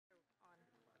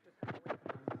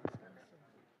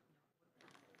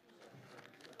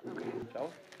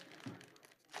go.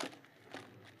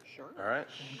 Sure. All right.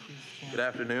 Good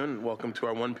afternoon. Welcome to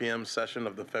our 1 p.m. session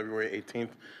of the February 18th,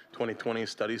 2020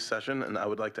 study session. And I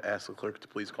would like to ask the clerk to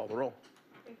please call the roll.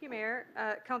 Thank you, Mayor.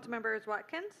 Council members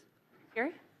Watkins.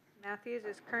 Here. Matthews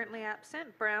is currently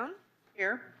absent. Brown.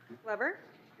 Here. Glover.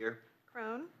 Here.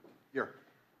 Crone. Here.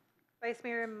 Vice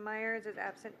Mayor Myers is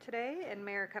absent today, and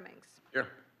Mayor Cummings. Here.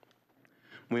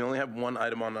 We only have one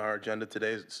item on our agenda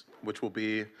today, which will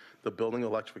be the building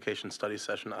electrification study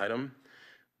session item.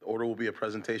 The order will be a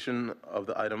presentation of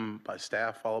the item by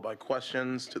staff, followed by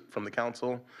questions from the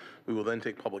council. We will then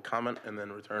take public comment and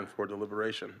then return for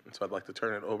deliberation. And so I'd like to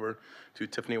turn it over to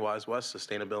Tiffany Wise-West,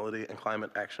 Sustainability and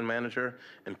Climate Action Manager,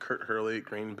 and Kurt Hurley,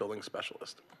 Green Building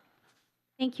Specialist.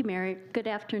 Thank you, Mayor. Good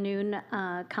afternoon,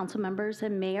 council members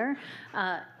and Mayor.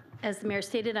 As the Mayor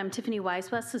stated, I'm Tiffany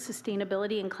Wise-West, the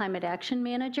Sustainability and Climate Action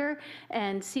Manager,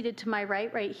 and seated to my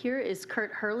right here is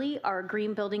Kurt Hurley, our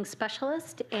Green Building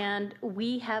Specialist, and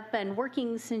we have been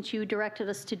working since you directed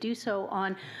us to do so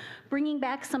on bringing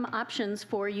back some options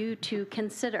for you to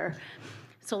consider.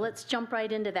 So let's jump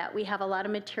right into that. We have a lot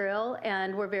of material,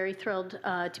 and we're very thrilled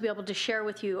to be able to share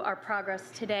with you our progress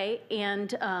today,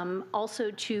 and also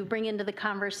to bring into the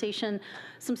conversation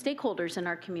some stakeholders in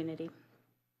our community.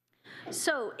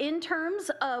 So in terms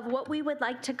of what we would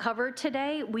like to cover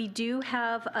today, we do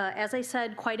have, as I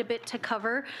said, quite a bit to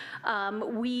cover.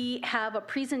 We have a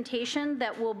presentation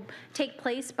that will take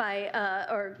place by,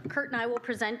 or Kurt and I will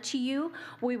present to you.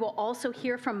 We will also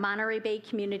hear from Monterey Bay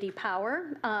Community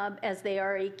Power, as they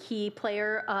are a key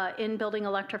player in building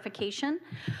electrification.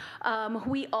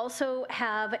 We also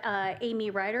have Amy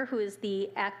Ryder, who is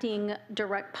the acting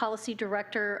policy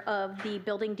director of the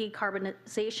Building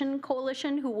Decarbonization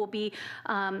Coalition, who will be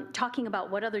talking about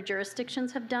what other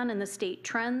jurisdictions have done and the state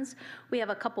trends. We have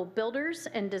a couple builders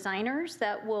and designers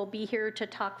that will be here to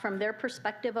talk from their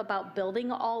perspective about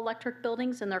building all electric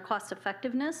buildings and their cost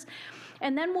effectiveness.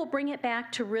 And then we'll bring it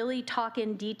back to really talk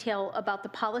in detail about the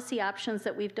policy options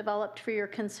that we've developed for your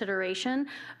consideration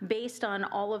based on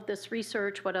all of this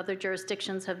research, what other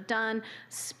jurisdictions have done,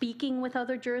 speaking with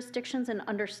other jurisdictions and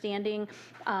understanding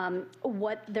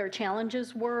what their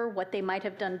challenges were, what they might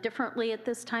have done differently at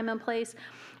this time and place.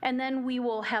 And then we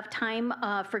will have time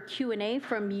for Q&A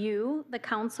from you, the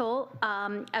council,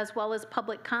 as well as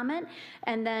public comment.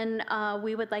 And then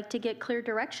we would like to get clear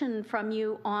direction from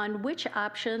you on which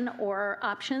option or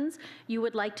options you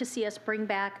would like to see us bring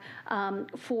back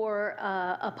for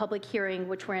a public hearing,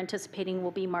 which we're anticipating will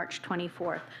be March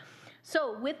 24th.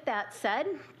 So with that said,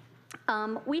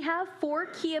 we have 4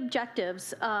 key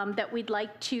objectives that we'd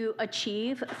like to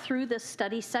achieve through this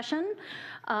study session.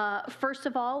 First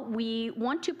of all, we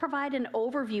want to provide an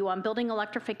overview on building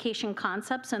electrification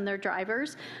concepts and their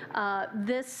drivers.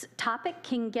 This topic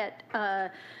can get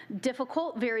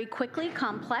difficult very quickly,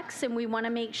 complex, and we want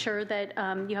to make sure that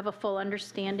you have a full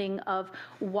understanding of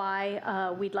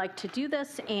why we'd like to do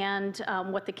this and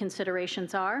what the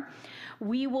considerations are.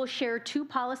 We will share 2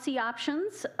 policy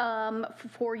options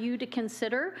for you to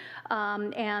consider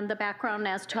and the background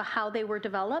as to how they were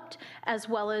developed, as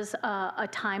well as a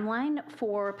timeline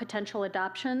for potential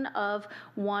adoption of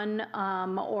one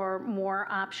or more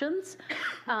options.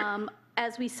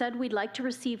 As we said, we'd like to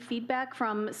receive feedback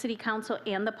from City Council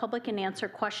and the public and answer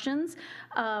questions.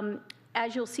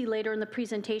 As you'll see later in the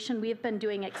presentation, we have been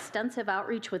doing extensive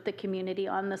outreach with the community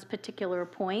on this particular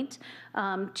point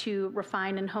to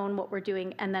refine and hone what we're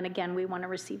doing. And then again, we want to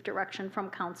receive direction from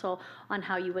council on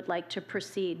how you would like to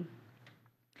proceed.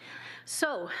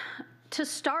 So to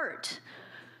start,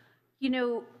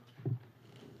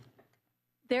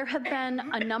 there have been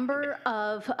a number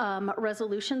of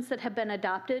resolutions that have been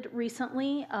adopted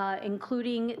recently,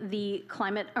 including the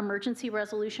Climate Emergency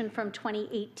Resolution from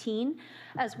 2018,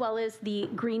 as well as the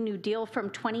Green New Deal from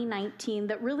 2019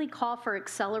 that really call for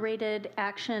accelerated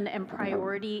action and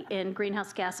priority in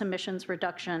greenhouse gas emissions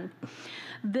reduction.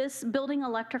 This building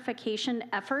electrification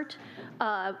effort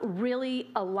really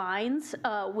aligns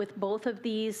with both of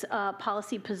these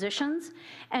policy positions.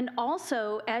 And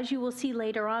also, as you will see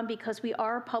later on, because we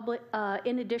are public,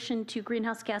 in addition to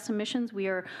greenhouse gas emissions, we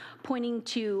are pointing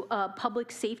to public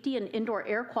safety and indoor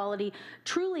air quality.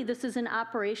 Truly, this is an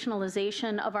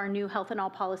operationalization of our new health and all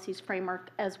policies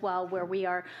framework as well, where we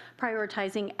are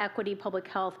prioritizing equity, public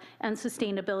health, and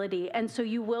sustainability. And so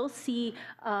you will see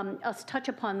us touch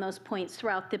upon those points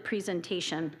throughout the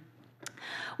presentation.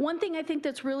 One thing I think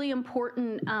that's really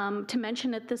important to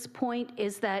mention at this point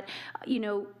is that,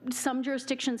 some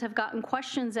jurisdictions have gotten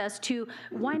questions as to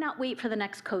why not wait for the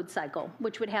next code cycle,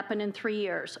 which would happen in 3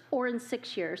 years or in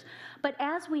 6 years. But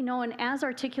as we know and as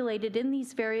articulated in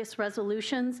these various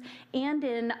resolutions and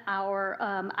in our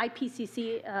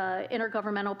IPCC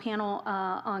Intergovernmental Panel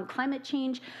on Climate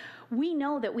Change, we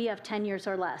know that we have 10 years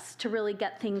or less to really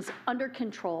get things under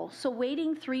control. So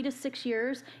waiting 3 to 6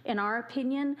 years, in our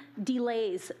opinion,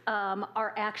 delays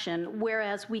our action,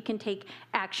 whereas we can take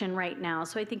action right now.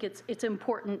 So I think it's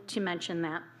important to mention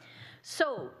that.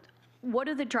 So what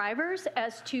are the drivers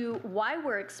as to why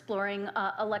we're exploring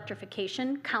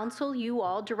electrification? Council, you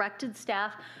all directed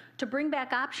staff to bring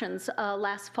back options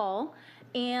last fall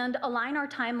and align our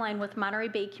timeline with Monterey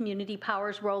Bay Community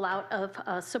Power's rollout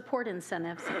of support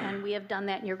incentives. And we have done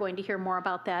that, and you're going to hear more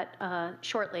about that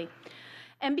shortly.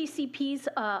 MBCP's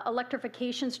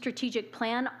electrification strategic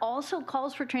plan also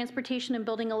calls for transportation and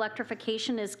building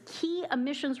electrification as key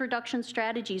emissions reduction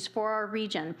strategies for our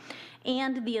region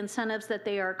and the incentives that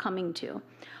they are coming to.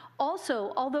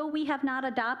 Also, although we have not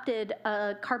adopted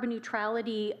a carbon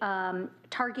neutrality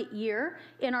target year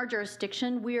in our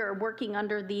jurisdiction, we are working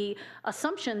under the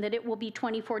assumption that it will be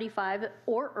 2045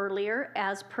 or earlier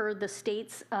as per the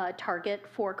state's target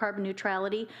for carbon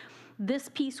neutrality. This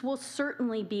piece will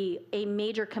certainly be a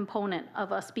major component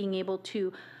of us being able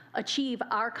to achieve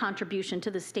our contribution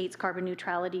to the state's carbon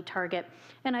neutrality target.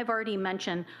 And I've already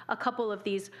mentioned a couple of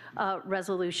these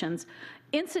resolutions.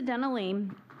 Incidentally,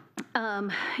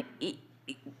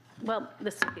 well,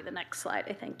 this will be the next slide,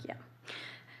 I think, yeah.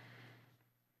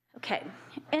 Okay,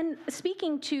 and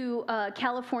speaking to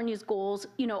California's goals,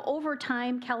 over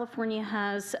time, California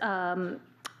has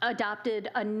adopted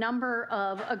a number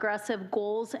of aggressive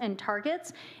goals and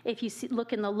targets. If you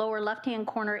look in the lower left-hand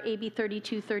corner, AB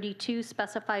 3232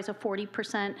 specifies a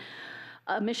 40%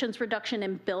 emissions reduction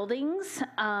in buildings.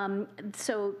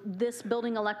 So this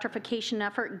building electrification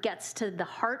effort gets to the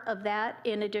heart of that,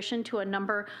 in addition to a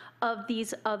number of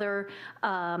these other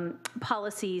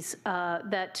policies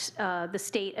that the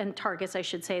state, and targets, I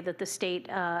should say, that the state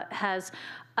has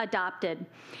adopted.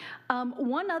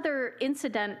 One other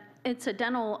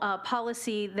incidental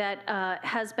policy that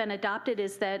has been adopted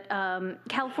is that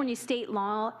California state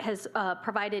law has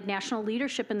provided national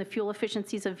leadership in the fuel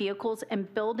efficiencies of vehicles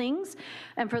and buildings.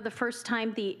 And for the first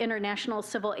time, the International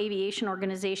Civil Aviation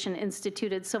Organization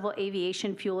instituted civil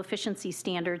aviation fuel efficiency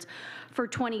standards for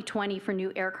 2020 for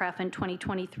new aircraft and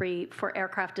 2023 for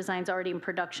aircraft designs already in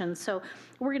production. So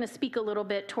we're going to speak a little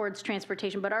bit towards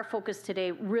transportation, but our focus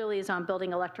today really is on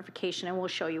building electrification, and we'll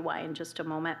show you why in just a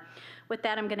moment. With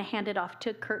that, I'm going to hand it off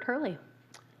to Kurt Hurley.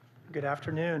 Good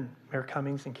afternoon, Mayor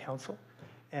Cummings and Council.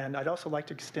 And I'd also like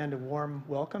to extend a warm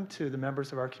welcome to the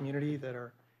members of our community that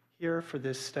are here for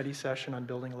this study session on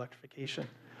building electrification.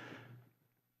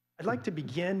 I'd like to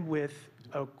begin with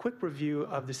a quick review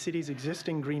of the city's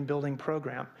existing green building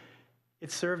program.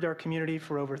 It's served our community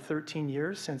for over 13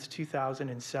 years, since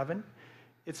 2007.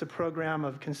 It's a program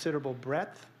of considerable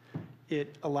breadth.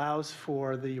 It allows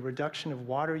for the reduction of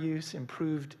water use,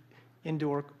 improved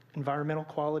indoor environmental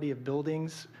quality of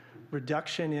buildings,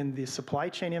 reduction in the supply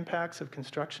chain impacts of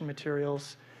construction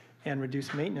materials, and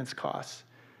reduced maintenance costs.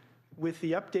 With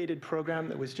the updated program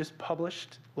that was just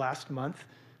published last month,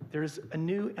 there's a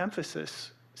new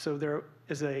emphasis. So there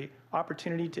is an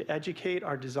opportunity to educate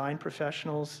our design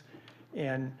professionals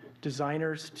and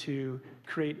designers to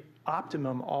create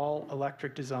optimum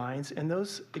all-electric designs, and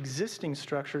those existing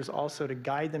structures also to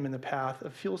guide them in the path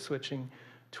of fuel switching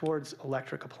towards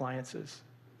electric appliances.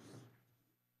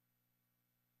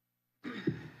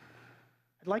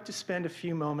 I'd like to spend a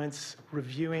few moments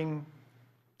reviewing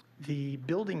the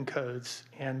building codes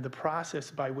and the process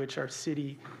by which our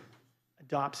city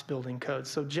adopts building codes.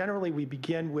 So generally, we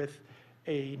begin with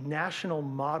a national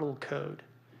model code,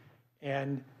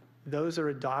 and those are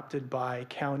adopted by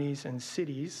counties and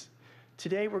cities.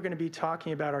 Today, we're going to be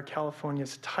talking about our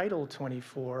California's Title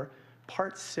 24,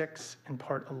 Part 6 and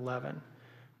Part 11.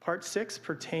 Part 6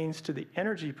 pertains to the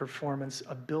energy performance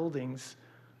of buildings.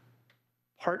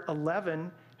 Part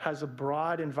 11 has a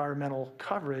broad environmental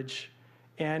coverage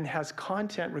and has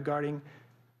content regarding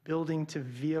building to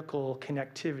vehicle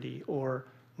connectivity, or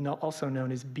also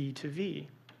known as B2V.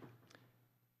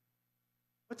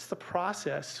 What's the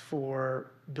process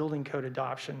for building code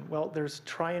adoption? Well, there's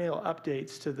triennial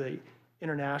updates to the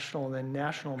international and then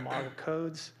national model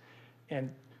codes,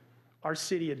 and our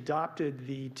city adopted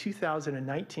the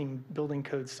 2019 building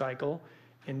code cycle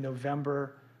in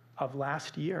November of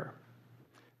last year.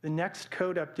 The next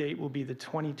code update will be the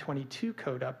 2022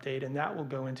 code update, and that will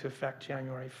go into effect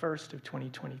January 1st of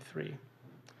 2023.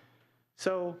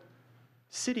 So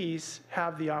cities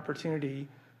have the opportunity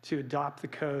to adopt the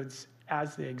codes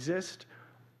as they exist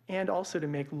and also to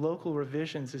make local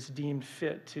revisions as deemed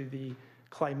fit to the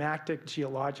climatic,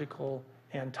 geological,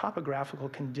 and topographical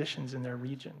conditions in their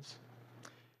regions.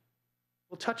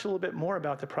 We'll touch a little bit more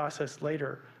about the process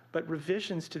later, but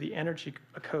revisions to the energy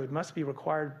code must be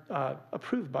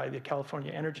approved by the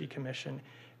California Energy Commission,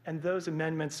 and those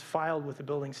amendments filed with the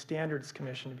Building Standards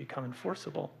Commission to become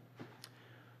enforceable.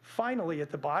 Finally,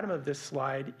 at the bottom of this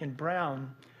slide in brown,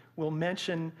 we'll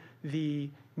mention the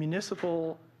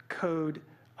municipal code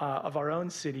of our own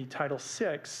city, Title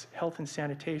VI, Health and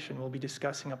Sanitation. We'll be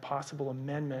discussing a possible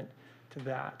amendment to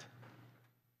that.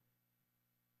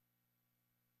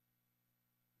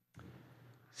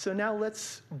 So now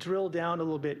let's drill down a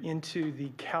little bit into the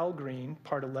Cal Green,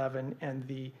 Part 11, and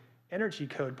the Energy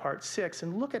Code, Part 6,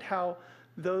 and look at how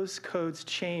those codes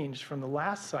changed from the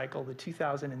last cycle, the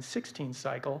 2016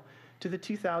 cycle, to the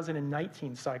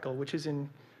 2019 cycle, which is in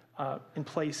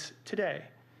place today.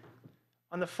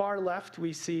 On the far left,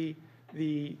 we see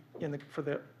for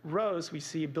the rows, we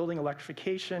see building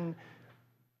electrification,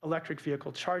 electric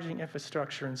vehicle charging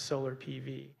infrastructure, and solar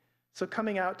PV. So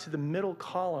coming out to the middle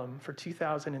column for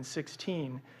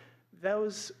 2016,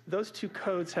 those two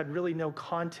codes had really no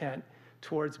content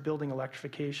towards building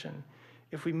electrification.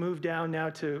 If we move down now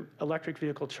to electric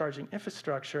vehicle charging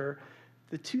infrastructure,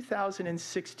 the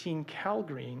 2016 Cal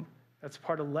Green, that's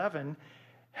Part 11,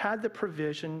 had the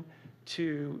provision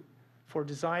for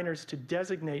designers to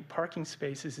designate parking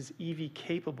spaces as EV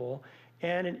capable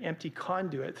and an empty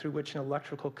conduit through which an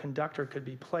electrical conductor could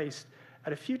be placed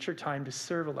at a future time to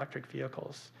serve electric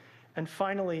vehicles. And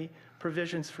finally,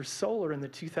 provisions for solar in the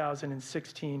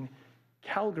 2016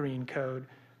 Cal Green Code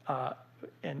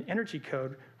and Energy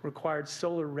Code required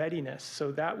solar readiness.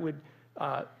 So that would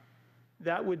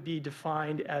be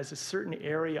defined as a certain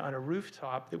area on a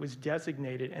rooftop that was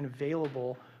designated and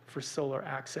available for solar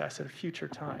access at a future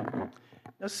time.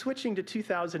 Now, switching to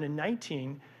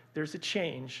 2019, there's a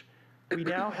change. We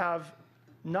now have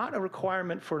not a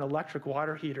requirement for an electric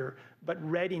water heater, but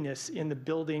readiness in the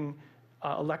building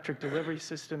electric delivery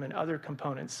system and other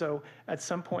components. So at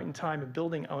some point in time, a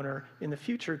building owner in the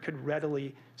future could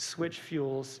readily switch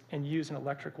fuels and use an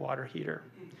electric water heater.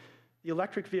 The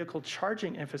electric vehicle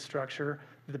charging infrastructure,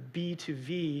 the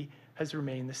B2V, has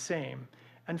remained the same.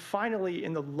 And finally,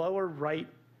 in the lower right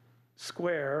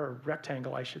square, or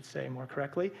rectangle, I should say more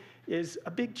correctly, is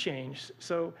a big change.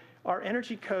 So our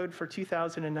energy code for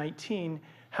 2019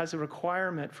 has a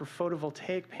requirement for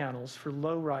photovoltaic panels for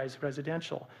low-rise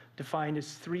residential, defined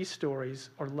as 3 stories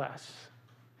or less.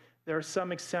 There are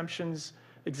some exemptions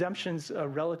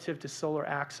relative to solar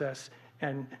access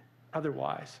and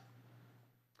otherwise.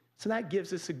 So that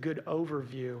gives us a good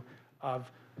overview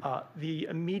of the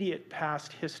immediate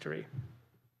past history.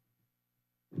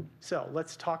 So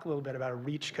let's talk a little bit about a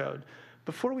REACH code.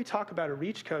 Before we talk about a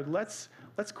REACH code, let's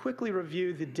quickly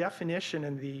review the definition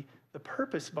and the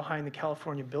purpose behind the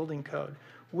California Building Code,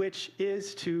 which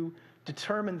is to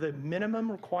determine the minimum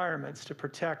requirements to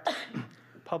protect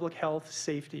public health,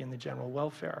 safety, and the general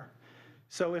welfare.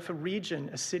 So if a region,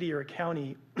 a city, or a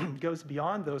county goes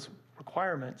beyond those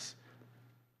requirements,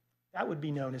 that would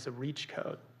be known as a REACH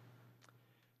code.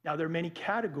 Now, there are many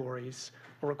categories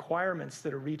or requirements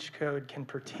that a REACH code can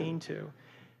pertain to.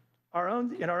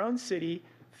 In our own city,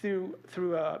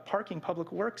 through a parking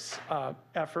public works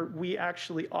effort, we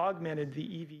actually augmented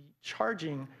the EV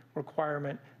charging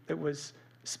requirement that was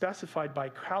specified by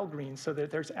Cal Green so that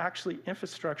there's actually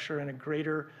infrastructure and a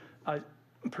greater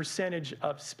percentage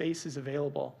of spaces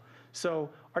available. So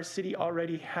our city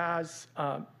already has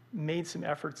made some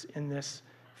efforts in this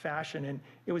fashion, and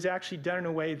it was actually done in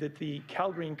a way that the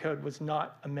Cal Green Code was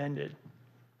not amended.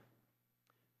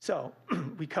 So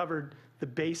we covered the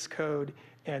base code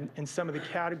and some of the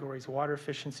categories: water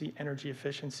efficiency, energy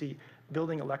efficiency,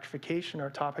 building electrification, our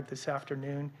topic this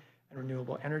afternoon, and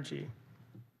renewable energy.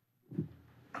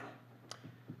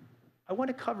 I want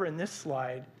to cover in this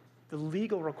slide the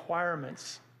legal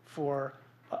requirements for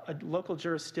a local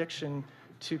jurisdiction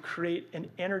to create an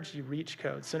energy REACH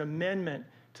code. It's an amendment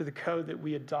to the code that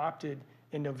we adopted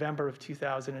in November of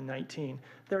 2019.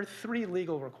 There are 3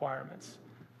 legal requirements.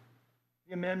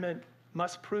 The amendment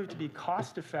must prove to be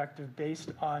cost-effective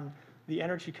based on the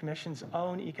Energy Commission's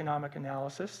own economic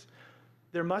analysis.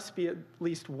 There must be at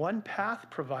least one path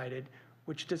provided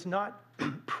which does not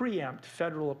preempt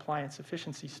federal appliance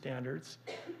efficiency standards.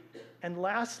 And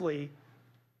lastly,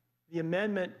 the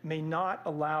amendment may not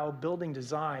allow building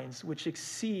designs which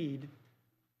exceed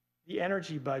the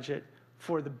energy budget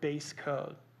for the base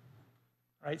code.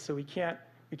 Right? So we can't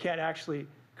actually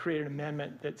create an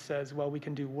amendment that says, well, we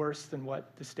can do worse than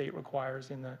what the state requires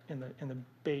in the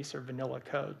base or vanilla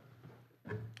code.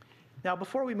 Now,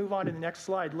 before we move on to the next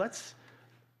slide, let's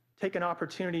take an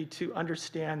opportunity to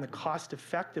understand the cost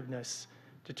effectiveness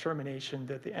determination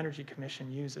that the Energy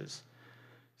Commission uses.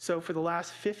 So for the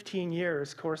last 15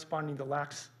 years, corresponding to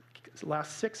the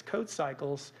last 6 code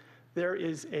cycles, there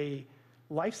is a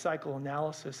life cycle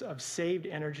analysis of saved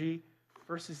energy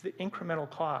versus the incremental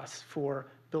costs for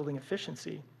building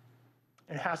efficiency.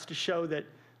 And it has to show that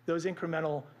those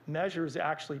incremental measures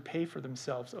actually pay for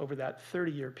themselves over that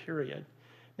 30-year period.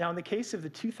 Now, in the case of the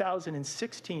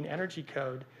 2016 Energy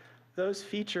Code, those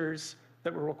features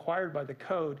that were required by the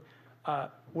code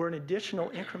were an additional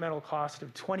incremental cost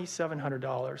of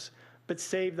 $2,700, but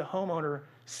saved the homeowner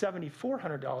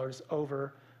 $7,400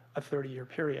 over a 30-year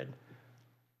period.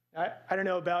 I don't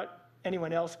know about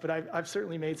anyone else, but I've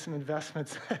certainly made some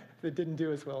investments that didn't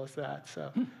do as well as that.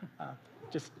 So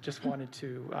just wanted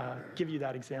to give you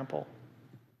that example.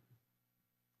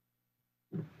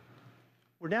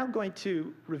 We're now going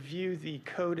to review the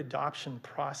code adoption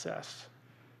process.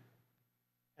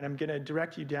 And I'm going to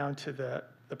direct you down to the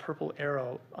purple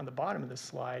arrow on the bottom of this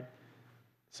slide.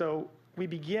 So we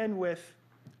begin with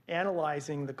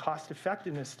analyzing the cost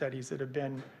effectiveness studies that have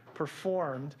been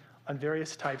performed on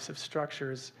various types of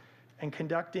structures and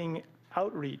conducting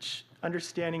outreach,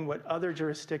 understanding what other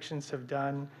jurisdictions have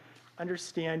done,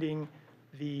 understanding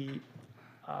the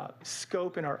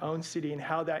scope in our own city and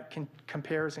how that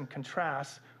compares and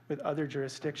contrasts with other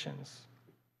jurisdictions.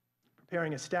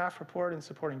 Preparing a staff report and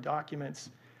supporting documents.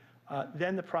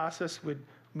 Then the process would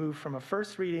move from a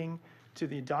first reading to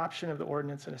the adoption of the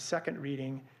ordinance and a second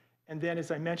reading. And then,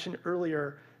 as I mentioned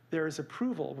earlier, there is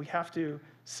approval. We have to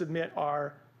submit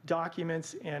our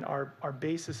documents and our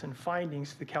basis and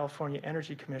findings to the California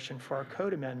Energy Commission for our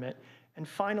code amendment. And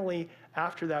finally,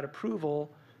 after that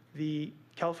approval, the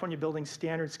California Building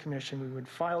Standards Commission, we would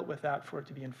file it with that for it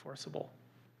to be enforceable.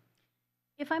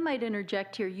 If I might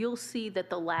interject here, you'll see that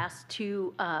the last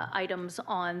 2 items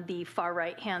on the far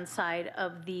right-hand side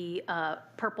of the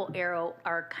purple arrow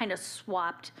are kind of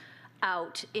swapped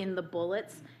out in the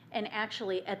bullets. And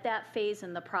actually, at that phase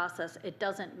in the process, it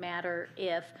doesn't matter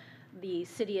if the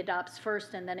city adopts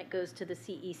first and then it goes to the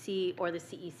CEC, or the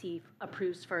CEC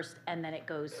approves first and then it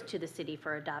goes to the city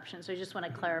for adoption. So I just want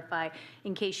to clarify,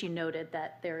 in case you noted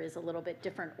that there is a little bit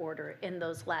different order in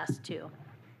those last 2.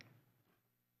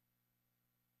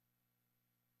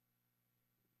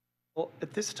 Well,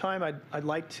 at this time, I'd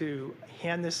like to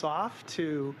hand this off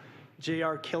to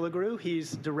J.R. Killigrew.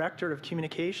 He's Director of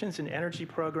Communications and Energy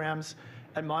Programs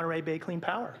at Monterey Bay Clean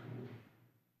Power.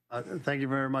 Thank you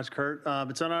very much, Kurt.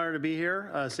 It's an honor to be here.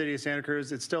 City of Santa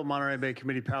Cruz, it's still Monterey Bay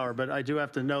Community Power, but I do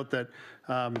have to note that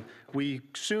we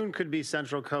soon could be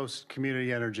Central Coast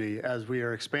Community Energy as we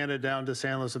are expanded down to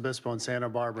San Luis Obispo and Santa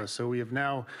Barbara. So we have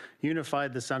now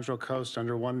unified the Central Coast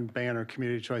under one banner,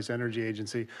 Community Choice Energy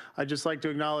Agency. I'd just like to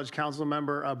acknowledge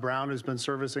Councilmember Brown, who's been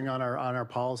servicing on our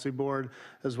policy board,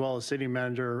 as well as City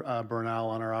Manager Bernal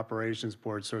on our operations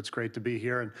board. So it's great to be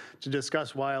here and to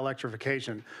discuss why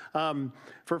electrification.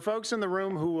 For folks in the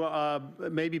room who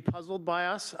may be puzzled by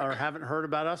us or haven't heard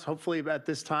about us, hopefully at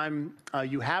this time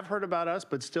you have heard about us,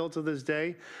 but still to this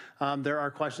day, there are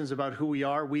questions about who we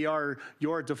are. We are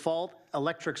your default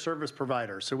electric service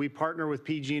provider. So we partner with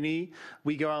PG&E.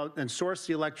 We go out and source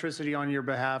the electricity on your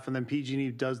behalf, and then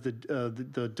PG&E does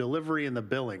the delivery and the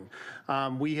billing.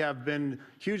 We have been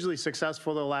hugely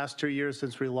successful the last 2 years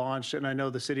since we launched, and I know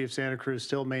the city of Santa Cruz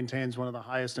still maintains one of the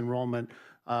highest enrollment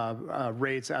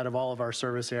rates out of all of our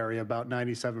service area, about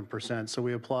 97%. So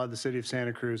we applaud the city of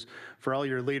Santa Cruz for all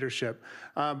your leadership.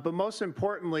 But most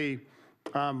importantly,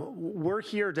 we're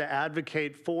here to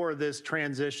advocate for this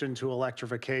transition to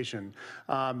electrification.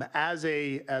 As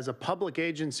a public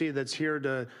agency that's here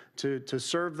to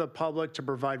serve the public, to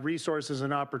provide resources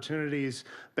and opportunities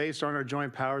based on our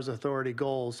Joint Powers Authority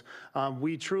goals,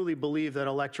 we truly believe that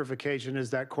electrification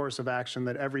is that course of action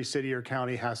that every city or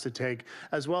county has to take,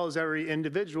 as well as every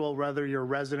individual, whether you're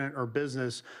resident or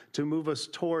business, to move us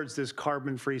towards this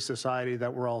carbon-free society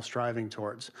that we're all striving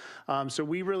towards. So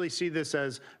we really see this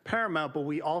as paramount, but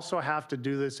we also have to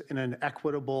do this in an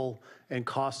equitable and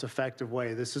cost-effective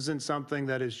way. This isn't something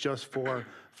that is just for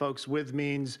folks with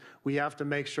means. We have to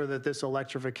make sure that this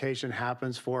electrification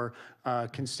happens for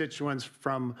constituents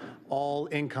from all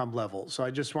income levels. So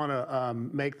I just want to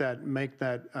make that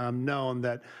known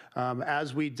that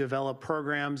as we develop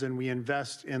programs and we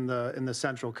invest in the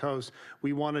Central Coast,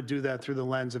 we want to do that through the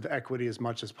lens of equity as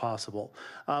much as possible.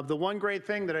 The one great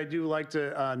thing that I do like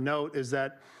to note is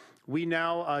that We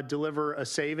now deliver a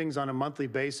savings on a monthly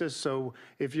basis. So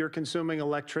if you're consuming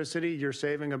electricity, you're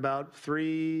saving about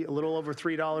a little over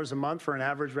 $3 a month for an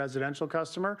average residential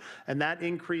customer, and that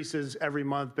increases every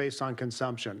month based on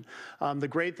consumption. The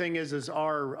great thing is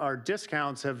our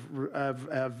discounts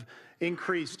have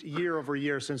increased year over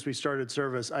year since we started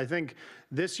service. I think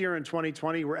this year in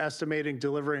 2020, we're estimating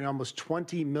delivering almost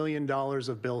 $20 million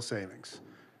of bill savings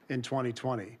in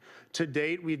 2020. To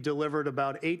date, we've delivered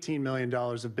about $18 million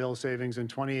of bill savings in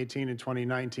 2018 and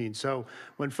 2019. So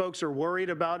when folks are worried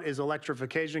about, is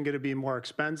electrification going to be more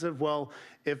expensive? Well,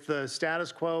 if the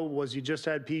status quo was you just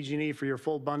had PG&E for your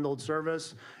full bundled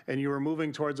service and you were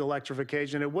moving towards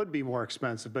electrification, it would be more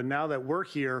expensive. But now that we're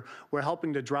here, we're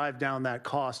helping to drive down that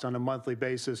cost on a monthly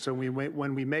basis. So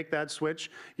when we make that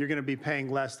switch, you're going to be paying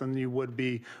less than you would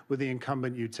be with the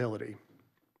incumbent utility.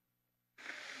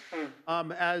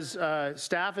 As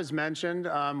staff has mentioned,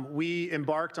 we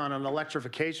embarked on an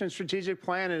electrification strategic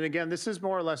plan. And again, this is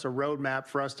more or less a roadmap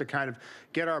for us to kind of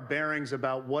get our bearings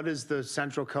about what does the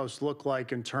Central Coast look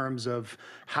like in terms of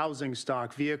housing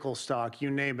stock, vehicle stock, you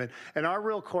name it. And our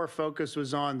real core focus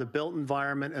was on the built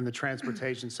environment and the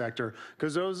transportation sector,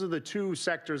 because those are the two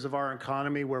sectors of our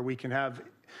economy where we can have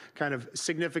kind of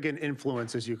significant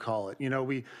influence, as you call it. You know,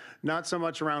 we not so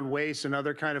much around waste and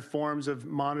other kind of forms of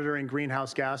monitoring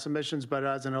greenhouse gas emissions, but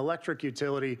as an electric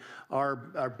utility, our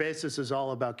basis is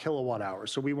all about kilowatt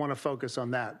hours. So we want to focus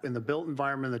on that in the built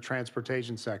environment, the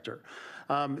transportation sector.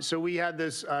 So we had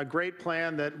this great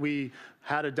plan that we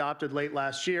had adopted late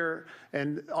last year,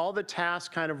 and all the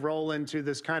tasks kind of roll into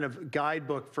this kind of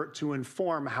guidebook to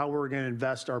inform how we're going to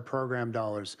invest our program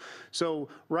dollars. So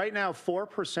right now,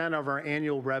 4% of our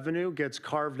annual revenue gets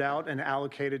carved out and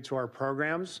allocated to our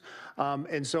programs.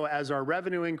 And so as our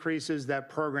revenue increases, that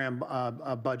program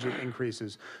budget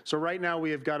increases. So right now we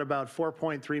have got about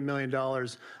 $4.3 million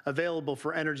available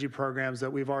for energy programs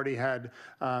that we've already had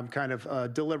kind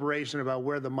of deliberation about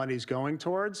where the money's going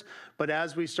towards. But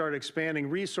as we start expanding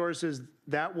resources,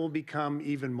 that will become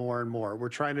even more and more. We're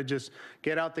trying to just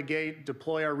get out the gate,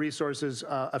 deploy our resources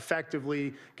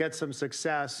effectively, get some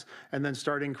success, and then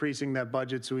start increasing that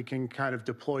budget so we can kind of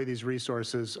deploy these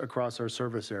resources across our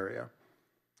service area.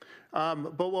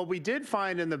 But what we did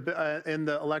find in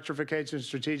the electrification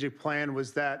strategic plan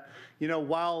was that, you know,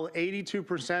 while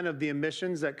 82% of the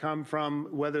emissions that come from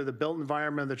whether the built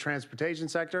environment or the transportation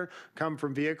sector come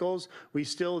from vehicles, we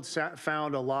still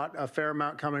found a fair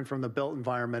amount coming from the built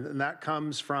environment, and that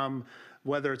comes from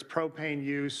whether it's propane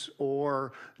use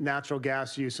or natural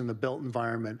gas use in the built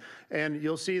environment. And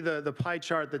you'll see the pie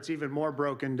chart that's even more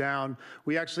broken down.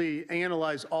 We actually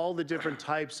analyze all the different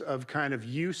types of kind of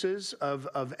uses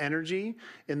of energy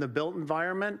in the built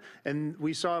environment, and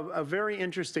we saw a very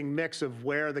interesting mix of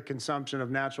where the consumption of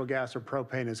natural gas or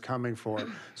propane is coming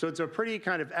from. So it's a pretty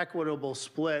kind of equitable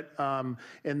split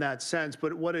in that sense,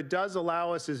 but what it does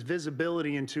allow us is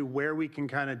visibility into where we can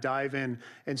kind of dive in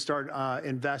and start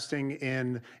investing in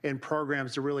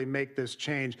programs to really make this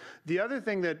change. The other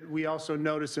thing that we also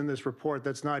notice in this report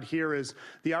that's not here is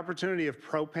the opportunity of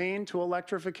propane to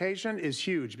electrification is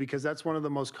huge, because that's one of the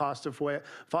most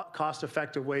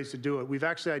cost-effective ways to do it. We've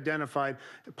actually identified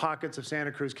pockets of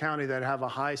Santa Cruz County that have a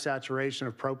high saturation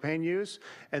of propane use,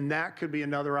 and that could be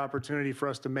another opportunity for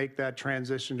us to make that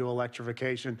transition to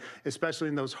electrification, especially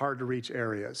in those hard-to-reach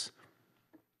areas.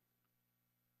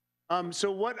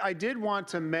 So what I did want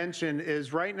to mention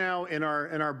is right now in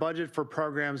our budget for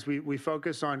programs, we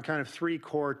focus on kind of three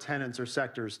core tenets or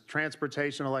sectors: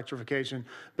 transportation electrification,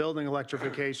 building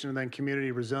electrification, and then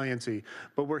community resiliency.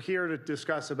 But we're here to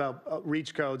discuss about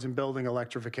reach codes and building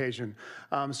electrification.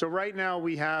 So right now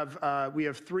we have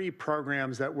three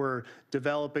programs that we're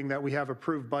developing that we have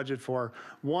approved budget for.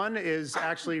 One is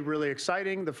actually really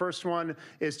exciting. The first one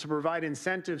is to provide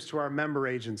incentives to our member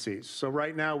agencies. So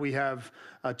right now we have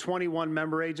 21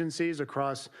 member agencies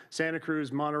across Santa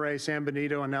Cruz, Monterey, San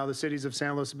Benito, and now the cities of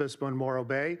San Luis Obispo and Morro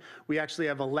Bay. We actually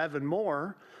have 11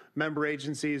 more member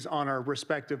agencies on our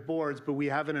respective boards, but we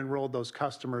haven't enrolled those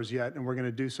customers yet, and we're going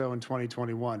to do so in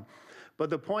 2021. But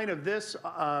the point of this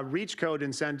reach code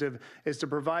incentive is to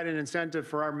provide an incentive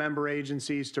for our member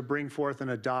agencies to bring forth and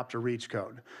adopt a reach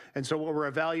code. And so what we're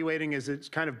evaluating is it's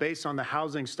kind of based on the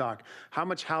housing stock. How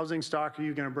much housing stock are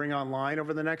you going to bring online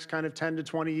over the next kind of 10 to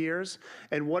 20 years?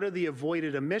 And what are the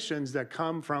avoided emissions that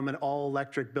come from an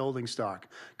all-electric building stock?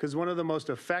 Because one of the most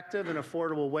effective and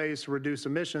affordable ways to reduce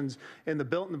emissions in the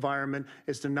built environment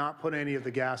is to not put any of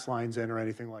the gas lines in or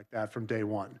anything like that from day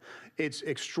one. It's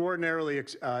extraordinarily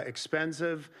expensive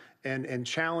expensive and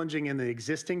challenging in the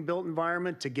existing built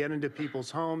environment to get into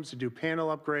people's homes, to do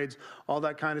panel upgrades, all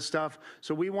that kind of stuff.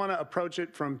 So we want to approach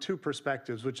it from two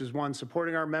perspectives, which is one,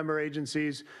 supporting our member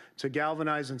agencies to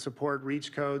galvanize and support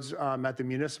REACH codes at the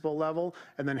municipal level,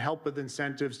 and then help with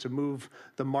incentives to move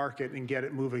the market and get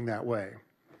it moving that way.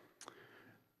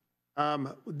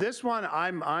 This one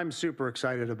I'm super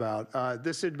excited about.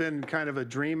 This had been kind of a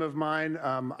dream of mine.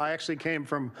 I actually came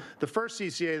from the first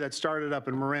CCA that started up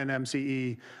in Marin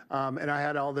MCE, and I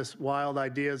had all this wild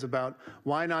ideas about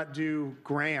why not do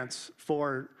grants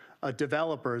for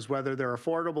developers, whether they're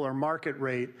affordable or market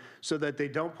rate, so that they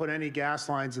don't put any gas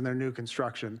lines in their new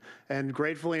construction. And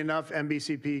gratefully enough,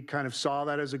 MBCP kind of saw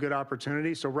that as a good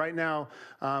opportunity. So right now,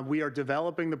 we are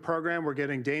developing the program. We're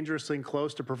getting dangerously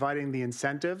close to providing the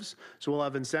incentives. So we'll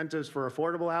have incentives for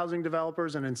affordable housing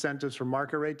developers and incentives for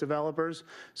market rate developers.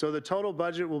 So the total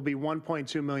budget will be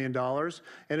 $1.2 million,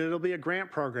 and it'll be a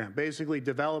grant program. Basically,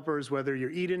 developers, whether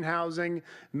you're Eden Housing,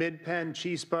 Mid-Penn,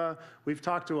 Chispa, we've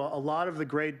talked to a lot of the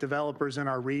great developers in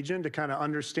our region to kind of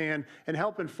understand and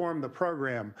help inform the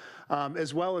program,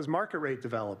 as well as market rate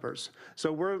developers.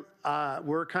 So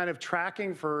we're kind of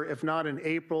tracking for, if not in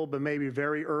April, but maybe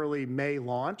very early May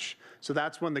launch. So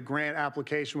that's when the grant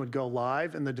application would go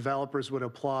live and the developers would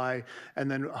apply, and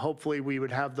then hopefully we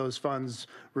would have those funds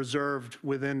reserved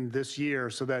within this year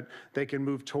so that they can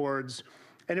move towards.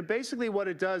 And basically what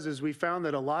it does is we found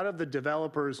that a lot of the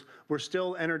developers were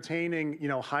still entertaining,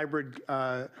 hybrid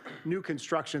new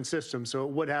construction systems. So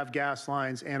it would have gas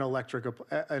lines and electric.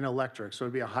 So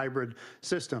it'd be a hybrid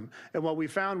system. And what we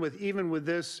found even with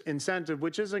this incentive,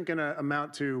 which isn't going to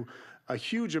amount to a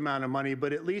huge amount of money,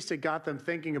 but at least it got them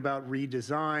thinking about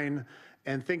redesign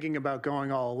and thinking about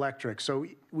going all electric. So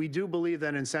we do believe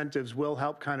that incentives will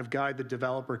help kind of guide the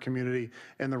developer community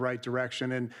in the right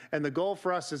direction. And the goal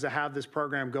for us is to have this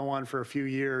program go on for a few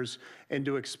years and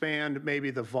to expand maybe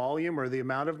the volume or the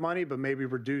amount of money, but maybe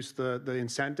reduce the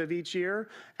incentive each year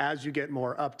as you get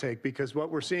more uptake. Because what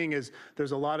we're seeing is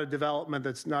there's a lot of development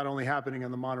that's not only happening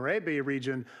in the Monterey Bay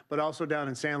region, but also down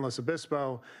in San Luis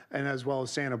Obispo and as well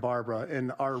as Santa Barbara.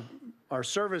 And our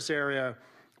service area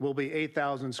will be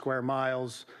 8,000 square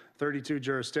miles, 32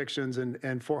 jurisdictions,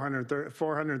 and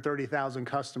 430,000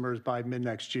 customers by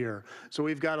mid-next year. So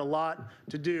we've got a lot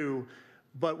to do,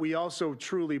 but we also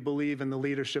truly believe in the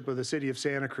leadership of the city of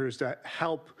Santa Cruz to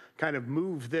help kind of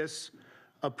move this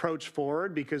approach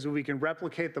forward, because if we can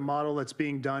replicate the model that's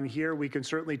being done here, we can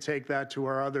certainly take that to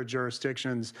our other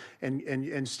jurisdictions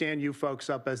and stand you folks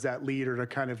up as that leader to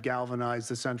kind of galvanize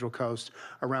the Central Coast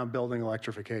around building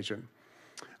electrification.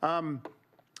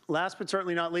 Last but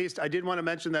certainly not least, I did want to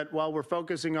mention that while we're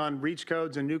focusing on REACH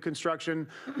codes and new construction,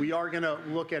 we are going to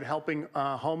look at helping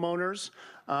homeowners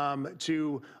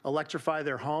to electrify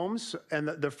their homes. And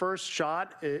the first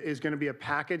shot is going to be a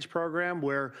package program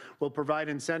where we'll provide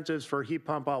incentives for heat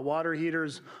pump hot water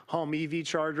heaters, home EV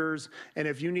chargers, and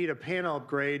if you need a panel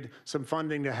upgrade, some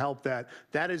funding to help that.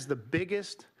 That is the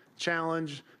biggest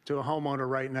challenge to a homeowner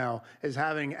right now, is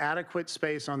having adequate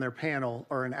space on their panel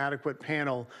or an adequate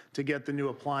panel to get the new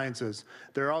appliances.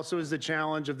 There also is the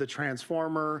challenge of the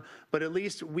transformer, but at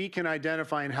least we can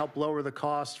identify and help lower the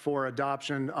cost for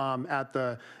adoption at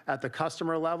the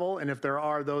customer level. And if there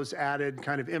are those added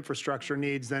kind of infrastructure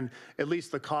needs, then at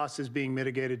least the cost is being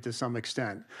mitigated to some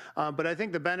extent. But I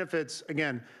think the benefits,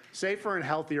 again, safer and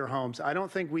healthier homes, I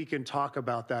don't think we can talk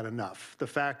about that enough. The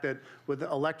fact that with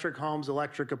electric homes,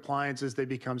 electric appliances, they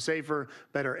become safer,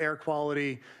 better air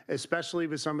quality, especially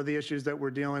with some of the issues that we're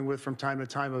dealing with from time to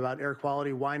time about air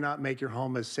quality. Why not make your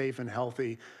home as safe and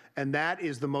healthy? And that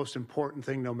is the most important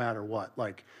thing no matter what.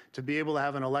 Like, to be able to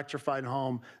have an electrified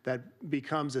home that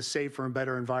becomes a safer and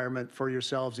better environment for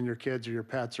yourselves and your kids or your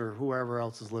pets or whoever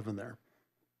else is living there.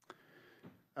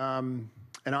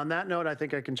 And on that note, I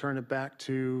think I can turn it back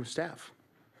to staff.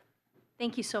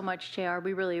 Thank you so much, JR.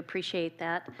 We really appreciate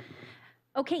that.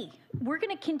 Okay, we're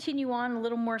going to continue on a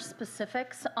little more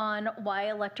specifics on why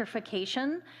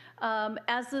electrification.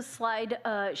 As this slide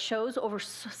shows, over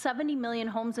 70 million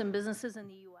homes and businesses in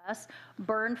the U.S.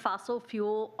 burn fossil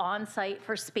fuel on site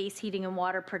for space heating and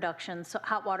water production, so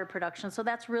hot water production. So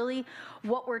that's really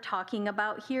what we're talking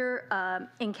about here.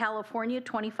 In California,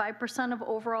 25% of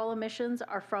overall emissions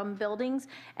are from buildings.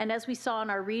 And as we saw in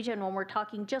our region, when we're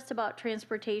talking just about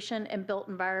transportation and built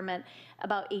environment,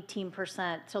 about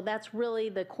 18%. So that's really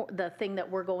the thing that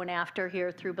we're going after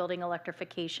here through building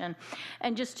electrification.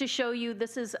 And just to show you,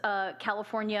 this is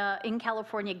California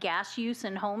gas use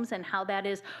in homes and how that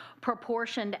is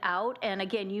proportioned out. And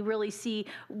again, you really see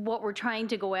what we're trying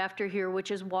to go after here, which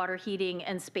is water heating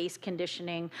and space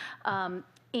conditioning.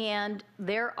 And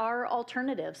there are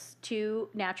alternatives to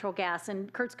natural gas,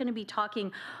 and Kurt's going to be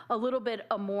talking a little bit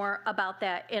more about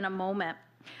that in a moment.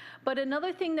 But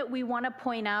another thing that we want to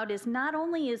point out is not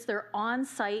only is there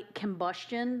on-site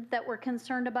combustion that we're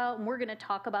concerned about, and we're going to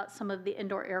talk about some of the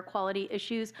indoor air quality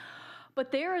issues,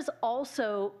 but there is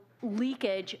also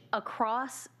leakage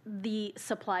across the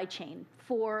supply chain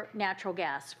for natural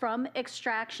gas, from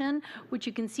extraction, which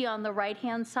you can see on the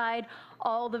right-hand side,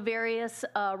 all the various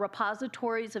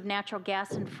repositories of natural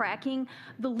gas and fracking,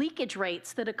 the leakage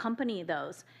rates that accompany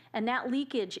those. And that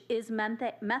leakage is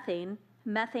methane.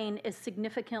 Methane is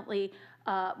significantly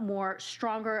more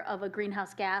stronger of a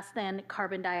greenhouse gas than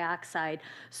carbon dioxide.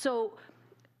 So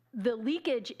the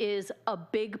leakage is a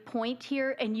big point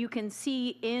here, and you can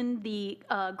see in the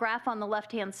graph on the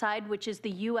left-hand side, which is the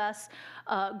U.S.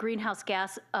 Greenhouse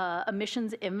gas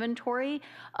emissions inventory.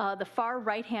 The far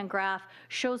right-hand graph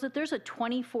shows that there's a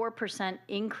 24%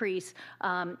 increase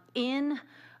in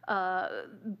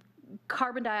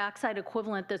carbon dioxide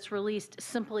equivalent that's released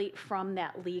simply from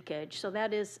that leakage. So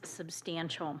that is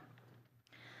substantial.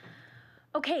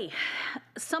 Okay,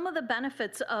 some of the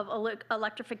benefits of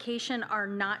electrification are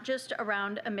not just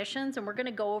around emissions, and we're going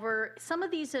to go over some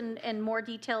of these in more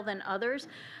detail than others.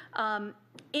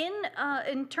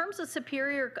 In terms of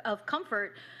superior of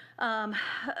comfort,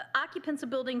 occupants of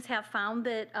buildings have found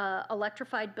that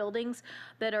electrified buildings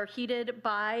that are heated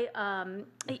by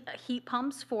heat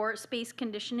pumps for space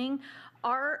conditioning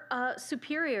are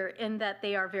superior in that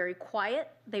they are very quiet,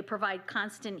 they provide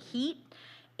constant heat,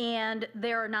 and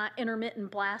there are not intermittent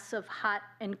blasts of hot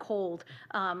and cold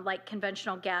like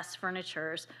conventional gas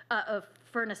furnaces,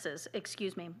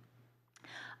 excuse me.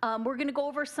 We're going to go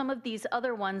over some of these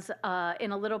other ones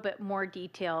in a little bit more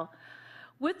detail.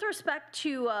 With respect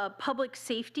to public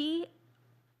safety,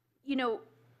 you know,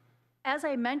 as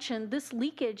I mentioned, this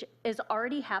leakage is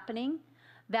already happening.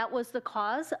 That was the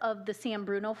cause of the San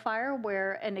Bruno fire,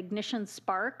 where an ignition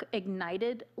spark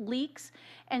ignited leaks.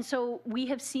 And so we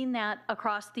have seen that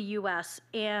across the U.S.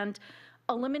 And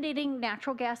eliminating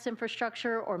natural gas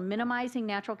infrastructure or minimizing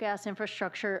natural gas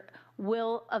infrastructure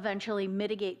will eventually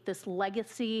mitigate this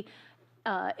legacy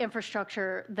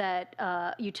infrastructure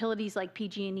that utilities like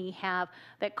PG&E have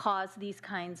that cause these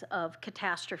kinds of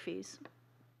catastrophes.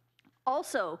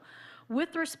 Also,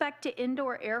 with respect to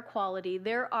indoor air quality,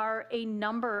 there are a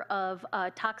number of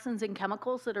toxins and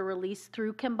chemicals that are released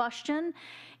through combustion,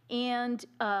 and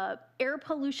air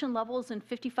pollution levels in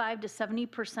 55 to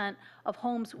 70% of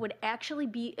homes would actually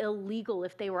be illegal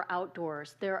if they were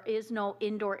outdoors. There is no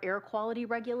indoor air quality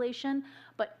regulation,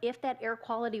 but if that air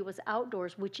quality was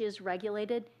outdoors, which is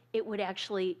regulated, it would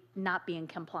actually not be in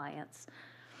compliance.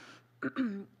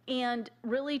 And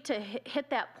really to hit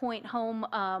that point home,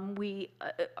 we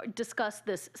discussed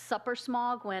this supper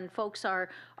smog when folks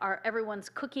everyone's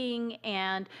cooking,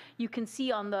 and you can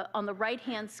see on the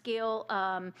right-hand scale,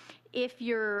 if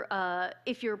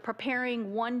you're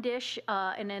preparing one dish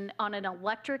on an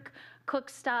electric cook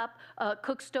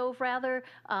stove rather,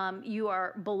 you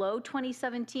are below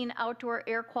 2017 outdoor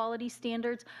air quality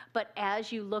standards. But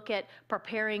as you look at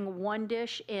preparing one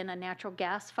dish in a natural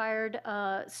gas-fired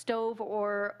stove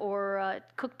or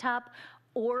cooktop,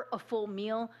 or a full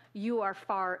meal, you are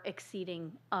far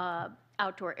exceeding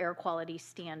outdoor air quality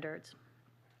standards.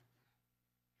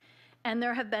 And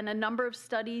there have been a number of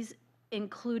studies,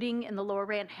 including in the lower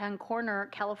right-hand corner,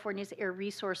 California's Air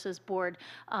Resources Board,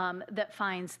 that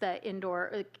finds that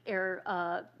indoor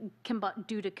air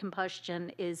due to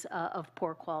combustion is of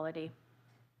poor quality.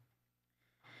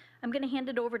 I'm going to hand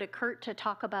it over to Kurt to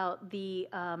talk about the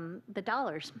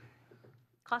dollars,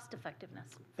 cost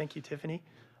effectiveness. Thank you, Tiffany.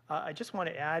 I just want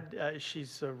to add,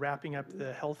 she's wrapping up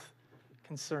the health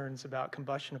concerns about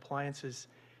combustion appliances.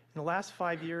 In the last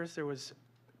 5 years, there was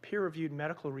peer-reviewed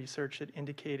medical research that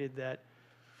indicated that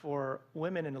for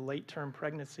women in a late-term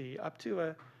pregnancy, up to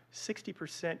a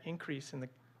 60% increase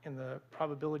in the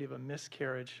probability of a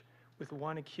miscarriage with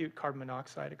one acute carbon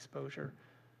monoxide exposure.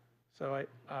 So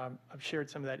I've shared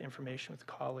some of that information with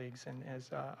colleagues and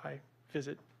as I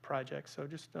visit projects, so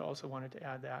just also wanted to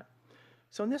add that.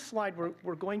 So in this slide,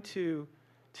 we're going to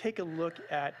take a look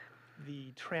at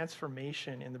the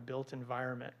transformation in the built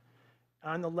environment.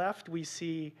 On the left, we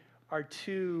see our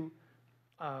two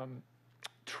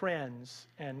trends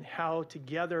and how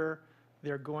together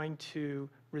they're going to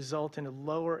result in a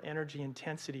lower energy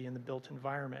intensity in the built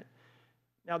environment.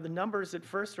 Now, the numbers at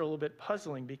first are a little bit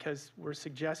puzzling because we're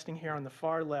suggesting here on the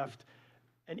far left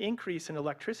an increase in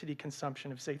electricity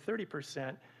consumption of, say,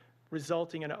 30%,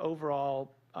 resulting in an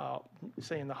overall,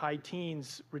 say, in the high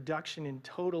teens, reduction in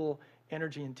total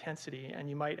energy intensity. And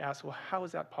you might ask, well, how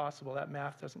is that possible? That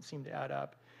math doesn't seem to add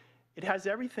up. It has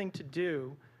everything to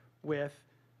do with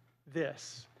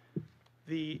this.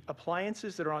 The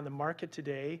appliances that are on the market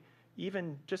today,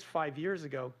 even just 5 years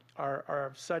ago, are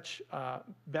of such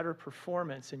better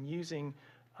performance in using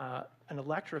an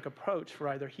electric approach for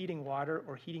either heating water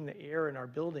or heating the air in our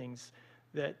buildings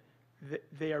that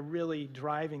they are really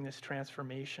driving this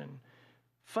transformation.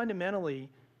 Fundamentally,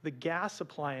 the gas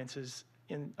appliances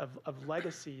of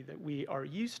legacy that we are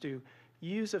used to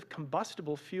use a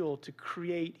combustible fuel to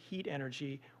create heat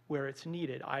energy where it's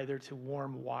needed, either to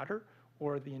warm water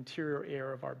or the interior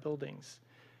air of our buildings.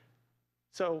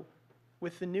 So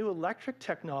with the new electric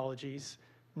technologies,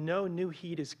 no new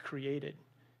heat is created.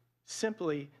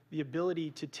 Simply the ability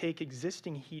to take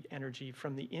existing heat energy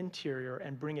from the interior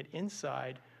and bring it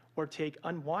inside, or take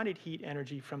unwanted heat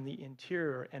energy from the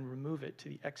interior and remove it to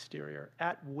the exterior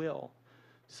at will.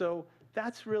 So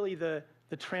that's really the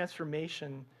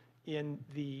transformation in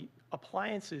the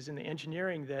appliances and the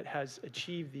engineering that has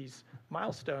achieved these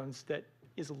milestones that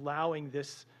is allowing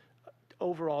this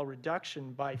overall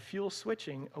reduction by fuel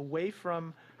switching away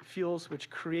from fuels which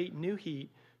create new heat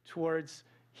towards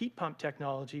heat pump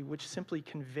technology, which simply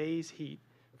conveys heat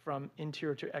from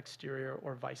interior to exterior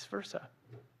or vice versa.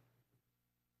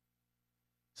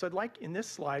 So I'd like in this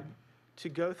slide to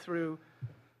go through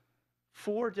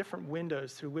 4 different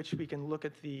windows through which we can look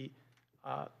at the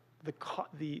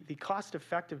cost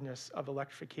effectiveness of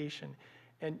electrification.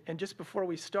 And just before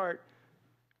we start,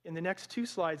 in the next 2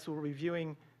 slides, we're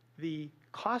reviewing the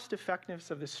cost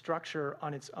effectiveness of the structure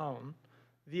on its own,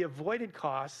 the avoided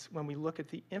costs when we look at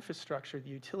the infrastructure, the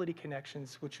utility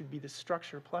connections, which would be the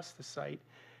structure plus the site,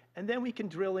 and then we can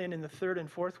drill in the 3rd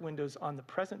and 4th windows on the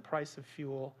present price of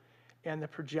fuel and the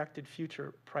projected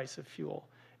future price of fuel.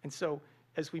 And so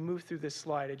as we move through this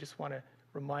slide, I just want to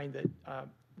remind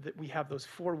that we have those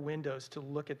 4 windows to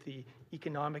look at the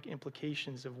economic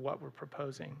implications of what we're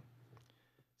proposing.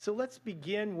 So let's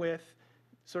begin with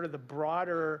sort of the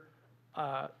broader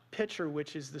picture,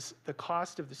 which is the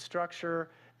cost of the structure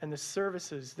and the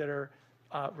services that are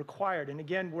required. And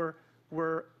again,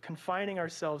 we're confining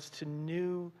ourselves to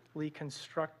newly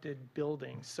constructed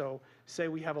buildings. So say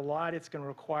we have a lot, it's going to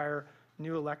require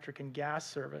new electric and gas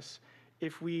service.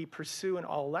 If we pursue an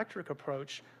all-electric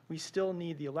approach, we still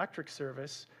need the electric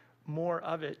service, more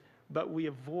of it, but we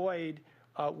avoid,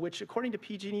 which according to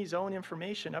PG&E's own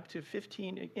information, up to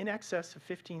in excess of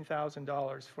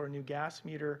 $15,000 for a new gas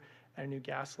meter and a new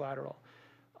gas lateral.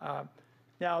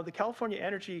 Now, the California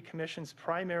Energy Commission's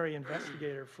primary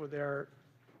investigator for their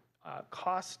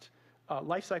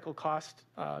life cycle cost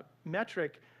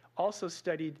metric also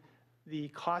studied the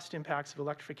cost impacts of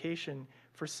electrification.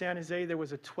 For San Jose, there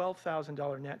was a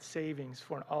 $12,000 net savings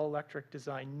for an all-electric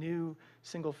design, new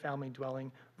single-family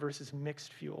dwelling versus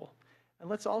mixed fuel. And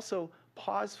let's also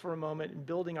pause for a moment in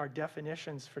building our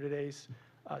definitions for today's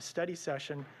study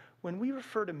session. When we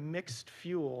refer to mixed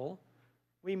fuel,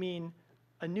 we mean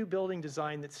a new building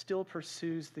design that still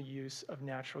pursues the use of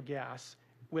natural gas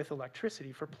with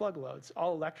electricity for plug loads.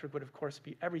 All electric would, of course,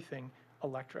 be everything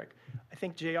electric. I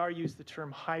think JR used the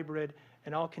term hybrid,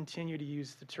 and I'll continue to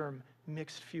use the term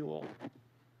mixed fuel.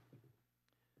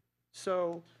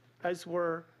 So as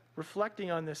we're reflecting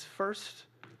on this first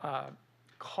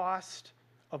cost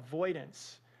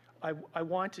avoidance, I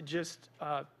want to just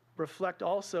reflect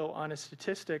also on a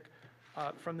statistic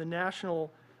from the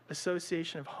National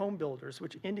Association of Home Builders,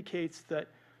 which indicates that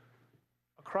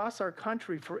across our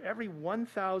country, for every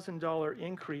 $1,000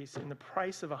 increase in the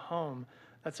price of a home,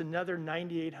 that's another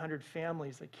 9,800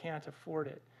 families that can't afford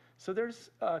it. So there's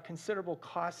considerable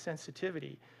cost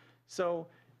sensitivity. So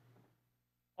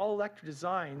all electric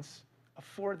designs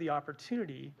afford the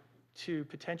opportunity to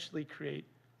potentially create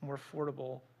more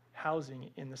affordable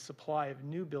housing in the supply of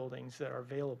new buildings that are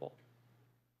available.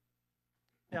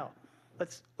 Now,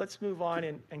 let's move on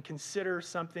and consider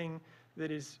something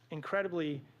that is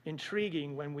incredibly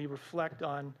intriguing when we reflect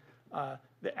on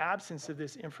the absence of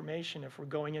this information if we're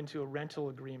going into a rental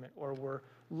agreement or we're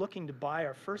looking to buy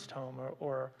our first home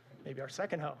or maybe our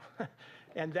second home.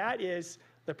 And that is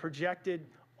the projected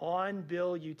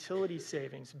on-bill utility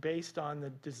savings based on the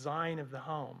design of the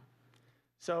home.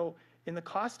 So in the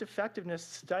cost effectiveness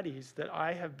studies that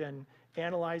I have been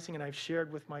analyzing and I've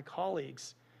shared with my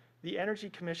colleagues, the Energy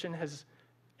Commission has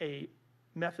a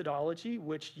methodology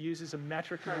which uses a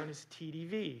metric known as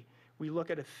TDV. We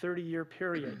look at a 30-year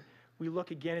period. We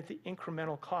look again at the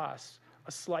incremental costs,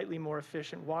 a slightly more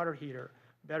efficient water heater,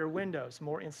 better windows,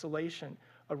 more insulation,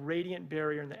 a radiant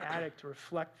barrier in the attic to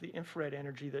reflect the infrared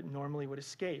energy that normally would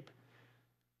escape.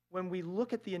 When we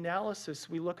look at the analysis,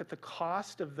 we look at the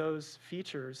cost of those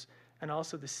features and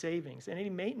also the savings and any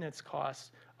maintenance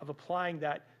costs of applying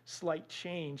that slight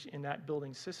change in that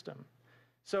building system.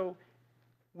 So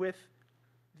with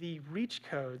the reach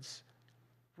codes,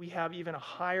 we have even a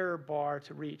higher bar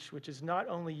to reach, which is not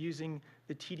only using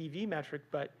the TDV metric,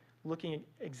 but looking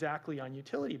exactly on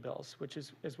utility bills, which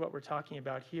is what we're talking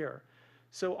about here.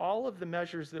 So all of the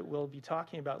measures that we'll be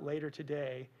talking about later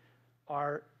today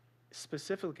are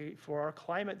specifically for our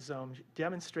climate zone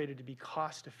demonstrated to be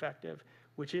cost effective,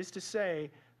 which is to say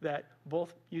that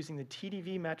both using the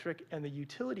TDV metric and the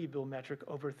utility bill metric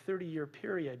over a 30-year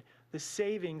period, the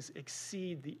savings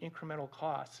exceed the incremental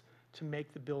costs to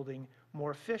make the building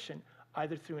more efficient,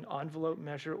 either through an envelope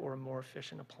measure or a more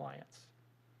efficient appliance.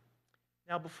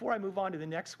 Now, before I move on to the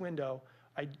next window,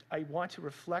 I want to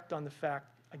reflect on the fact,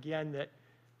 again, that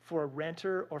for a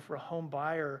renter or for a home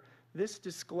buyer, this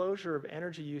disclosure of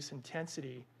energy use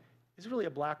intensity is really a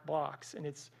black box, and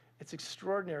it's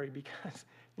extraordinary because,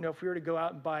 you know, if we were to go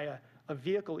out and buy a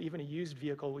vehicle, even a used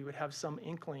vehicle, we would have some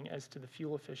inkling as to the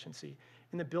fuel efficiency.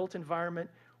 In the built environment,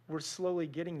 we're slowly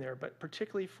getting there, but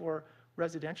particularly for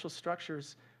residential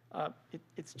structures,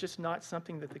 it's just not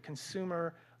something that the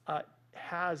consumer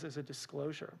has as a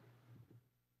disclosure.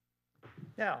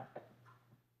 Now,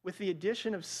 with the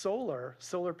addition of solar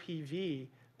PV,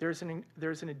 there's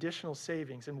an additional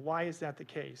savings. And why is that the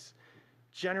case?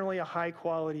 Generally, a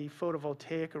high-quality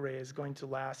photovoltaic array is going to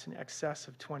last in excess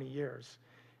of 20 years.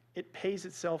 It pays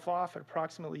itself off at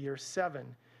approximately year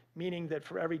 7, meaning that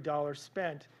for every dollar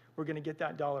spent, we're going to get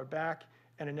that dollar back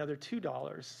and another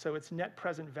 $2. So its net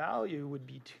present value would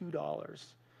be $2.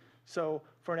 So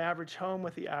for an average home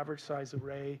with the average size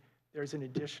array, there's an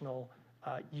additional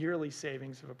yearly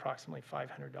savings of approximately $500.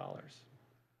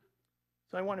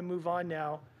 So I want to move on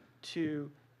now to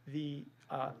the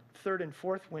third and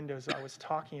fourth windows I was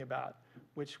talking about,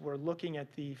 which were looking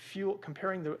at the fuel,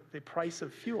 comparing the price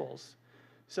of fuels.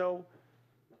 So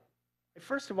I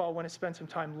first of all want to spend some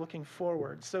time looking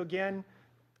forward. So again,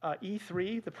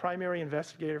 E3, the primary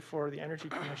investigator for the Energy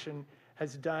Commission,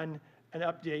 has done an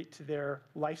update to their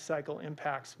life cycle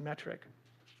impacts metric.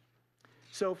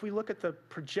 So if we look at the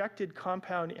projected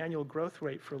compound annual growth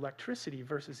rate for electricity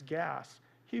versus gas,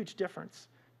 huge difference,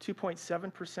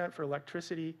 2.7% for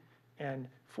electricity and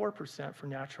 4% for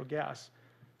natural gas.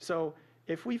 So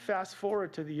if we fast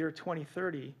forward to the year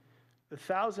 2030, the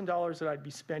 $1,000 that I'd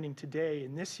be spending today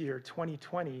in this year,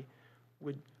 2020,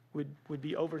 would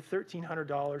be over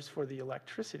 $1,300 for the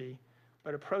electricity,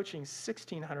 but approaching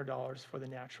 $1,600 for the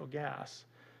natural gas.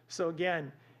 So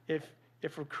again,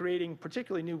 if we're creating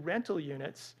particularly new rental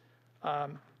units,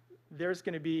 there's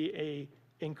going to be a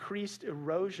increased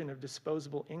erosion of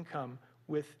disposable income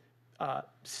with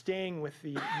staying with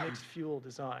the mixed fuel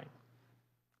design.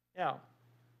 Now,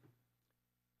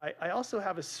 I also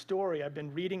have a story. I've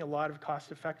been reading a lot of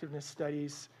cost effectiveness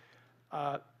studies,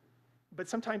 but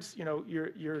sometimes, you know,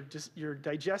 you're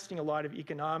digesting a lot of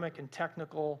economic and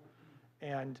technical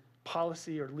and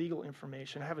policy or legal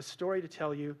information. I have a story to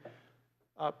tell you.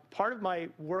 Part of my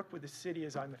work with the city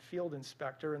is I'm a field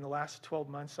inspector. In the last 12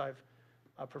 months, I've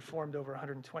performed over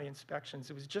 120 inspections.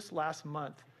 It was just last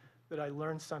month that I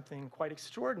learned something quite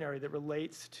extraordinary that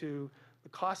relates to the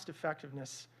cost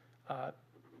effectiveness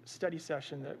study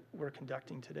session that we're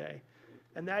conducting today.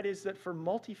 And that is that for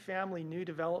multifamily new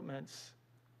developments,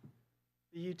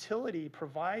 the utility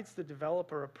provides the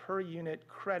developer a per unit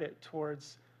credit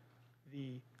towards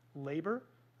the labor,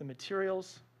 the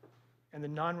materials, and the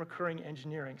non-recurring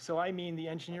engineering. So I mean the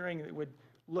engineering that would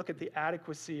look at the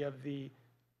adequacy of the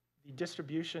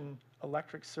distribution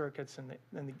electric circuits and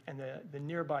the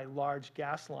nearby large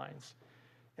gas lines.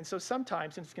 And so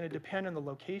sometimes, and it's going to depend on the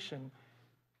location,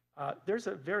 there's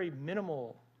a very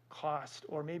minimal cost,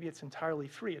 or maybe it's entirely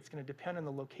free. It's going to depend on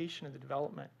the location of the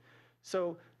development.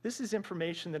 So this is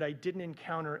information that I didn't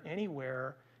encounter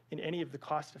anywhere in any of the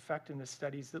cost effectiveness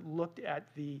studies that looked at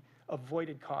the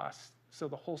avoided costs, so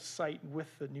the whole site with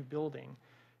the new building.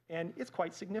 And it's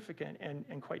quite significant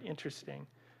and quite interesting.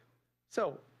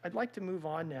 So I'd like to move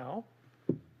on now.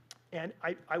 And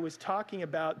I was talking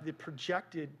about the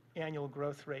projected annual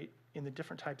growth rate in the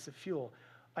different types of fuel.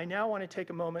 I now want to take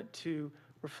a moment to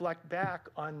reflect back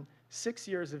on 6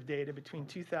 years of data between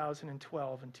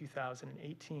 2012 and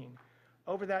 2018.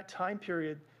 Over that time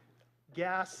period,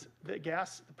 the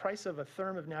price of a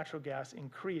therm of natural gas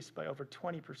increased by over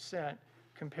 20%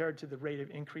 compared to the rate of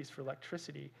increase for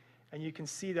electricity. And you can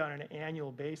see that on an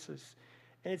annual basis.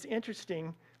 And it's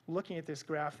interesting looking at this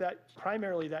graph that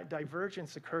primarily that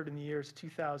divergence occurred in the years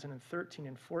 2013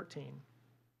 and 14.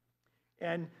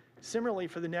 And similarly,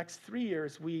 for the next 3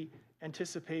 years, we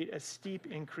anticipate a steep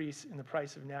increase in the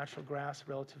price of natural gas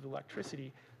relative to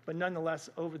electricity. But nonetheless,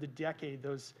 over the decade,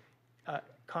 those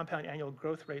compound annual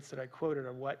growth rates that I quoted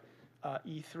are what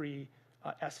E3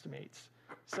 estimates.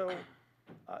 So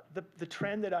the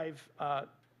trend that I've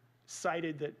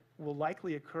cited that will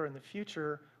likely occur in the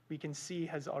future, we can see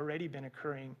has already been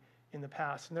occurring in the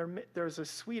past. And there's a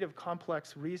suite of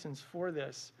complex reasons for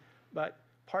this, but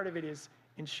part of it is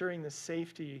ensuring the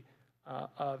safety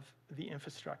of the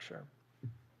infrastructure.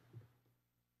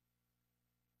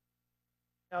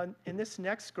 Now, in this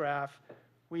next graph,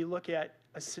 we look at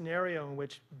a scenario in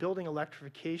which building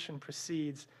electrification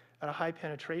proceeds at a high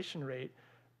penetration rate,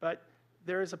 but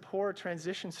there is a poor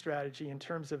transition strategy in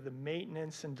terms of the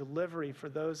maintenance and delivery for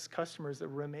those customers that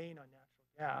remain on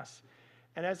natural gas.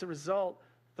 And as a result,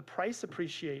 the price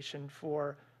appreciation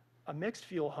for a mixed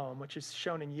fuel home, which is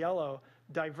shown in yellow,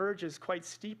 diverges quite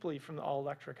steeply from the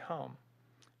all-electric home.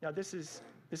 Now, this is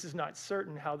not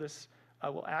certain how this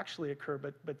will actually occur,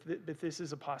 but this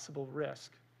is a possible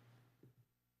risk.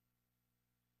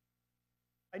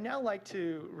 I'd now like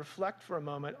to reflect for a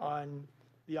moment on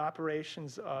the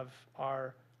operations of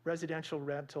our residential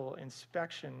rental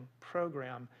inspection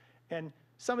program. And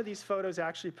some of these photos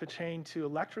actually pertain to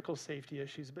electrical safety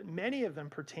issues, but many of them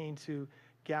pertain to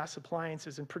gas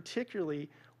appliances, and particularly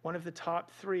one of the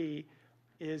top three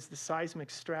is the seismic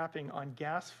strapping on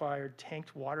gas-fired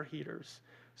tanked water heaters.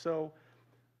 So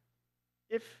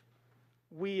if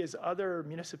we as other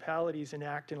municipalities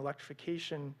enact an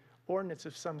electrification ordinance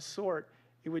of some sort,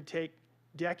 it would take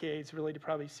decades really to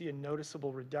probably see a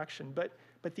noticeable reduction.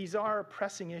 But these are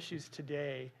pressing issues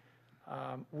today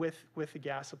with the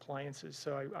gas appliances.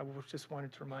 So I just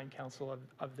wanted to remind council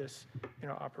of this in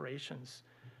our operations.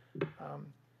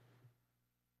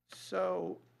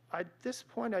 So at this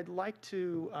point, I'd like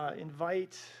to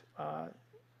invite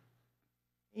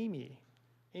Amy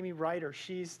Ryder.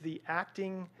 She's the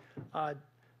acting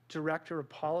Director of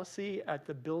Policy at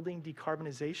the Building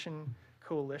Decarbonization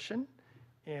Coalition.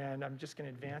 And I'm just going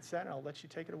to advance that, and I'll let you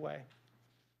take it away.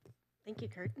 Thank you,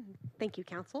 Kurt. Thank you,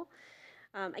 Council.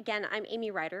 Again, I'm Amy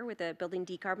Ryder with the Building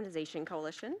Decarbonization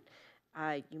Coalition.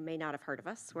 You may not have heard of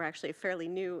us. We're actually a fairly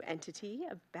new entity,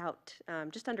 about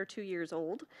just under 2 years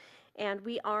old. And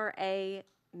we are a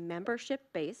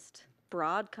membership-based,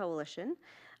 broad coalition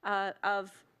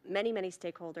of many, many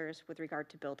stakeholders with regard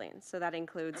to buildings. So that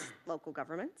includes local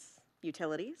governments,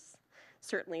 utilities,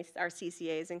 certainly our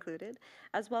CCAs included,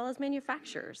 as well as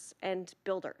manufacturers and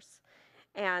builders.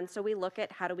 And so we look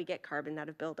at how do we get carbon out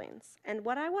of buildings. And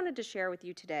what I wanted to share with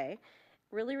you today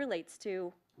really relates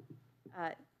to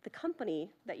the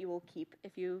company that you will keep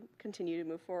if you continue to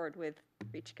move forward with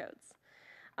REACH codes.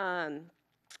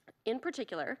 In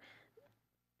particular,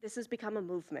 this has become a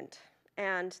movement.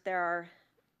 And there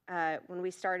are, when we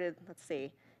started, let's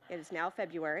see, it is now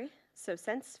February. So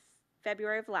since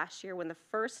February of last year, when the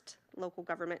first local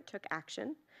government took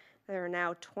action, there are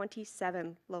now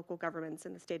 27 local governments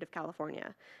in the state of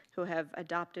California who have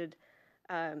adopted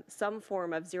some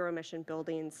form of zero-emission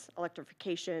buildings,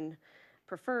 electrification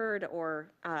preferred,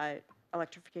 or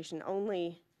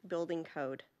electrification-only building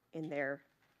code in their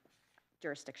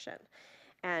jurisdiction.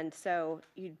 And so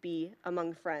you'd be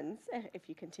among friends if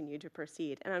you continue to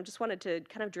proceed. And I just wanted to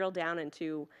kind of drill down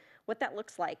into what that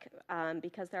looks like,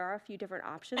 because there are a few different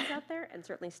options out there, and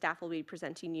certainly staff will be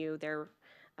presenting you their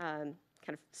kind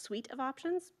of suite of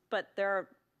options, but there are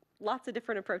lots of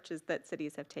different approaches that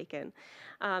cities have taken.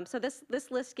 So this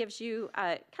list gives you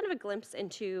kind of a glimpse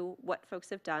into what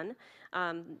folks have done.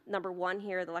 Number one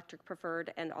here, the electric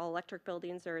preferred and all electric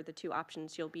buildings are the two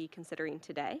options you'll be considering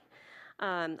today.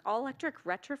 All electric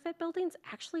retrofit buildings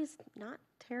actually is not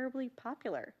terribly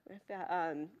popular.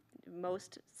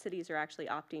 Most cities are actually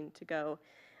opting to go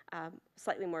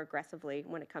slightly more aggressively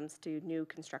when it comes to new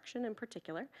construction in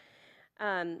particular.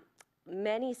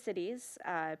 Many cities,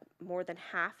 more than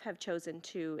half, have chosen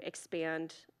to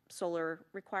expand solar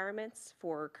requirements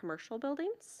for commercial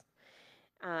buildings.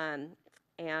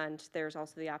 And there's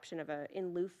also the option of an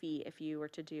in lieu fee if you were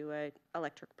to do an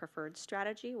electric preferred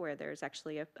strategy, where there's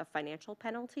actually a financial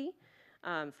penalty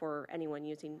for anyone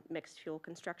using mixed fuel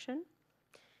construction.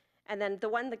 And then the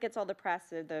one that gets all the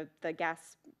press are the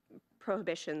gas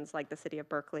prohibitions, like the city of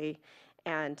Berkeley,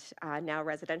 and now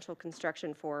residential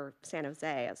construction for San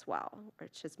Jose as well,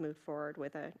 which has moved forward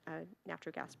with a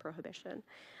natural gas prohibition.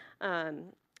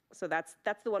 So that's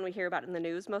the one we hear about in the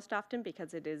news most often,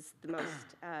 because it is the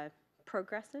most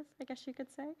progressive, I guess you could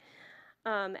say.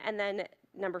 And then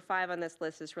number 5 on this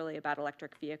list is really about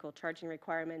electric vehicle charging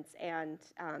requirements. And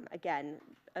again,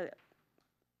 I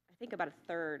think about a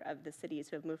third of the cities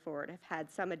who have moved forward have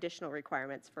had some additional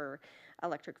requirements for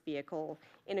electric vehicle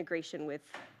integration with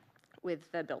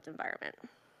the built environment.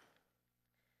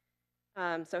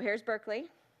 So here's Berkeley,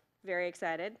 very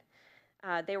excited.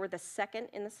 They were the second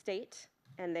in the state,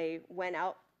 and they went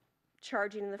out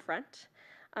charging in the front.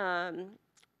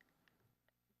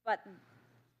 But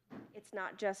it's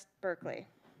not just Berkeley.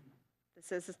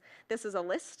 This is a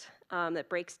list that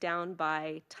breaks down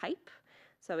by type.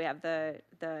 So we have the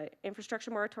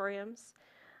infrastructure moratoriums,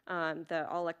 the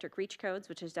all-electric reach codes,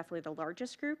 which is definitely the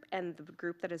largest group, and the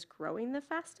group that is growing the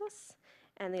fastest,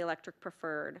 and the electric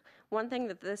preferred. One thing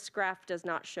that this graph does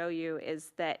not show you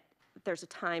is that there's a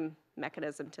time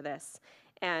mechanism to this.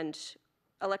 And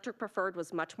electric preferred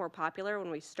was much more popular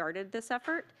when we started this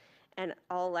effort, and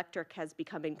all-electric has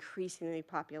become increasingly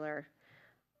popular,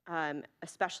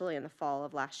 especially in the fall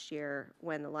of last year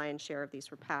when the lion's share of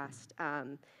these were passed.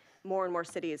 More and more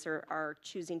cities are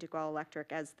choosing to go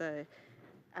all-electric as the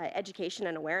education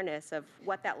and awareness of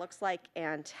what that looks like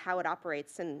and how it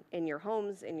operates in your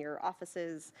homes, in your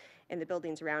offices, in the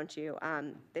buildings around you.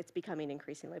 It's becoming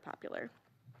increasingly popular.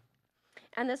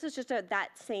 And this is just that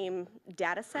same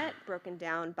data set broken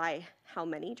down by how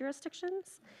many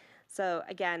jurisdictions. So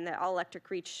again, the all-electric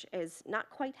reach is not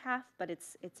quite half, but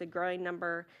it's a growing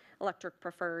number. Electric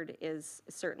preferred is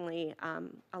certainly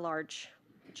a large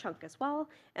chunk as well.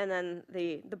 And then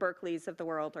the Berkeleys of the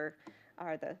world are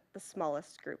the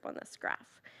smallest group on this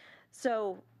graph.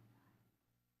 So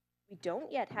we don't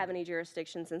yet have any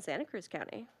jurisdictions in Santa Cruz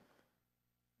County.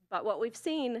 But what we've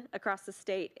seen across the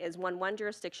state is when one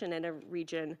jurisdiction in a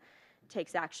region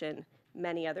takes action,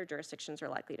 many other jurisdictions are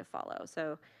likely to follow.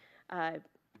 So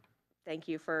thank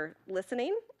you for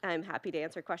listening. I'm happy to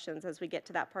answer questions as we get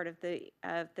to that part of the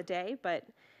day, but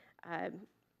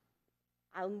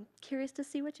I'm curious to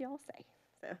see what you all say.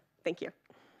 So thank you.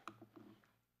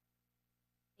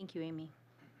 Thank you, Amy.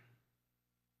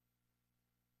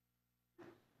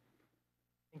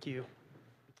 Thank you.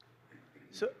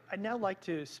 So I'd now like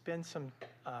to spend some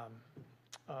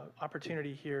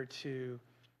opportunity here to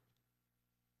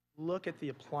look at the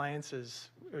appliances,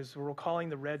 as we're calling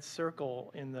the red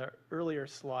circle in the earlier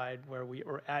slide, where we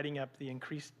are adding up the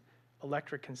increased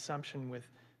electric consumption with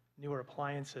newer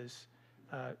appliances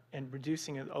and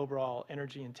reducing the overall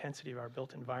energy intensity of our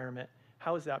built environment.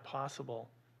 How is that possible?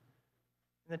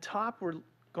 In the top, we're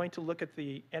going to look at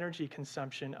the energy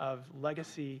consumption of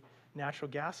legacy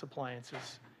natural gas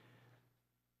appliances.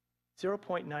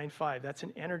 0.95, that's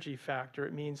an energy factor.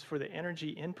 It means for the energy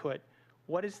input,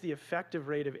 what is the effective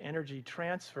rate of energy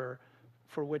transfer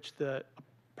for which the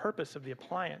purpose of the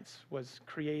appliance was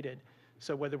created?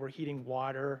 So whether we're heating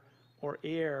water or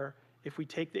air, if we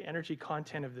take the energy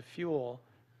content of the fuel,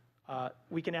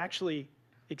 we can actually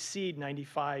exceed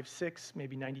 95.6,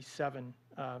 maybe 97.95,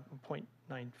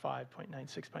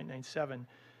 0.96, 0.97.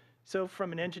 So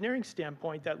from an engineering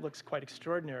standpoint, that looks quite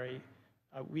extraordinary.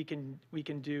 We can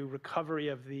do recovery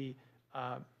of the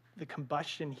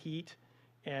combustion heat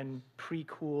and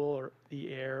pre-cool or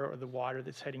the air or the water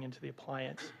that's heading into the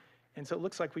appliance. And so it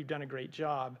looks like we've done a great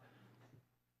job.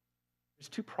 There's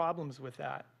two problems with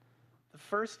that. The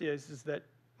first is that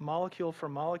molecule for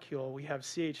molecule, we have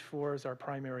CH4 as our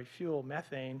primary fuel.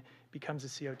 Methane becomes a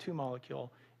CO2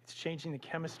 molecule. It's changing the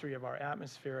chemistry of our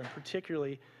atmosphere, and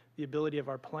particularly the ability of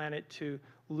our planet to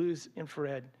lose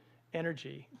infrared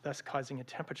energy, thus causing a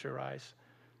temperature rise.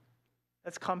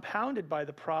 That's compounded by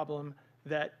the problem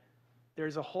that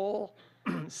there's a whole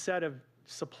set of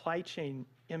supply chain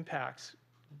impacts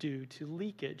due to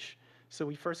leakage. So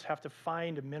we first have to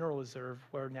find a mineral reserve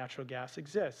where natural gas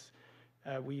exists.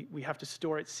 We have to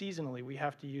store it seasonally. We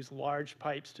have to use large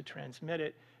pipes to transmit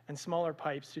it and smaller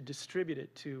pipes to distribute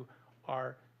it to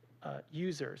our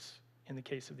users in the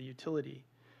case of the utility.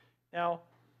 Now,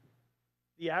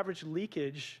 the average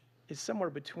leakage is somewhere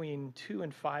between 2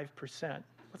 and 5%.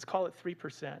 Let's call it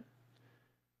 3%.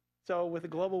 So with a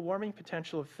global warming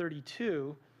potential of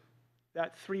 32,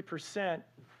 that 3%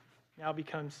 now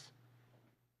becomes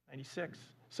 96.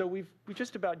 So we've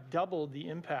just about doubled the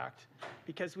impact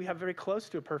because we have very close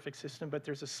to a perfect system, but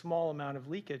there's a small amount of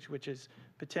leakage, which is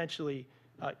potentially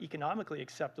economically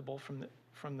acceptable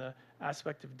from the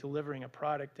aspect of delivering a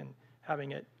product and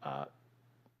having it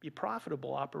be a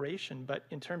profitable operation. But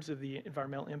in terms of the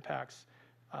environmental impacts,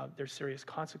 there's serious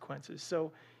consequences.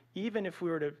 So even if we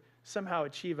were to somehow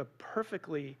achieve a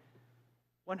perfectly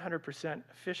 100%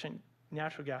 efficient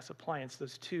natural gas appliance,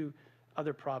 those two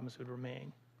other problems would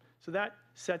remain. So that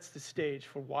sets the stage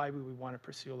for why we would want to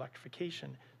pursue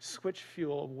electrification, switch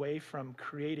fuel away from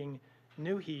creating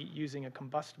new heat using a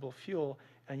combustible fuel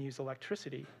and use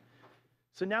electricity.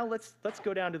 So now let's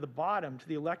go down to the bottom, to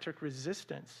the electric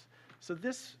resistance. So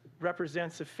this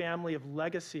represents a family of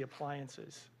legacy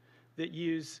appliances that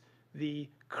use the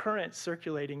current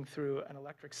circulating through an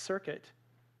electric circuit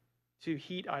to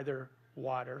heat either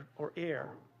water or air.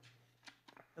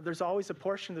 There's always a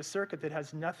portion of the circuit that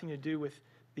has nothing to do with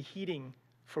the heating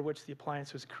for which the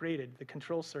appliance was created, the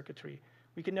control circuitry.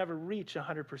 We can never reach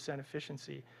 100%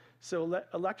 efficiency. So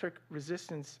electric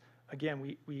resistance, again,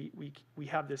 we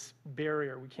have this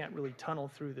barrier. We can't really tunnel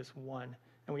through this one,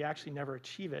 and we actually never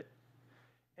achieve it.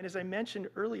 And as I mentioned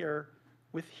earlier,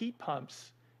 with heat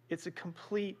pumps, it's a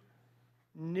complete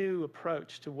new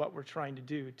approach to what we're trying to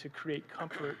do to create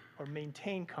comfort or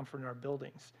maintain comfort in our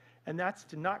buildings. And that's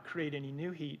to not create any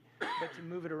new heat, but to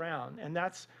move it around. And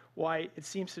that's why it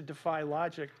seems to defy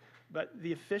logic, but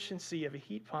the efficiency of a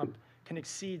heat pump can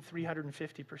exceed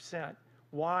 350%.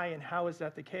 Why and how is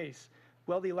that the case?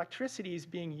 Well, the electricity is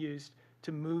being used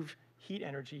to move heat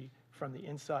energy from the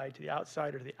inside to the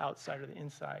outside or the outside to the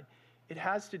inside. It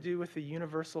has to do with the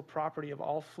universal property of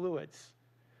all fluids.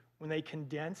 When they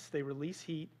condense, they release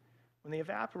heat. When they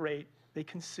evaporate, they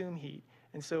consume heat.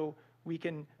 And so we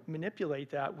can manipulate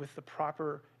that with the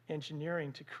proper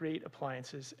engineering to create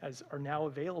appliances as are now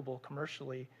available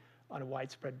commercially on a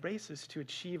widespread basis to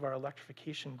achieve our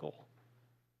electrification goal.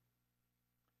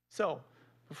 So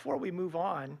before we move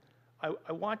on,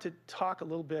 I want to talk a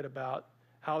little bit about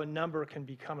how a number can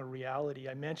become a reality.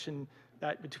 I mentioned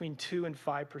that between 2 and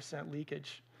 5%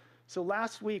 leakage. So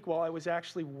last week, while I was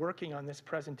actually working on this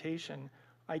presentation,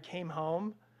 I came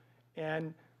home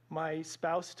and my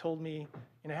spouse told me,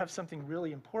 I have something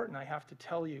really important I have to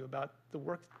tell you about the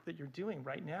work that you're doing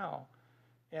right now.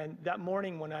 And that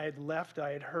morning when I had left,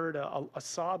 I had heard a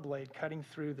saw blade cutting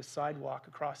through the sidewalk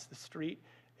across the street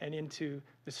and into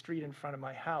the street in front of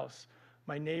my house.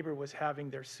 My neighbor was having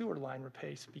their sewer line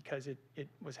replaced because it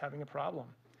was having a problem.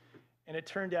 And it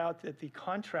turned out that the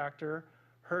contractor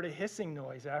heard a hissing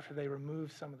noise after they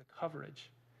removed some of the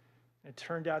coverage. And it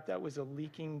turned out that was a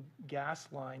leaking gas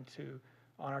line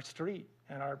on our street.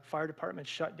 And our fire department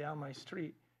shut down my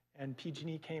street. And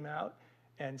PG&E came out,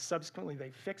 and subsequently they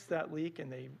fixed that leak,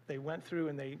 and they went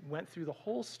through the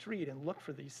whole street and looked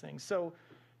for these things. So,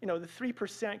 the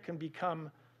 3% can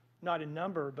become not a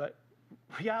number, but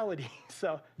reality.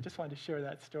 So just wanted to share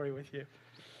that story with you.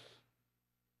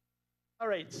 All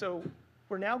right, so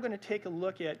we're now going to take a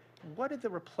look at what do the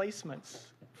replacements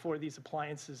for these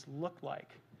appliances look like.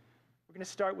 We're going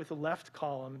to start with the left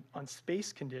column on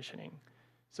space conditioning.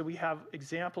 So we have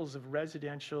examples of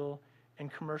residential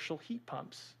and commercial heat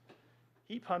pumps.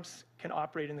 Heat pumps can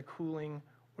operate in the cooling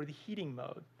or the heating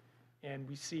mode. And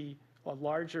we see a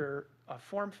larger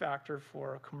form factor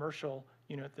for a commercial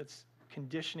unit that's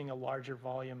conditioning a larger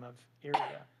volume of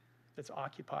area that's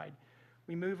occupied.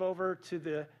 We move over to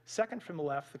the second from the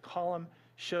left. The column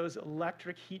shows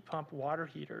electric heat pump water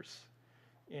heaters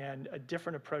and a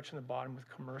different approach on the bottom with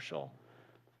commercial.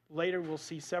 Later, we'll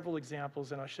see several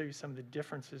examples, and I'll show you some of the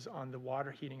differences on the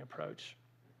water heating approach.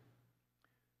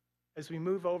 As we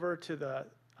move over to the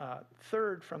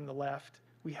third from the left,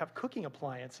 we have cooking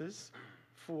appliances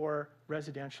for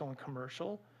residential and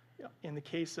commercial. In the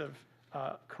case of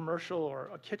commercial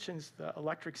or kitchens, the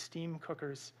electric steam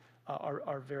cookers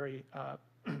are very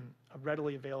a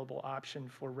readily available option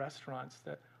for restaurants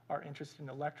that are interested in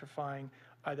electrifying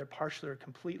either partially or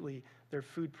completely their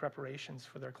food preparations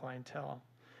for their clientele.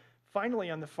 Finally,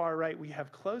 on the far right, we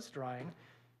have clothes drying.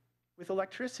 With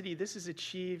electricity, this is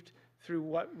achieved through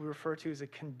what we refer to as a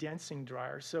condensing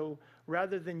dryer. So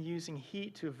rather than using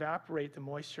heat to evaporate the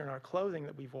moisture in our clothing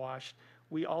that we've washed,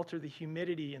 we alter the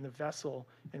humidity in the vessel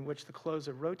in which the clothes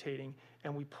are rotating,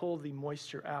 and we pull the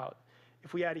moisture out.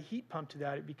 If we add a heat pump to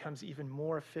that, it becomes even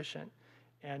more efficient.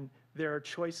 And there are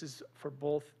choices for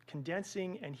both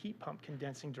condensing and heat pump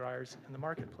condensing dryers in the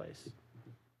marketplace.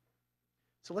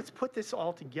 So let's put this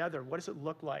all together. What does it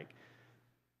look like?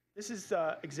 This is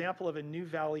an example of a New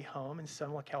Valley home in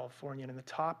Sonoma, California. And in the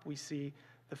top, we see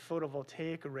the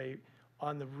photovoltaic array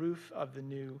on the roof of the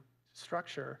new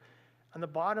structure. On the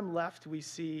bottom left, we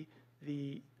see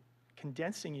the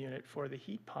condensing unit for the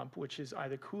heat pump, which is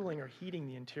either cooling or heating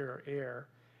the interior air.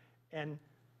 And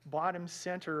bottom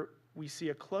center, we see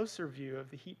a closer view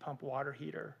of the heat pump water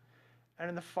heater. And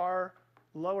in the far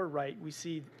lower right, we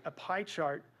see a pie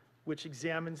chart which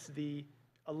examines the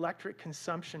electric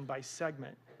consumption by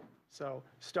segment. So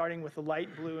starting with the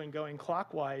light blue and going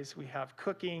clockwise, we have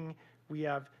cooking, we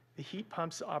have the heat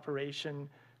pump's operation,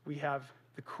 we have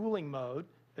the cooling mode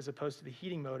as opposed to the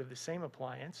heating mode of the same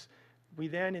appliance. We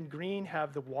then in green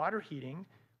have the water heating,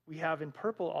 we have in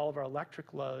purple all of our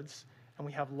electric loads, and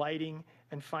we have lighting,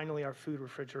 and finally our food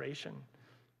refrigeration.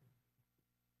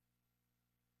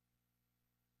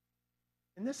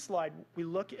 In this slide, we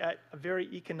look at a very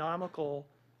economical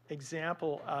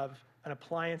example of an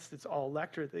appliance that's all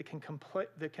electric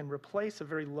that can replace a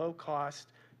very low-cost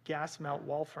gas mount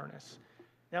wall furnace.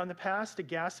 Now, in the past, a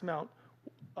gas mount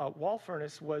wall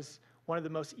furnace was one of the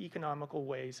most economical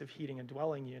ways of heating a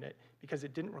dwelling unit because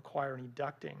it didn't require any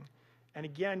ducting. And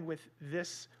again, with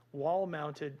this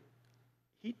wall-mounted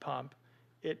heat pump,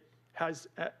 it has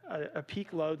a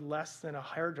peak load less than a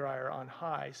hairdryer on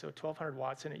high, so 1,200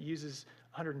 watts, and it uses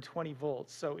 120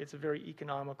 volts. So it's a very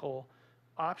economical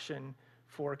option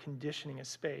for conditioning a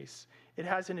space. It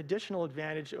has an additional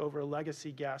advantage over a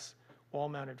legacy gas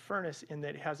wall-mounted furnace in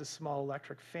that it has a small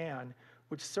electric fan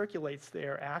which circulates the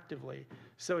air actively.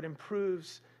 So it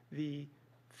improves the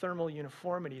thermal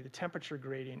uniformity, the temperature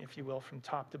gradient, if you will, from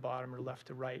top to bottom or left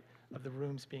to right of the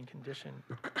rooms being conditioned.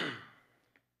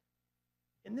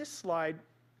 In this slide,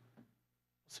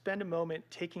 spend a moment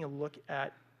taking a look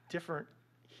at different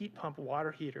heat pump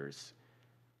water heaters.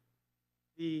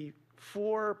 The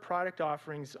 4 product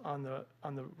offerings on the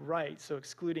right, so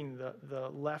excluding the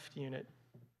left unit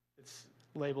that's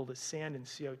labeled as sand and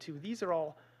CO2, these are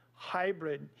all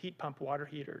hybrid heat pump water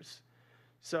heaters.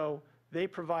 So they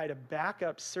provide a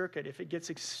backup circuit. If it gets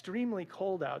extremely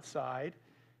cold outside,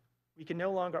 we can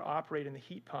no longer operate in the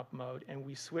heat pump mode, and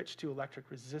we switch to electric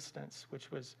resistance,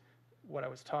 which was what I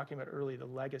was talking about earlier, the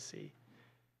legacy.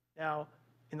 Now,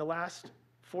 in the last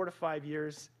 4 to 5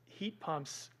 years, heat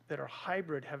pumps that are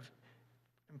hybrid have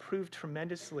improved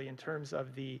tremendously in terms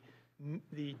of the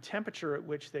temperature at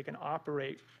which they can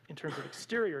operate in terms of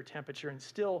exterior temperature and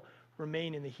still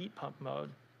remain in the heat pump mode.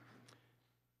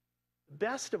 The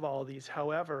best of all of these,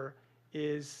 however,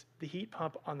 is the heat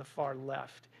pump on the far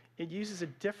left. It uses a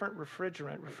different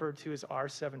refrigerant referred to as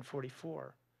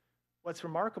R744. What's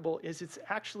remarkable is it's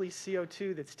actually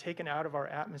CO2 that's taken out of our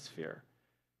atmosphere.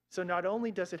 So not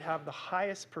only does it have the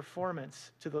highest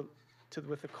performance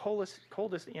with the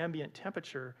coldest ambient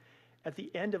temperature, at the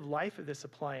end of life of this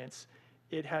appliance,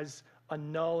 it has a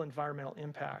null environmental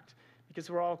impact because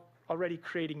we're all already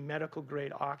creating medical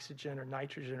grade oxygen or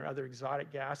nitrogen or other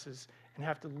exotic gases and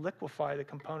have to liquefy the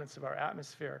components of our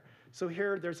atmosphere. So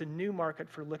here there's a new market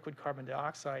for liquid carbon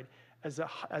dioxide as the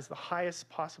highest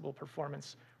possible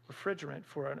performance refrigerant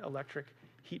for an electric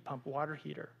heat pump water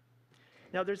heater.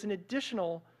 Now there's an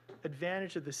additional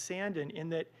advantage of the Sandin in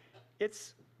that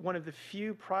it's one of the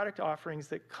few product offerings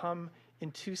that come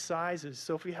in 2 sizes.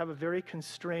 So if we have a very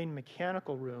constrained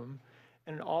mechanical room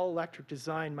and an all-electric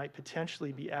design might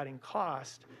potentially be adding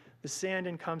cost, the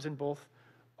Sandin comes in both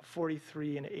a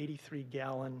 43 and 83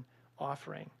 gallon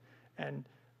offering. And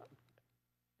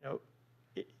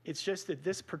it's just that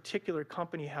this particular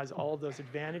company has all of those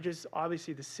advantages.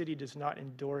 Obviously, the city does not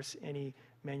endorse any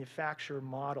manufacturer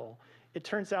model. It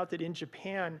turns out that in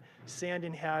Japan,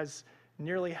 Sandin has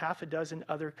nearly half a dozen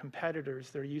other competitors.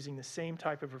 They're using the same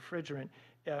type of refrigerant,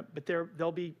 but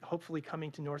they'll be hopefully coming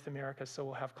to North America, so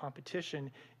we'll have competition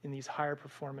in these higher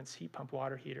performance heat pump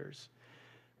water heaters.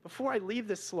 Before I leave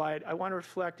this slide, I want to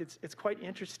reflect, it's quite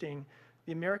interesting.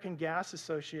 The American Gas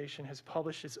Association has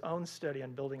published its own study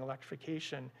on building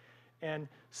electrification, and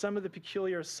some of the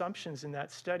peculiar assumptions in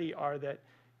that study are that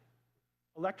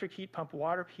electric heat pump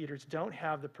water heaters don't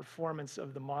have the performance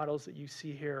of the models that you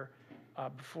see here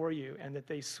before you, and that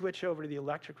they switch over to the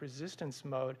electric resistance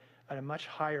mode at a much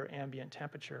higher ambient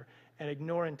temperature and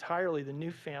ignore entirely the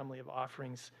new family of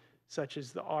offerings such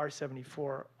as the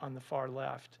R74 on the far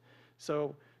left.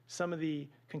 So some of the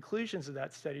conclusions of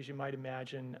that study, as you might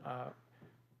imagine,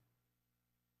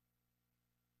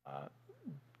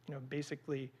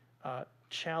 basically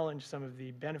challenge some of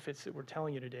the benefits that we're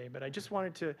telling you today. But I just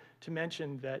wanted to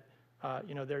mention that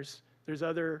there's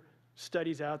other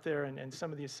studies out there, and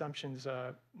some of the assumptions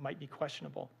might be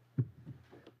questionable.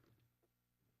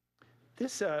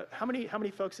 This, how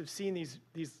many folks have seen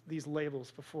these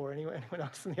labels before? Anyone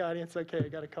else in the audience? Okay, I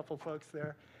got a couple folks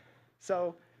there.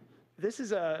 So this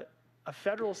is a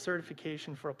federal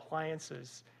certification for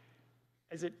appliances.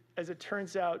 As it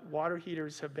turns out, water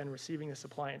heaters have been receiving this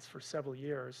appliance for several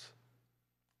years.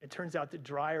 It turns out that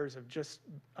dryers have just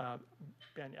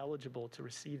been eligible to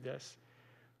receive this.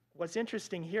 What's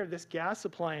interesting here, this gas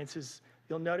appliance is,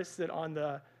 you'll notice that on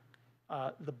the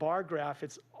bar graph,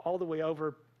 it's all the way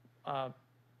over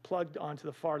plugged onto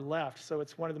the far left, so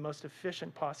it's one of the most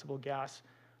efficient possible gas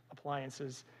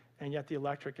appliances, and yet the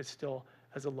electric is still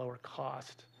has a lower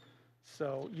cost.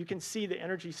 So you can see the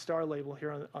Energy Star label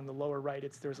here on the lower right.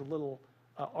 There's a little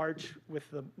arch with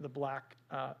the black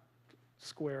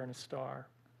square and a star.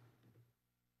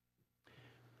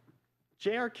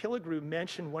 J.R. Killigrew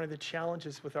mentioned one of the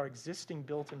challenges with our existing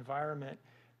built environment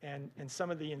and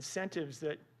some of the incentives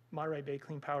that Monterey Bay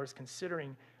Clean Power is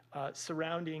considering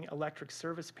surrounding electric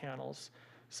service panels.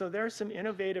 So there are some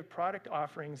innovative product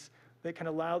offerings that can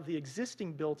allow the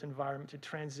existing built environment to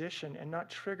transition and not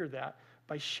trigger that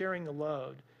by sharing the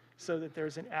load, so that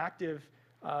there's an active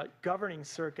governing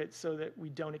circuit so that we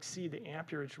don't exceed the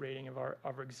amperage rating of our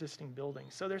existing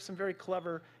buildings. So there's some very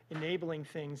clever enabling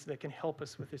things that can help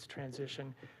us with this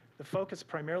transition. The focus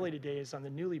primarily today is on the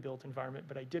newly built environment,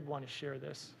 but I did want to share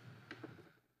this.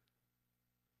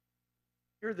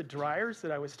 Here are the dryers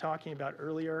that I was talking about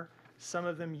earlier. Some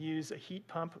of them use a heat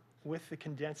pump with the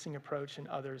condensing approach, and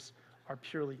others are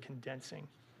purely condensing.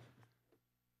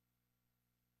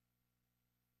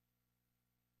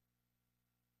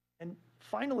 And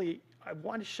finally, I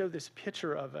want to show this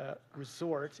picture of a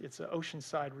resort. It's an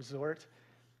oceanside resort,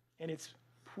 and its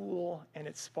pool and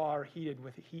its spa are heated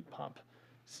with a heat pump.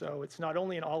 So it's not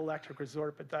only an all-electric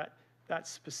resort, but that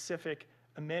specific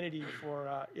amenity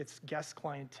for its guest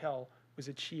clientele was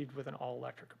achieved with an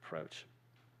all-electric approach.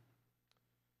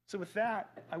 So with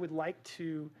that, I would like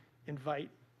to invite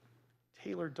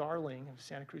Taylor Darling of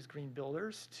Santa Cruz Green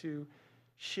Builders to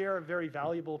share very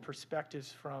valuable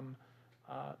perspectives from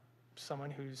someone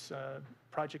who's a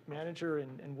project manager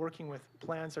and working with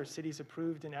plans our city's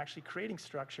approved and actually creating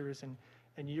structures, and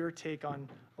your take on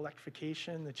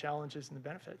electrification, the challenges and the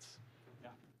benefits. Yeah.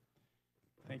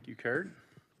 Thank you, Kurt.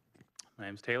 My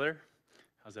name's Taylor.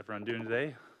 How's everyone doing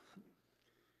today?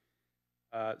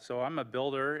 So I'm a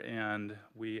builder, and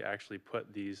we actually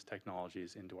put these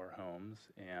technologies into our homes.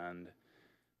 And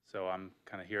so I'm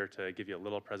kind of here to give you a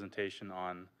little presentation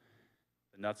on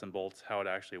the nuts and bolts, how it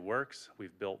actually works.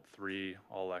 We've built two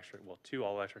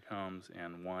all-electric homes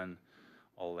and one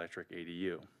all-electric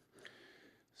ADU.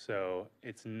 So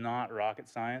it's not rocket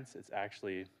science. It's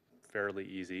actually fairly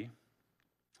easy.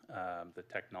 The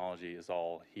technology is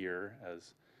all here,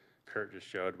 as Kurt just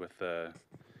showed, with the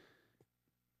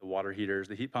water heaters.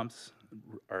 The heat pumps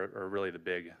are really the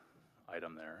big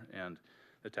item there. And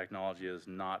the technology is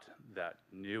not that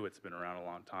new. It's been around a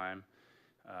long time.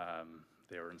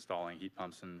 They were installing heat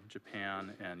pumps in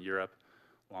Japan and Europe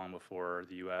long before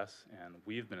the US, and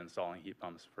we've been installing heat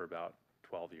pumps for about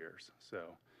 12 years. So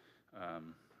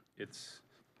it's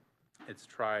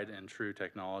tried and true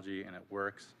technology, and it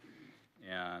works.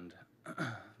 And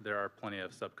there are plenty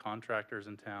of subcontractors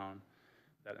in town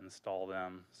that install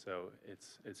them, so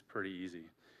it's pretty easy.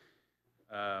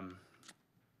 I'm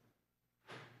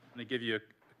going to give you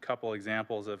a couple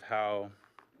examples of how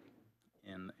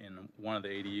in one of the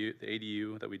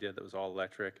ADU that we did that was all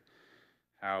electric,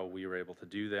 how we were able to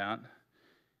do that.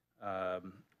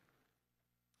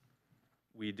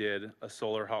 We did a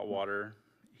solar hot water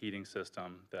heating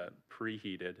system that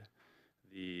preheated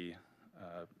the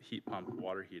heat pump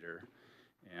water heater,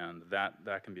 and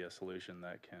that can be a solution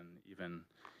that can even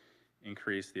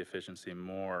increase the efficiency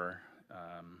more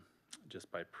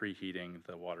just by preheating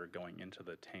the water going into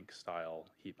the tank style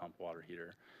heat pump water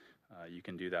heater. You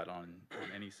can do that on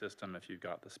any system if you've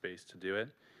got the space to do it,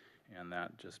 and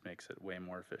that just makes it way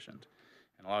more efficient.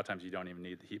 And a lot of times you don't even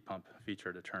need the heat pump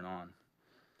feature to turn on.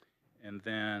 And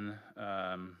then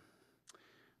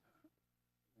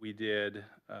we did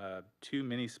 2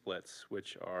 mini splits,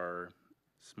 which are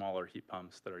smaller heat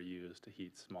pumps that are used to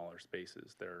heat smaller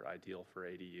spaces. They're ideal for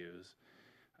ADUs.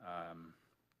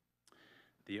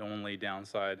 The only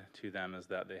downside to them is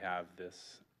that they have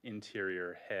this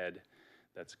interior head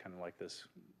that's kind of like this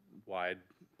wide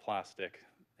plastic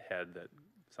head that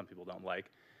some people don't like,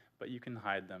 but you can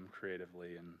hide them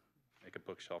creatively and make a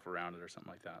bookshelf around it or something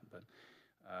like that. But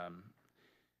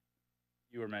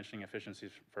you were mentioning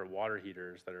efficiencies for water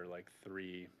heaters that are like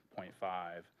 3.5.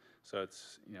 So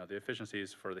it's, the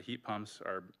efficiencies for the heat pumps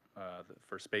are,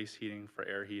 for space heating, for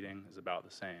air heating is about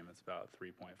the same. It's about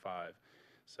 3.5.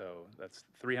 So that's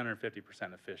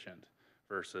 350% efficient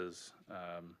versus,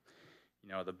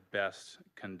 the best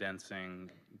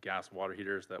condensing gas water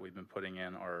heaters that we've been putting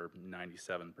in are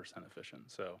 97%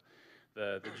 efficient. So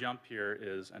the jump here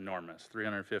is enormous,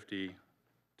 350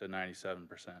 to 97%.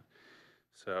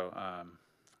 So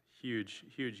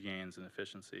huge gains in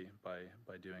efficiency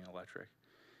by doing electric.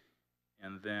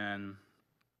 And then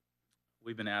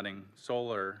we've been adding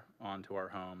solar onto our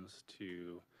homes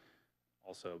to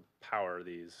also power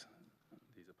these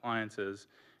appliances,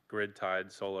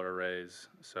 grid-tied solar arrays.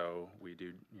 So we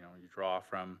do, you draw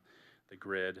from the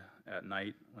grid at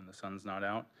night when the sun's not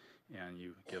out, and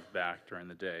you give back during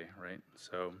the day, right?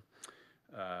 So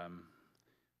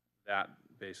that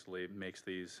basically makes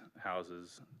these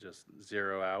houses just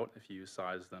zero out if you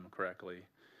size them correctly.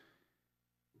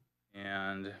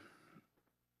 And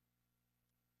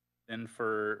then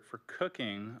for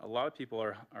cooking, a lot of people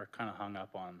are kind of hung up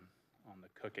on the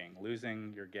cooking,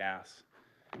 losing your gas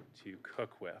to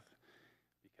cook with,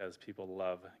 because people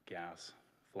love gas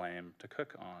flame to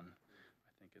cook on.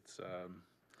 I think it's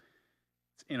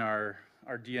in our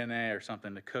DNA or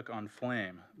something to cook on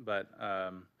flame, but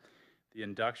The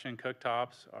induction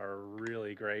cooktops are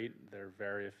really great. They're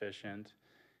very efficient.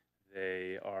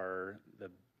 They are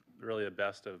really the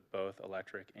best of both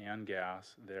electric and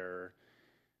gas. They're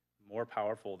more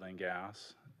powerful than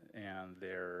gas, and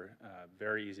they're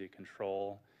very easy to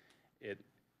control.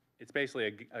 It's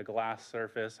basically a glass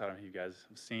surface. I don't know if you guys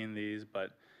have seen these,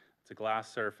 but it's a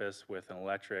glass surface with an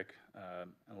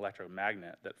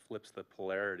electromagnet that flips the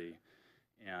polarity,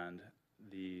 and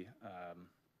the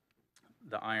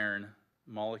iron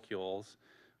molecules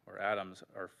or atoms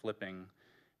are flipping,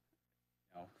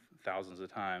 thousands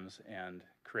of times and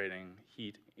creating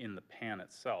heat in the pan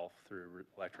itself through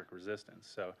electric resistance.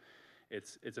 So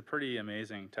it's a pretty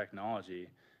amazing technology.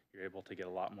 You're able to get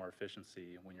a lot more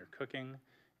efficiency when you're cooking,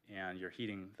 and you're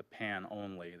heating the pan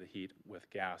only. The heat with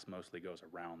gas mostly goes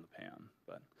around the pan,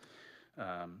 but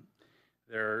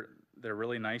they're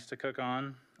really nice to cook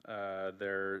on.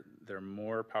 They're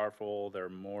more powerful. They're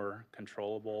more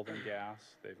controllable than gas.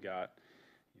 They've got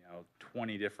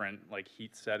 20 different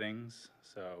heat settings.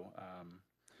 So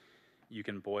you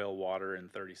can boil water in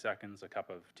 30 seconds, a cup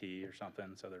of tea or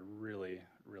something. So they're really,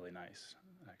 really nice,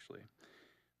 actually.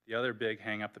 The other big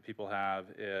hang-up that people have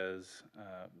is,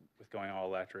 with going all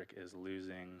electric, is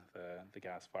losing the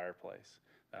gas fireplace.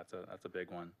 That's a big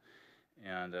one.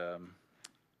 And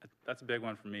that's a big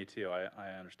one for me too.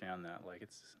 I understand that.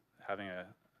 It's having a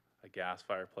gas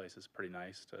fireplace is pretty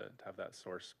nice to have that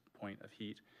source point of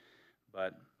heat.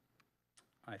 But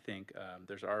I think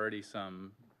there's already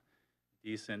some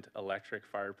decent electric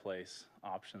fireplace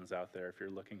options out there if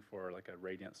you're looking for a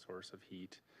radiant source of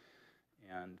heat.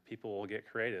 And people will get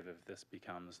creative if this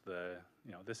becomes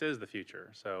this is the future.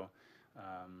 So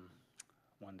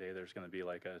one day there's going to be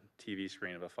a TV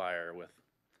screen of a fire with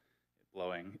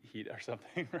blowing heat or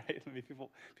something, right? I mean,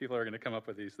 people are going to come up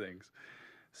with these things.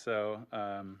 So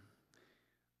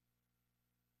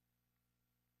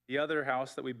the other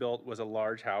house that we built was a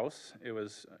large house. It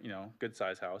was, good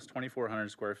size house,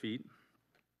 2,400 square feet.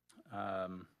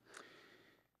 The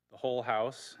whole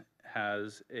house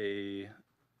has a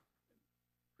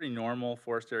pretty normal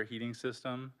forced air heating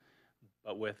system,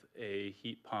 but with a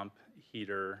heat pump,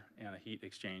 heater, and a heat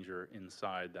exchanger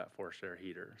inside that forced air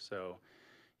heater. So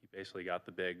you basically got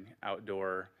the big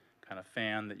outdoor kind of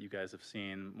fan that you guys have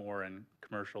seen more in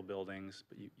commercial buildings,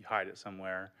 but you hide it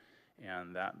somewhere,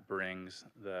 and that brings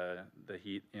the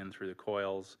heat in through the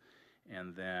coils.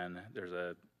 And then there's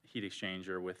a heat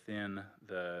exchanger within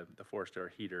the forced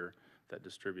air heater that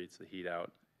distributes the heat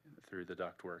out through the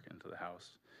ductwork into the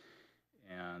house.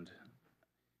 And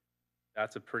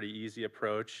that's a pretty easy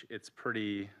approach. It's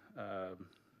pretty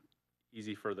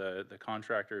easy for the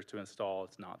contractors to install.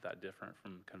 It's not that different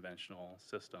from conventional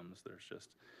systems. There's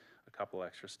just a couple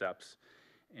extra steps.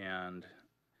 And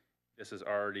this is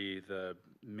already the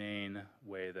main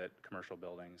way that commercial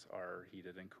buildings are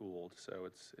heated and cooled. So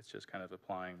it's just kind of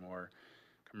applying more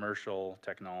commercial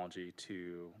technology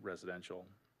to residential.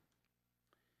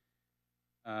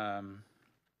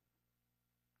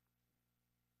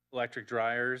 Electric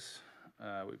dryers,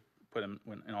 we put them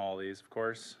in all these, of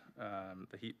course.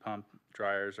 The heat pump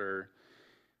dryers are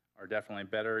definitely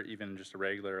better. Even just a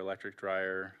regular electric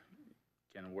dryer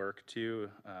can work too,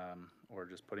 or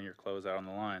just putting your clothes out on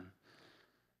the line.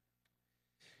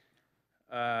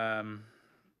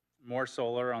 More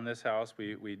solar on this house.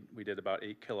 We did about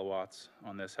 8 kilowatts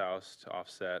on this house to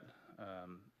offset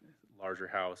larger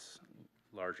house,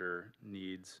 larger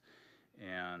needs,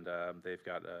 and they've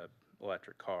got a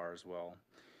electric car as well.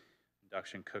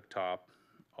 Induction cooktop,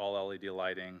 all LED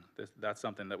lighting. That's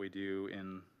something that we do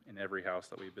in every house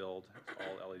that we build. It's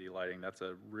all LED lighting. That's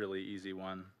a really easy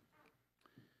one.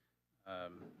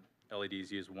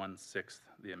 LEDs use 1/6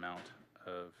 the amount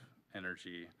of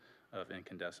energy of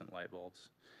incandescent light bulbs.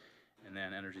 And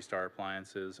then Energy Star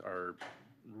appliances are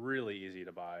really easy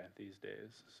to buy these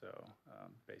days. So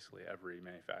basically every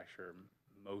manufacturer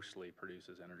mostly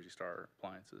produces Energy Star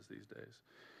appliances these days.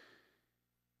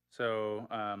 So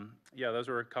yeah, those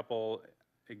were a couple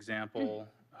example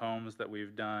homes that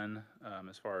we've done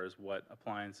as far as what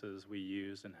appliances we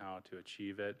use and how to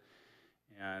achieve it.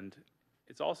 And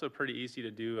it's also pretty easy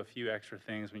to do a few extra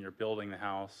things when you're building the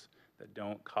house that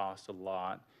don't cost a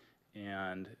lot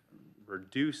and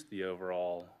reduce the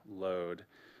overall load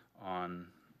on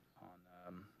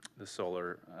the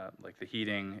solar, like the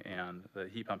heating and the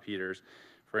heat pump heaters.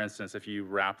 For instance, if you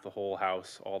wrap the whole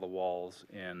house, all the walls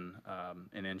in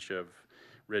an inch of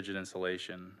rigid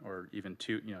insulation, or even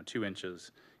 2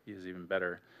 inches is even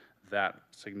better, that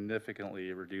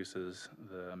significantly reduces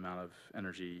the amount of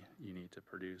energy you need to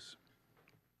produce.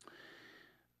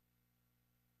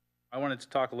 I wanted to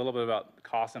talk a little bit about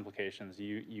cost implications.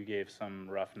 You gave some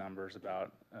rough numbers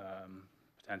about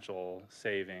potential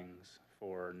savings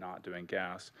for not doing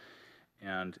gas.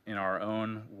 And in our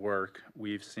own work,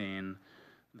 we've seen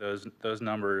those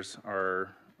numbers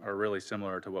are really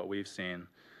similar to what we've seen.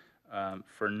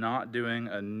 For not doing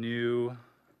a new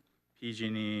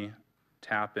PG&E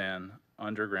tap-in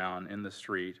underground in the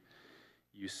street,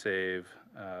 you save,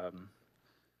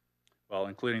 well,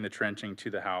 including the trenching to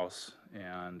the house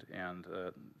and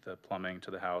the plumbing to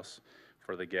the house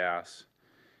for the gas,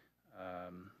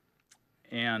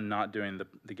 and not doing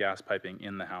the gas piping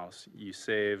in the house, you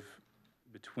save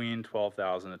between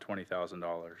 $12,000 to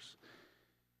 $20,000.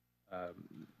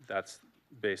 That's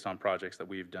based on projects that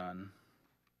we've done.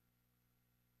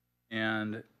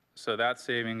 And so that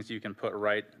savings you can put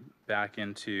right back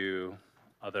into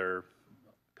other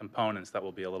components that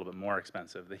will be a little bit more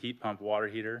expensive. The heat pump water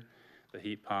heater, the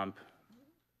heat pump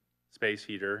space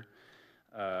heater,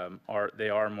 they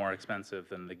are more expensive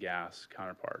than the gas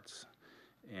counterparts.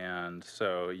 And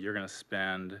so you're going to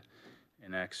spend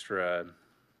an extra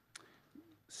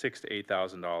 $6,000 to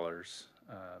 $8,000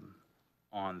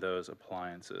 on those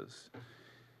appliances.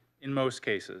 In most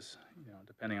cases,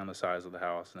 depending on the size of the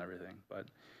house and everything, but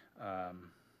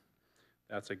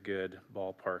that's a good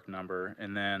ballpark number.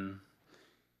 And then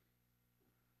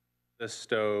the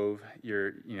stove,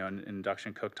 an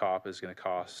induction cooktop is going to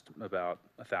cost about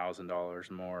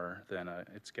 $1,000 more than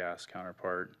its gas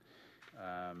counterpart.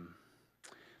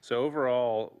 So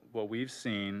overall, what we've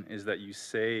seen is that you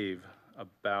save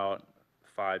about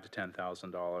 $5,000 to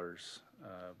 $10,000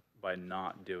 by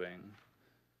not doing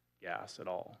gas at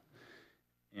all.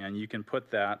 And you can put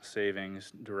that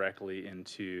savings directly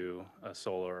into a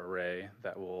solar array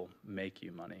that will make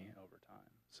you money over time.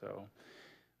 So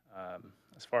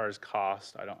as far as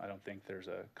cost, I don't think there's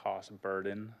a cost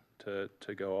burden to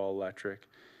go all electric,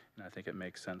 and I think it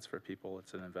makes sense for people.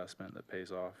 It's an investment that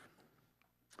pays off.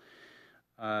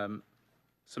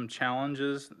 Some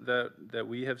challenges that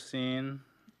we have seen.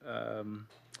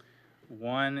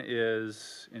 One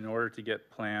is, in order to get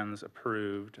plans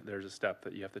approved, there's a step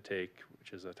that you have to take,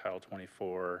 which is a Title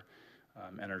 24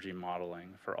 energy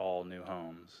modeling for all new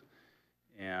homes.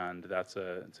 And it's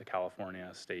a California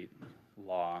state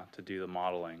law to do the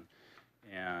modeling.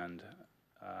 And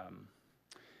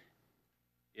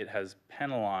it has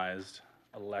penalized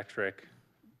electric,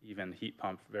 even heat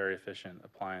pump, very efficient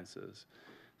appliances.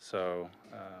 So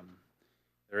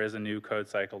there is a new code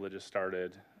cycle that just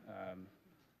started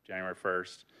January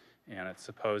 1st, and it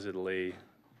supposedly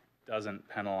doesn't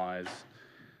penalize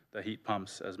the heat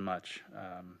pumps as much.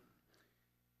 I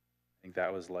think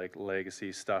that was like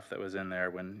legacy stuff that was in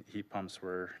there when heat pumps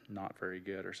were not very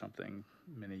good or something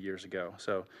many years ago.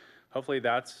 So hopefully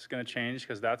that's going to change,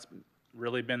 because that's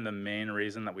really been the main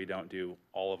reason that we don't do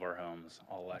all of our homes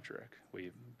all electric.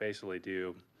 We basically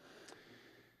do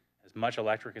as much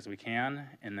electric as we can,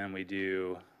 and then we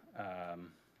do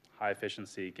high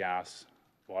efficiency gas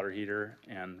water heater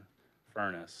and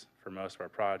furnace for most of our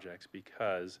projects,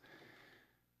 because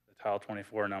the Title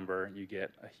 24 number, you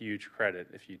get a huge credit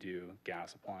if you do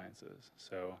gas appliances.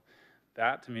 So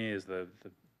that to me is the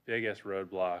biggest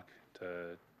roadblock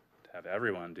to have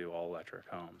everyone do all electric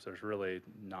homes. There's really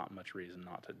not much reason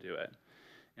not to do it.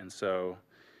 And so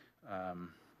I'm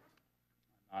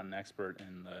not an expert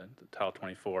in the Title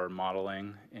 24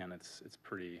 modeling, and it's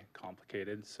pretty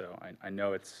complicated. So I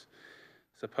know it's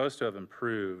supposed to have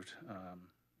improved in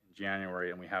January,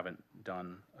 and we haven't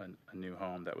done a new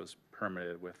home that was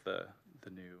permitted with the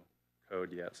new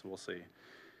code yet, so we'll see.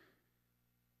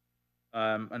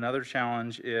 Another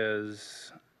challenge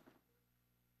is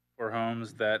for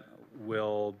homes that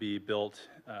will be built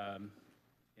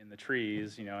in the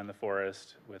trees, in the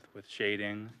forest with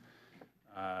shading.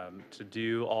 To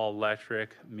do all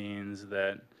electric means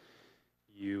that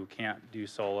you can't do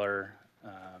solar.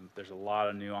 There's a lot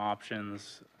of new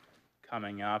options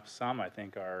coming up. Some I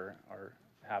think are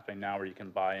happening now where you can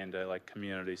buy into like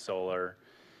community solar.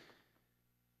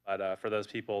 But for those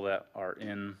people that are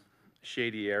in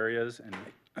shady areas, and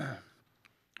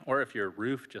or if your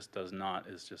roof just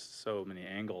is just so many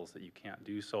angles that you can't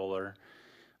do solar,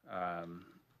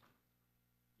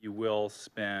 you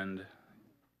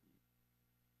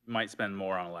might spend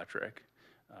more on electric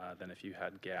than if you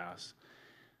had gas.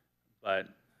 But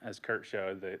as Kurt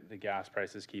showed, the gas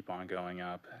prices keep on going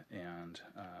up, and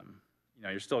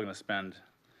you're still going to spend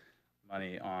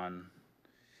money on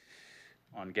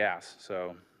gas.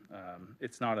 So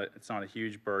it's not a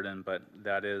huge burden, but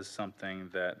that is something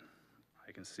that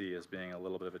I can see as being a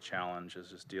little bit of a challenge, is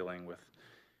just dealing with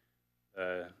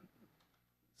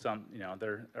some, you know,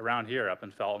 they're around here up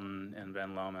in Felton and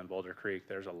Ben Loma and Boulder Creek,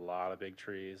 there's a lot of big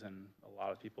trees and a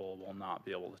lot of people will not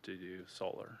be able to do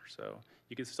solar. So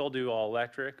you can still do all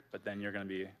electric, but then you're going to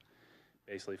be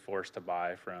basically forced to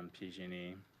buy from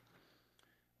PG&E,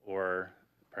 or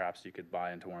perhaps you could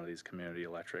buy into one of these community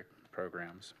electric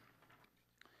programs.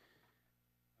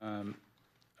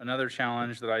 Another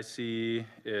challenge that I see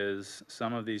is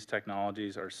some of these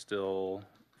technologies are still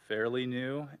fairly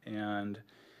new, and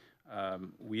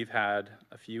we've had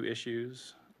a few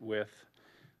issues with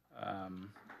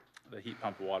the heat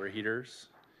pump water heaters.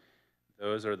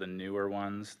 Those are the newer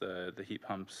ones. The heat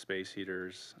pump space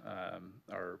heaters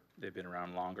they've been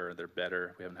around longer. They're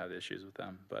better. We haven't had issues with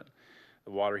them. But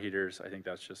the water heaters, I think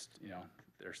that's just, you know,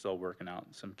 they're still working out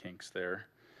some kinks there.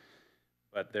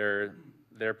 But they're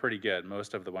pretty good.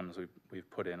 Most of the ones we've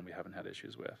put in, we haven't had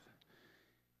issues with.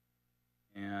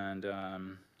 And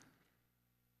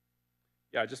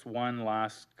yeah, just one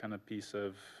last kind of piece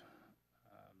of,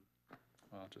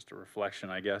 well, just a reflection,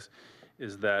 I guess,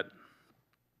 is that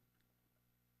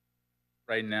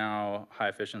right now, high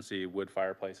efficiency wood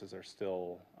fireplaces are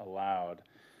still allowed.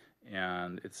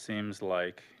 And it seems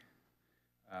like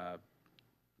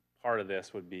part of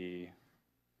this would be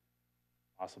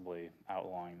possibly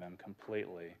outlawing them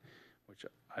completely, which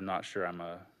I'm not sure I'm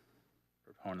a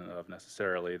proponent of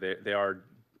necessarily. They are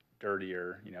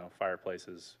dirtier, you know,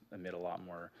 fireplaces emit a lot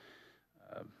more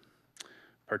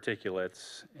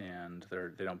particulates, and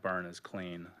they don't burn as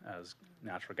clean as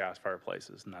natural gas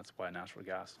fireplaces, and that's why natural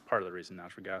gas, part of the reason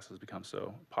natural gas has become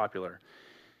so popular.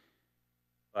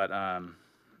 But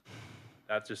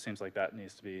that just seems like that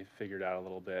needs to be figured out a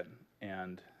little bit,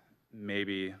 and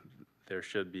maybe there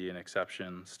should be an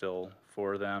exception still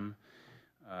for them,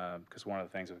 because one of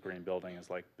the things with green building is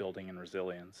like building in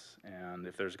resilience, and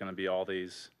if there's going to be all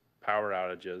these power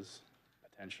outages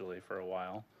potentially for a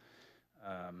while,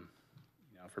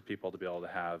 you know, for people to be able to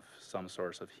have some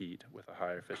source of heat with a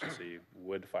high efficiency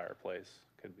wood fireplace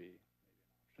could be an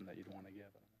option that you'd want to give.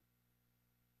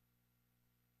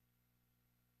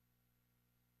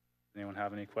 Anyone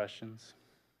have any questions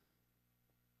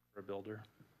for a builder?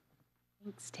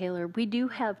 Thanks, Taylor. We do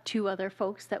have two other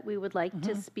folks that we would like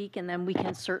to speak, and then we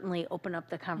can certainly open up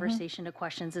the conversation to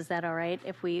questions. Is that all right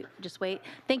if we just wait?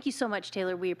 Thank you so much,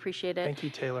 Taylor. We appreciate it. Thank you,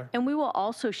 Taylor. And we will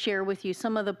also share with you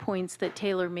some of the points that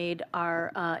Taylor made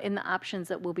are in the options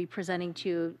that we'll be presenting to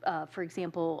you. For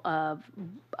example,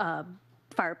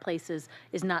 fireplaces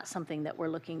is not something that we're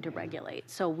looking to regulate.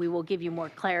 So we will give you more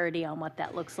clarity on what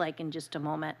that looks like in just a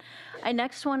moment. I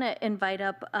next want to invite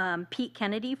up Pete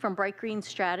Kennedy from Bright Green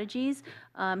Strategies.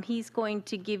 He's going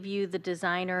to give you the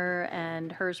designer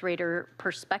and HERS rater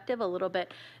perspective, a little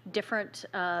bit different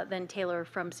than Taylor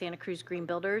from Santa Cruz Green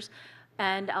Builders.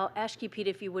 And I'll ask you, Pete,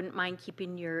 if you wouldn't mind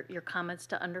keeping your comments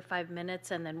to under 5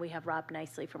 minutes, and then we have Rob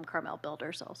Nicely from Carmel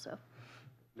Builders also.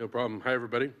 No problem. Hi,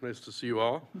 everybody. Nice to see you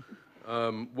all.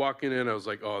 Walking in, I was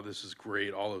like, oh, this is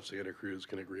great. All of Santa Cruz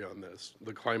can agree on this.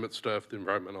 The climate stuff, the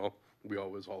environmental, we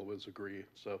always agree.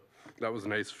 So that was a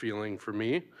nice feeling for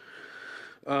me.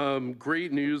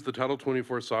 Great news, the Title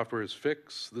 24 software is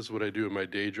fixed. This is what I do in my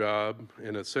day job.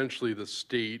 And essentially the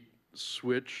state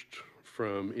switched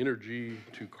from energy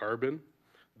to carbon.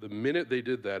 The minute they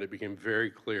did that, it became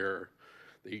very clear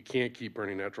that you can't keep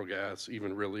burning natural gas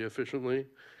even really efficiently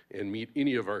and meet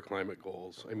any of our climate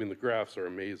goals. I mean, the graphs are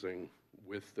amazing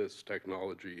with this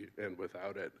technology and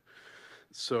without it.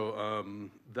 So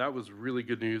that was really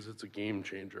good news. It's a game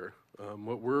changer.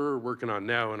 What we're working on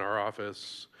now in our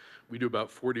office, we do about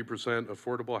 40%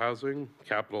 affordable housing,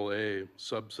 capital A,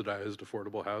 subsidized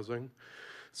affordable housing.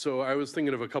 So I was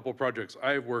thinking of a couple projects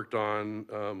I've worked on.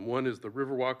 One is the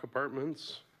Riverwalk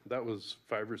Apartments. That was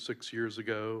 5 or 6 years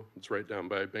ago. It's right down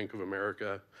by Bank of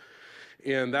America.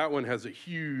 And that one has a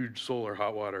huge solar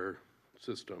hot water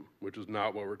system, which is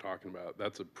not what we're talking about.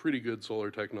 That's a pretty good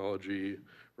solar technology,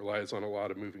 relies on a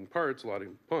lot of moving parts, a lot of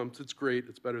pumps. It's great,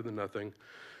 it's better than nothing.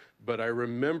 But I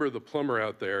remember the plumber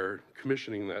out there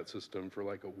commissioning that system for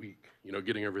like a week, you know,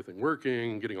 getting everything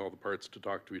working, getting all the parts to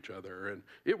talk to each other. And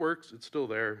it works, it's still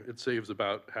there. It saves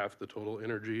about half the total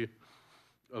energy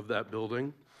of that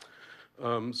building.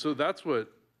 So that's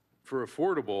what, for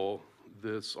affordable,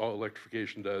 this all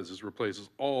electrification does is replaces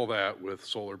all that with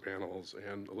solar panels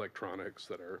and electronics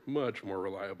that are much more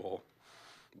reliable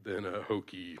than a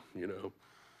hokey, you know,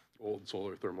 old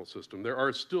solar thermal system. There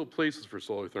are still places for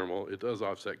solar thermal. It does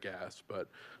offset gas, but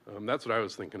that's what I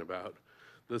was thinking about.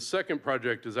 The second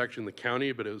project is actually in the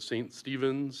county, but it was St.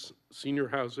 Stephen's Senior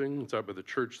Housing. It's out by the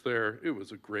church there. It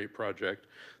was a great project.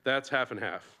 That's half and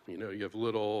half. You know, you have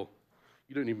little,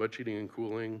 you don't need much heating and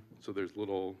cooling, so there's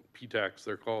little PTACs,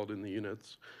 they're called, in the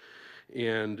units.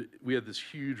 And we had this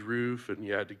huge roof, and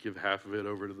you had to give half of it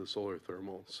over to the solar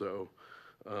thermal. So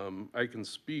I can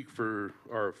speak for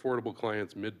our affordable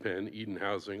clients, Mid-Penn, Eden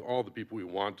Housing, all the people we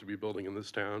want to be building in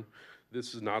this town.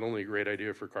 This is not only a great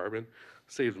idea for carbon,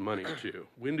 saves money too.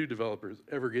 When do developers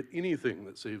ever get anything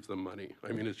that saves them money?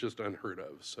 I mean, it's just unheard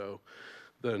of. So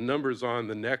the numbers on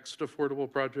the next affordable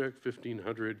project,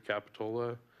 1500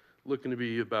 Capitola, looking to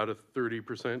be about a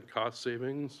 30% cost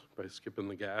savings by skipping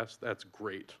the gas. That's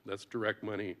great. That's direct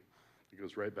money. It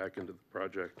goes right back into the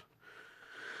project.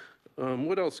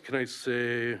 What else can I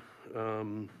say?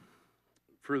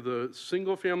 For the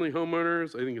single-family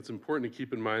homeowners, I think it's important to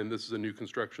keep in mind this is a new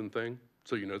construction thing.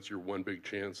 So, you know, it's your one big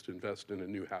chance to invest in a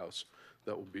new house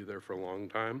that will be there for a long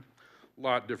time. A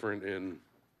lot different in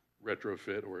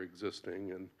retrofit or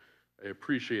existing, and I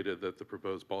appreciated that the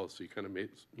proposed policy kind of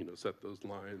made, you know, set those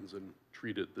lines and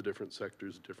treated the different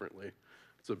sectors differently.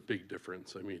 It's a big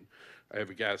difference. I mean, I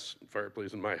have a gas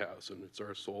fireplace in my house, and it's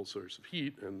our sole source of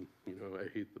heat, and, you know, I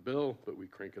hate the bill, but we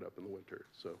crank it up in the winter,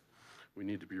 so we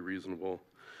need to be reasonable.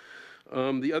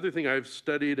 The other thing I've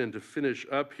studied, and to finish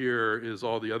up here, is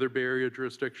all the other Bay Area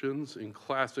jurisdictions. In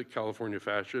classic California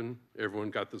fashion, everyone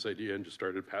got this idea and just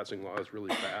started passing laws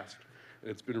really fast. And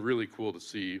it's been really cool to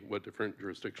see what different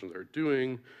jurisdictions are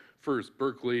doing. First,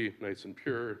 Berkeley, nice and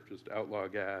pure, just outlaw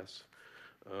gas.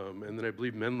 And then I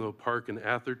believe Menlo Park and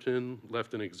Atherton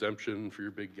left an exemption for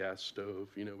your big gas stove,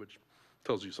 you know, which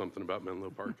tells you something about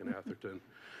Menlo Park and Atherton.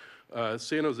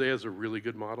 San Jose has a really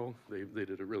good model. They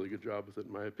did a really good job with it,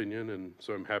 in my opinion, and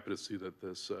so I'm happy to see that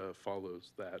this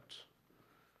follows that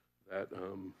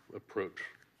approach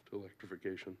to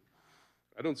electrification.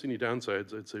 I don't see any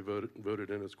downsides. I'd say vote it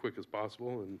in as quick as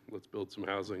possible, and let's build some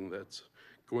housing that's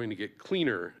going to get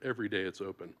cleaner every day it's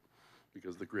open,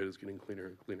 because the grid is getting cleaner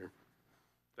and cleaner.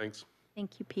 Thanks.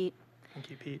 Thank you, Pete. Thank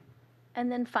you, Pete. And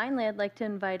then finally, I'd like to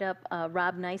invite up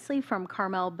Rob Nicely from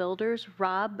Carmel Builders.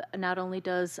 Rob not only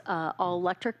does all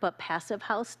electric, but passive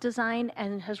house design,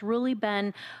 and has really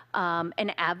been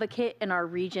an advocate in our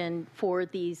region for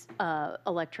these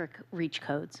electric reach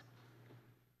codes.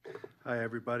 Hi,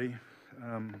 everybody.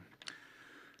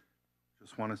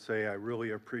 Just want to say I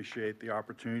really appreciate the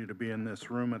opportunity to be in this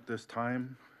room at this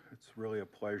time. It's really a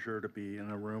pleasure to be in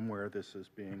a room where this is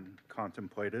being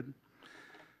contemplated.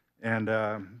 And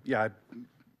yeah,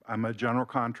 I'm a general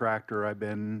contractor. I've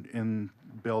been in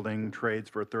building trades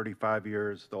for 35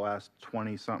 years. The last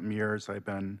 20-something years, I've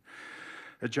been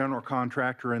a general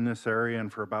contractor in this area,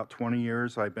 and for about 20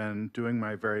 years, I've been doing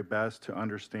my very best to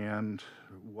understand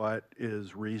what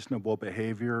is reasonable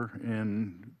behavior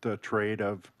in the trade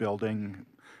of building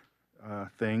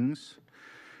things.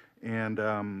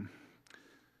 And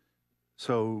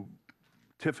so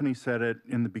Tiffany said it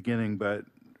in the beginning, but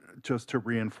just to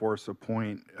reinforce a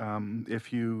point,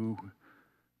 if you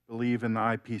believe in the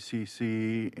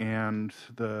IPCC and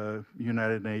the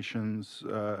United Nations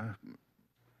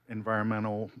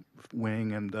environmental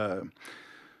wing and the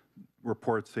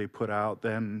reports they put out,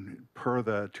 then per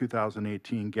the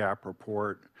 2018 GAP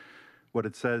report, what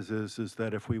it says is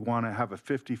that if we want to have a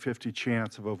 50-50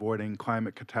 chance of avoiding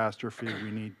climate catastrophe,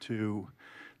 we need to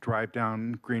drive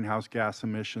down greenhouse gas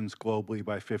emissions globally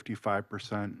by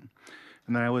 55%.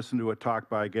 And then I listened to a talk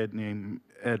by a guy named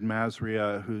Ed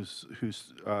Masria, who's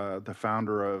the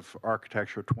founder of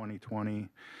Architecture 2020.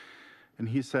 And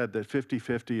he said that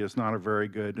 50-50 is not a very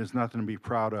good, is nothing to be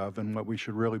proud of, and what we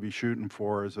should really be shooting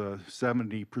for is a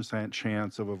 70%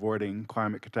 chance of avoiding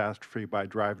climate catastrophe by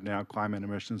driving down climate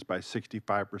emissions by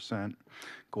 65%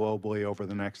 globally over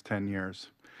the next 10 years.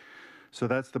 So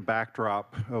that's the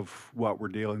backdrop of what we're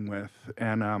dealing with.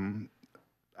 And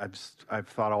I've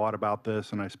thought a lot about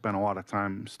this, and I spent a lot of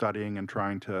time studying and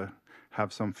trying to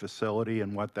have some facility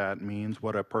and what that means,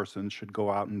 what a person should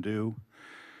go out and do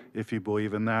if you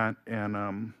believe in that.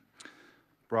 And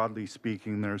broadly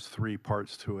speaking, there's three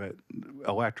parts to it.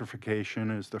 Electrification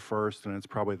is the first, and it's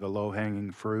probably the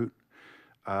low-hanging fruit.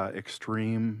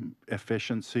 Extreme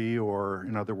efficiency, or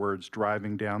in other words,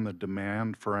 driving down the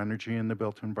demand for energy in the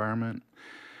built environment.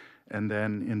 And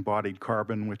then embodied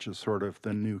carbon, which is sort of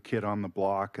the new kid on the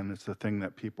block, and it's the thing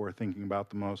that people are thinking about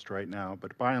the most right now.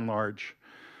 But by and large,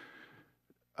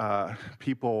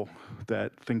 people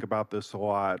that think about this a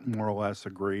lot more or less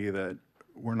agree that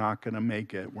we're not going to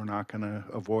make it. We're not going to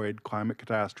avoid climate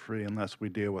catastrophe unless we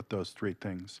deal with those three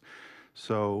things.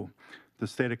 So the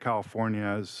state of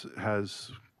California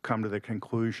has come to the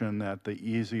conclusion that the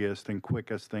easiest and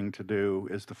quickest thing to do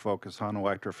is to focus on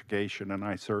electrification, and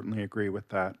I certainly agree with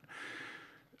that.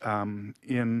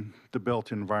 In the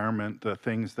built environment, the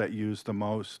things that use the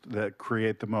most, that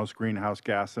create the most greenhouse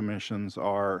gas emissions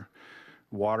are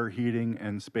water heating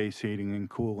and space heating and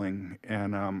cooling.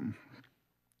 And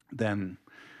then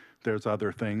there's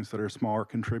other things that are smaller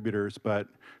contributors. But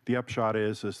the upshot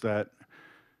is that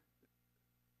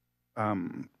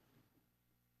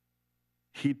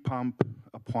heat pump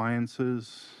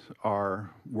appliances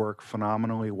work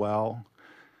phenomenally well.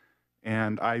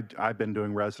 And I've been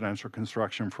doing residential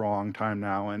construction for a long time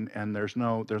now, and there's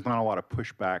not a lot of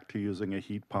pushback to using a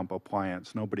heat pump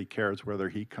appliance. Nobody cares where their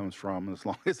heat comes from as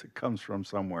long as it comes from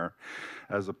somewhere,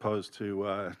 as opposed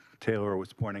to Taylor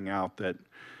was pointing out that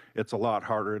it's a lot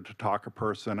harder to talk a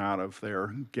person out of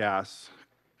their gas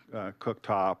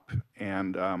cooktop,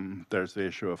 and there's the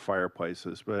issue of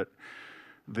fireplaces. But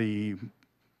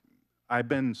I've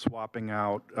been swapping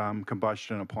out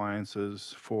combustion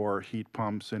appliances for heat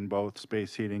pumps in both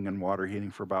space heating and water heating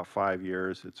for about 5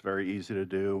 years. It's very easy to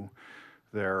do.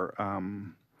 The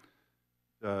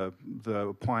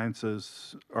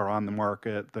appliances are on the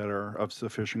market that are of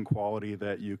sufficient quality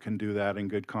that you can do that in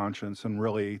good conscience. And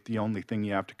really, the only thing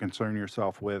you have to concern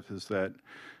yourself with is that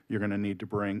you're going to need to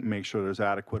make sure there's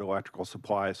adequate electrical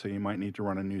supply, so you might need to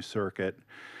run a new circuit.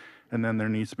 And then there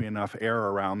needs to be enough air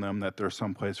around them that there's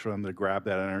some place for them to grab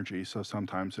that energy. So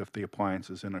sometimes if the appliance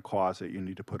is in a closet, you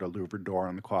need to put a louvered door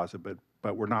on the closet.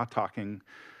 But we're not talking,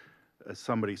 as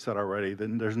somebody said already,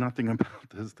 then there's nothing about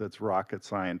this that's rocket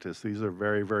scientist. These are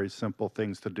very, very simple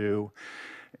things to do.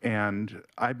 And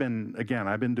I've been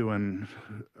doing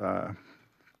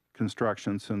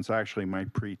construction since actually my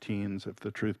pre-teens, if the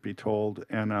truth be told.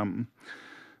 And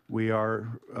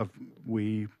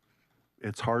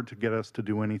it's hard to get us to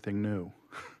do anything new.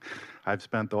 I've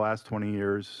spent the last 20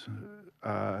 years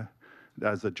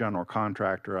as a general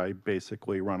contractor. I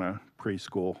basically run a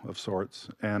preschool of sorts,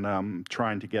 and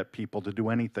trying to get people to do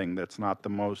anything that's not the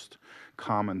most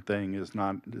common thing is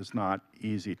not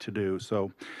easy to do.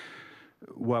 So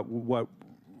what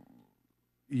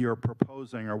you're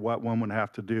proposing, or what one would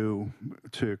have to do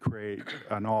to create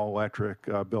an all-electric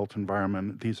built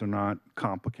environment, these are not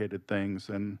complicated things,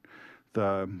 and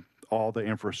all the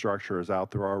infrastructure is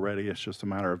out there already. It's just a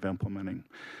matter of implementing.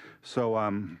 So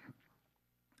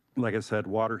like I said,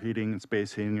 water heating and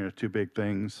space heating are two big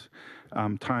things.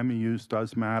 Time of use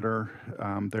does matter.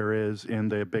 There is, in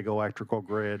the big electrical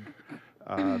grid,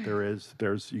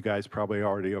 you guys probably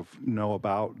already know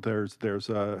about, there's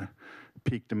a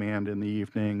peak demand in the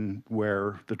evening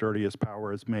where the dirtiest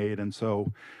power is made. And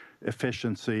so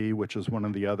efficiency, which is one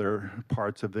of the other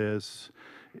parts of this,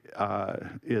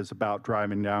 is about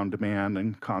driving down demand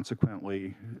and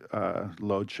consequently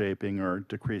load shaping or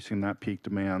decreasing that peak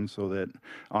demand, so that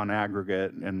on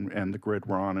aggregate, and the grid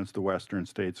we're on is the Western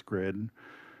States grid,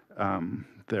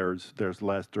 there's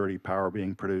less dirty power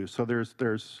being produced. So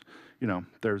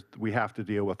we have to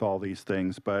deal with all these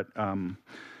things. But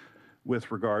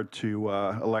with regard to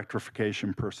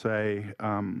electrification per se,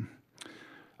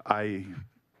 I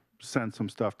sent some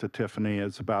stuff to Tiffany.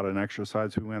 It's about an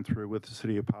exercise we went through with the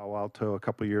city of Palo Alto a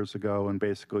couple years ago, and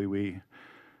basically we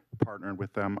partnered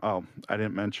with them. Oh, I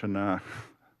didn't mention a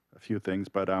few things,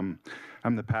 but I'm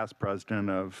the past president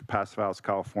of Passive House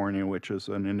California, which is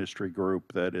an industry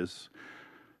group that is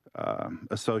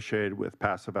associated with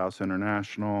Passive House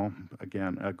International,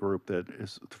 again, a group that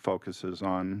focuses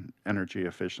on energy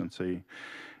efficiency.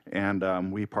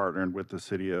 And we partnered with the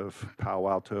city of Palo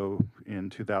Alto in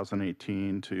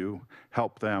 2018 to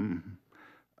help them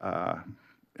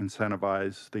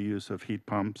incentivize the use of heat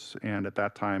pumps. And at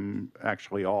that time,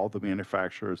 actually all the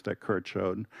manufacturers that Kurt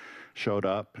showed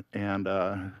up and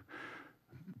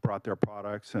brought their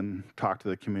products and talked to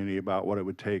the community about what it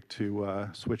would take to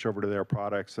switch over to their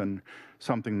products. And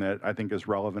something that I think is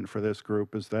relevant for this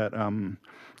group is that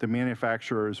the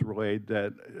manufacturers relayed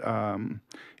that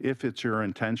if it's your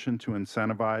intention to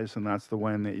incentivize, and that's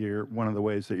one of the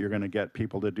ways that you're going to get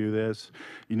people to do this,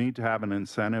 you need to have an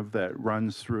incentive that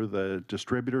runs through the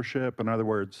distributorship. In other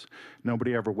words,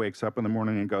 nobody ever wakes up in the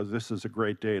morning and goes, this is a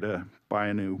great day to buy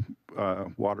a new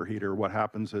water heater. What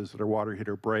happens is their water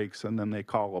heater breaks, and then they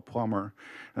call a plumber,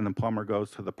 and the plumber goes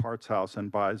to the parts house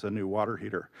and buys a new water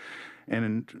heater.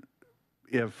 And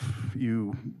if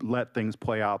you let things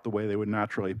play out the way they would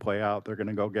naturally play out, they're going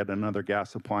to go get another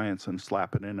gas appliance and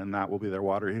slap it in, and that will be their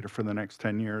water heater for the next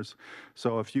 10 years.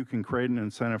 So if you can create an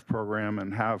incentive program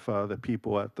and have the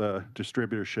people at the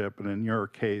distributorship, and in your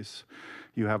case,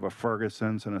 you have a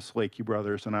Ferguson's and a Slakey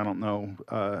Brothers, and I don't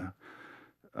know,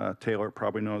 Taylor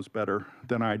probably knows better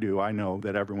than I do. I know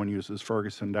that everyone uses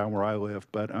Ferguson down where I live,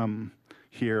 but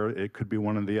here it could be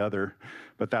one or the other.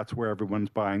 But that's where everyone's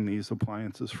buying these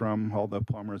appliances from, all the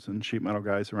plumbers and sheet metal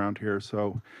guys around here.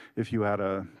 So if you had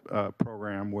a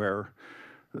program where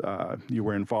you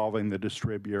were involving the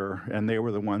distributor, and they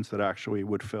were the ones that actually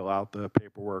would fill out the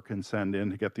paperwork and send in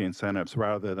to get the incentives,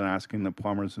 rather than asking the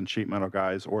plumbers and sheet metal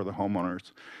guys or the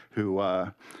homeowners who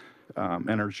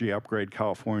Energy Upgrade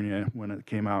California, when it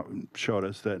came out, showed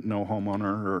us that no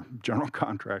homeowner or general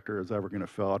contractor is ever going to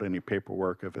fill out any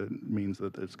paperwork if it means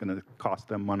that it's going to cost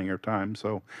them money or time.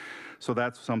 So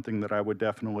that's something that I would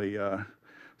definitely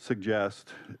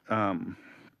suggest.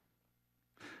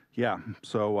 Yeah,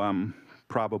 so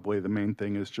probably the main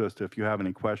thing is just if you have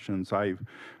any questions.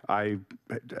 I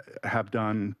have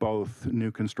done both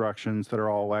new constructions that are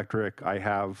all electric. I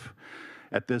have,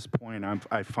 at this point,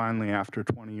 I finally, after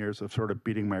 20 years of sort of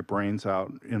beating my brains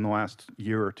out in the last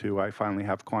year or two, I finally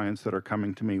have clients that are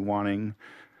coming to me wanting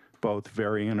both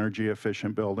very energy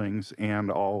efficient buildings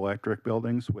and all electric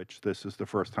buildings, which this is the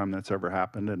first time that's ever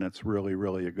happened, and it's really,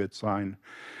 really a good sign.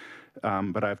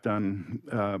 But I've done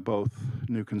both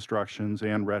new constructions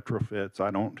and retrofits.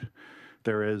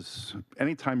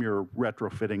 Anytime you're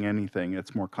retrofitting anything,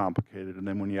 it's more complicated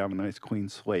than when you have a nice clean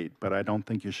slate, but I don't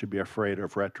think you should be afraid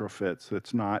of retrofits.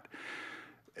 It's not,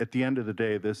 at the end of the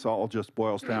day, this all just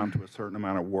boils down to a certain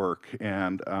amount of work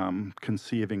and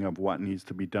conceiving of what needs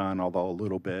to be done, although a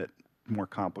little bit more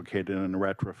complicated in a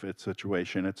retrofit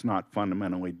situation. It's not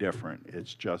fundamentally different.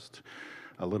 It's just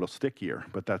a little stickier,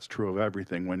 but that's true of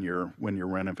everything when you're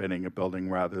renovating a building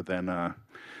rather than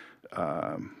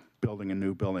building a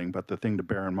new building. But the thing to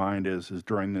bear in mind is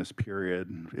during this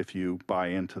period, if you buy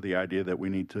into the idea that we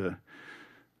need to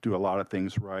do a lot of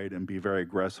things right and be very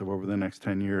aggressive over the next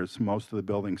 10 years, most of the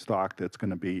building stock that's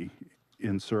going to be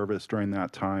in service during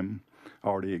that time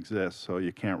already exists. So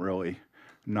you can't really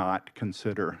not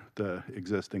consider the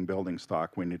existing building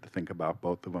stock. We need to think about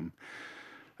both of them.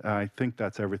 I think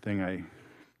that's everything I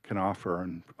can offer,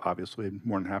 and obviously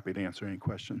more than happy to answer any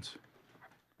questions.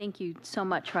 Thank you so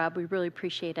much, Rob. We really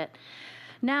appreciate it.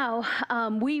 Now,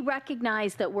 we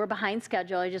recognize that we're behind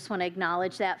schedule. I just want to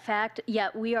acknowledge that fact.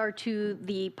 Yet we are to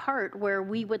the part where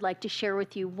we would like to share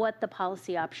with you what the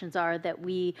policy options are that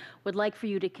we would like for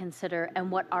you to consider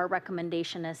and what our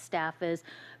recommendation as staff is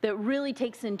that really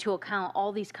takes into account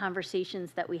all these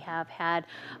conversations that we have had,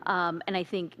 and I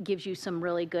think gives you some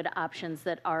really good options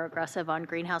that are aggressive on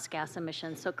greenhouse gas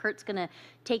emissions. So Kurt's going to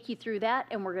take you through that,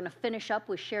 and we're going to finish up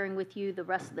with sharing with you the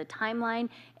rest of the timeline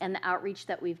and the outreach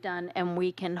that we've done, and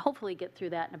we can hopefully get through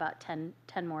that in about 10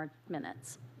 more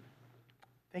minutes.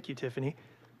 Thank you, Tiffany.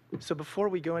 So before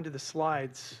we go into the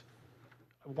slides,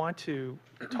 I want to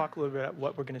talk a little bit about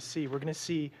what we're going to see. We're going to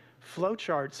see flow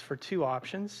charts for two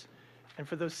options. And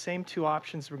for those same two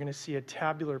options, we're going to see a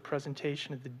tabular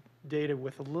presentation of the data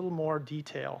with a little more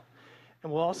detail.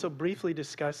 And we'll also briefly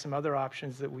discuss some other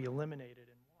options that we eliminated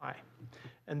and why.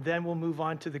 And then we'll move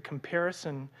on to the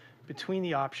comparison between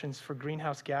the options for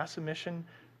greenhouse gas emission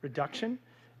reduction.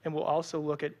 And we'll also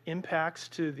look at impacts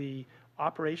to the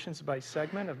operations by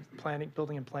segment of planning,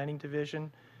 building and planning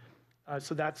division.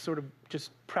 So that's sort of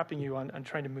just prepping you on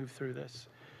trying to move through this.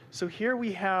 So here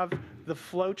we have the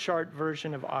flowchart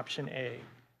version of option A.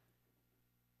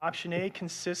 Option A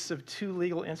consists of two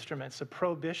legal instruments, a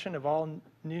prohibition of all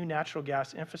new natural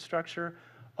gas infrastructure,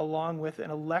 along with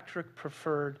an electric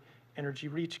preferred energy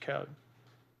reach code.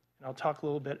 And I'll talk a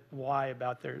little bit why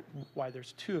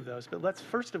there's two of those. But let's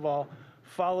first of all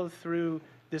follow through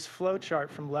this flow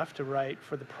chart from left to right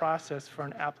for the process for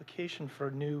an application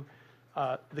for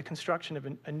the construction of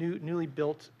a newly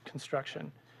built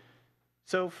construction.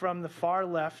 So from the far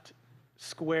left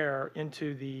square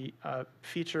into the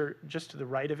feature just to the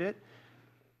right of it,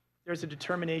 there's a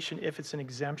determination if it's an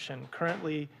exemption.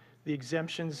 Currently, the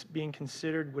exemptions being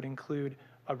considered would include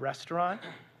a restaurant,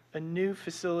 a new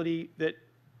facility that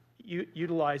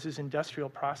utilizes industrial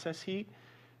process heat,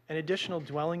 an additional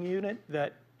dwelling unit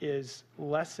that is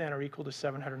less than or equal to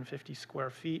 750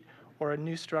 square feet, or a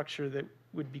new structure that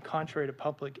would be contrary to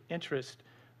public interest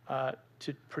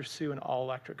to pursue an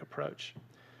all-electric approach.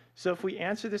 So if we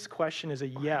answer this question as a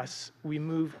yes, we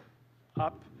move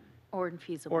up. Or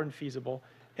infeasible. Or infeasible.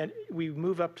 And we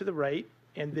move up to the right,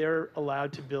 and they're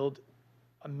allowed to build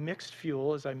a mixed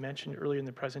fuel, as I mentioned earlier in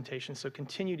the presentation, so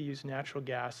continue to use natural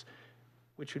gas,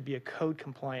 which would be a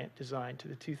code-compliant design to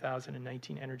the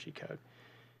 2019 Energy Code.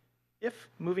 If,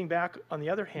 moving back, on the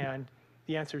other hand,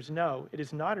 the answer is no, it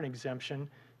is not an exemption,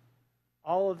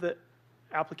 all of the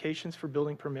applications for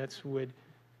building permits would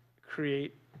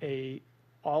create a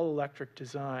all-electric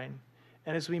design.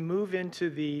 And as we move into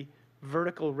the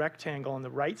vertical rectangle on the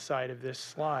right side of this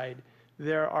slide,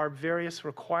 there are various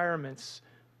requirements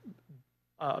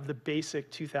of the basic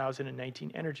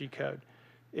 2019 Energy Code.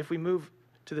 If we move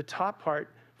to the top part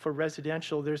for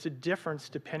residential, there's a difference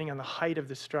depending on the height of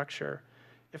the structure.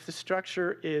 if the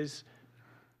structure is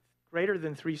greater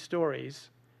than 3 stories,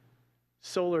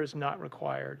 solar is not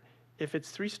required. If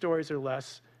it's 3 stories or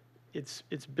less, it's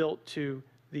built to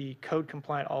the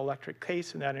code-compliant all-electric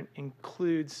case, and that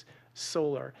includes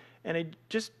solar. And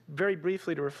just very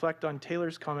briefly to reflect on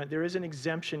Taylor's comment, there is an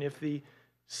exemption if the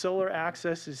solar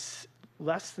access is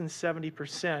less than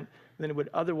 70% than it would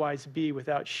otherwise be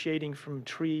without shading from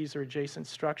trees or adjacent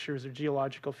structures or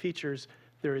geological features.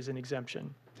 There is an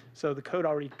exemption. So the code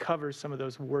already covers some of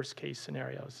those worst-case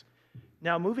scenarios.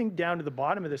 Now, moving down to the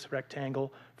bottom of this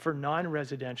rectangle, for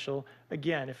non-residential,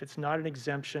 again, if it's not an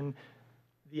exemption,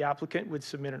 the applicant would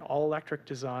submit an all-electric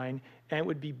design, and it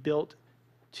would be built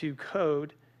to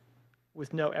code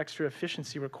with no extra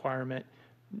efficiency requirement.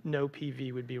 No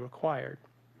PV would be required.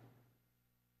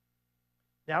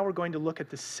 Now we're going to look at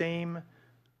the same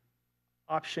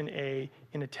option A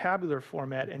in a tabular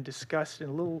format and discuss in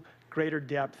a little greater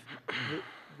depth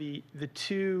the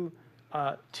two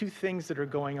things that are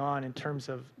going on in terms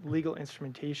of legal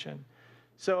instrumentation.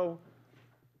 So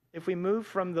if we move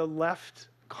from the left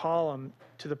column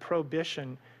to the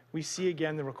prohibition, we see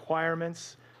again the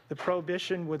requirements. The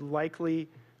prohibition would likely,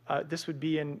 this would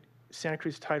be in Santa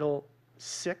Cruz Title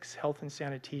VI, Health and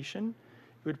Sanitation.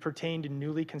 It would pertain to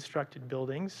newly constructed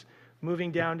buildings.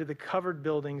 Moving down to the covered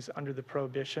buildings under the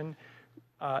prohibition,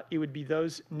 it would be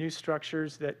those new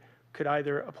structures that could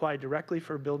either apply directly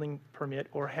for a building permit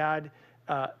or had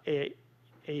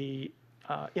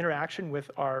interaction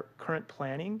with our current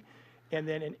planning, and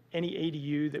then any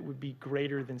ADU that would be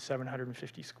greater than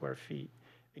 750 square feet.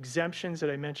 Exemptions that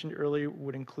I mentioned earlier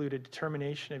would include a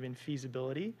determination of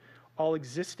infeasibility. All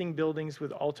existing buildings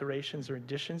with alterations or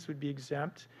additions would be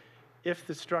exempt. If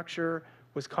the structure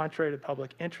was contrary to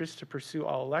public interest to pursue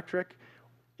all electric,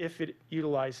 if it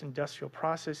utilized industrial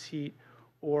process heat,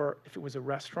 or if it was a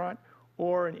restaurant,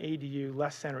 or an ADU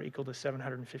less than or equal to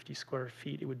 750 square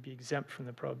feet, it would be exempt from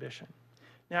the prohibition.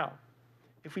 Now,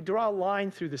 if we draw a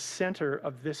line through the center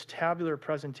of this tabular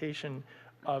presentation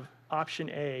of option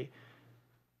A,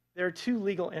 there are 2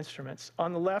 legal instruments.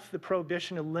 On the left, the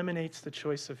prohibition eliminates the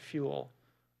choice of fuel.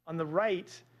 On the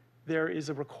right, there is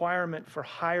a requirement for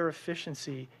higher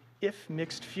efficiency if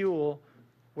mixed fuel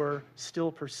were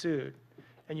still pursued.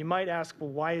 And you might ask, well,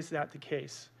 why is that the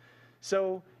case?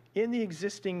 So in the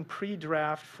existing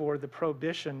pre-draft for the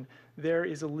prohibition, there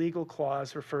is a legal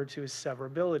clause referred to as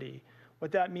severability.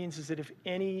 What that means is that if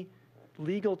any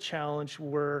legal challenge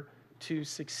were to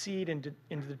succeed in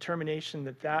the determination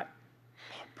that that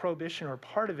prohibition or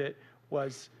part of it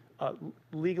was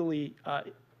legally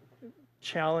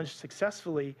challenged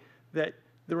successfully, that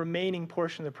the remaining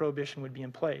portion of the prohibition would be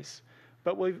in place.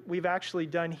 But what we've actually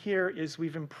done here is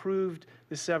we've improved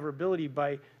the severability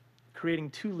by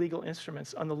creating 2 legal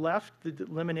instruments. On the left, the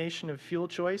elimination of fuel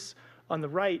choice. On the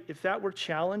right, if that were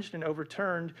challenged and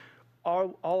overturned,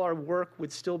 all our work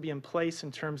would still be in place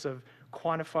in terms of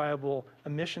quantifiable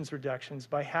emissions reductions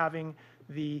by having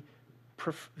the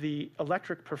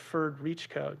electric preferred reach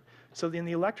code. So in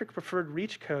the electric preferred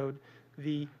reach code,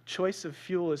 the choice of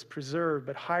fuel is preserved,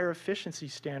 but higher efficiency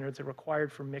standards are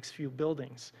required for mixed fuel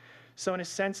buildings. So in a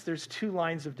sense, there's 2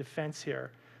 lines of defense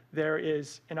here. There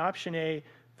is in option A,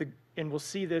 and we'll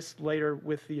see this later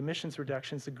with the emissions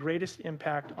reductions, the greatest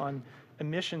impact on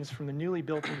emissions from the newly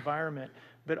built environment,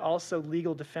 but also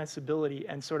legal defensibility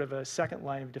and sort of a second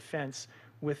line of defense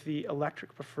with the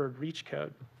electric preferred reach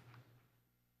code.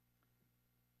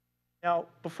 Now,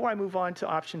 before I move on to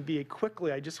option B,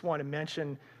 quickly, I just want to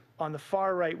mention on the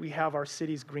far right, we have our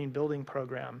city's green building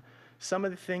program. Some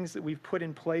of the things that we've put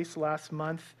in place last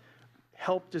month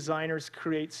help designers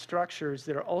create structures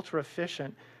that are ultra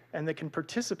efficient and that can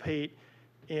participate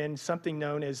in something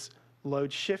known as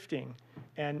load shifting.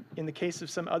 And in the case of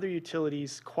some other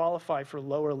utilities, qualify for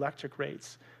lower electric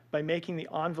rates by making the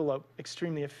envelope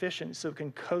extremely efficient so it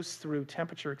can coast through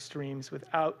temperature extremes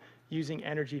without using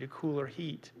energy to cool or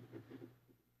heat.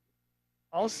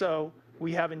 Also,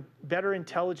 we have better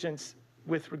intelligence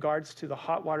with regards to the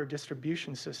hot water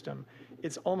distribution system.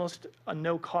 It's almost a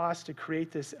no cost to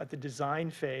create this at the design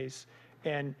phase,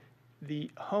 and the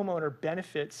homeowner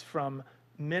benefits from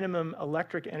minimum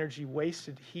electric energy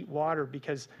wasted to heat water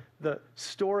because the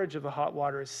storage of the hot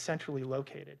water is centrally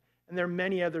located. And there are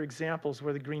many other examples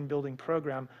where the green building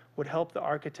program would help the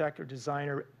architect or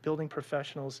designer, building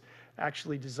professionals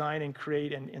actually design and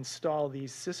create and install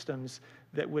these systems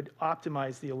that would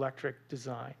optimize the electric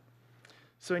design.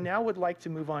 So I now would like to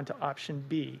move on to option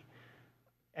B.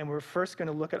 And we're first going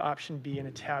to look at option B in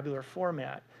a tabular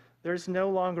format. There's no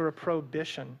longer a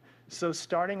prohibition. So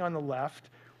starting on the left,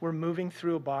 we're moving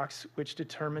through a box which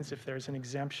determines if there's an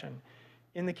exemption.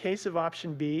 In the case of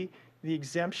option B, the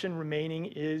exemption remaining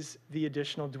is the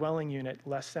additional dwelling unit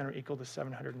less than or equal to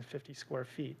 750 square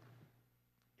feet.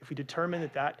 If we determine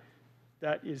that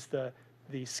that is the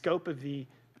scope of the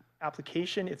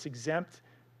application, it's exempt,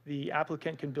 the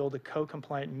applicant can build a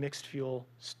co-compliant mixed fuel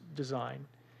design.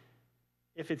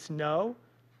 If it's no,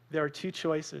 there are two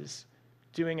choices: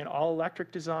 doing an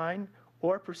all-electric design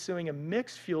or pursuing a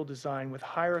mixed fuel design with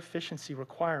higher efficiency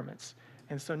requirements.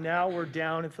 And so now we're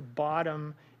down at the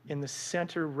bottom in the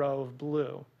center row of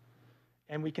blue.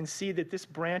 And we can see that this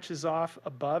branches off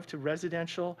above to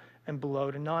residential and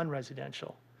below to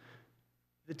non-residential.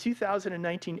 The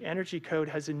 2019 Energy Code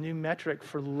has a new metric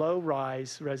for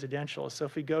low-rise residential. So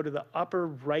if we go to the upper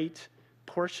right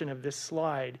portion of this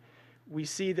slide, we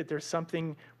see that there's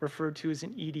something referred to as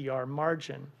an EDR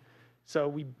margin.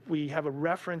 So we have a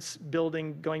reference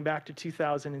building going back to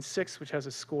 2006, which has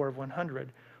a score of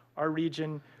 100. Our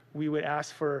region, we would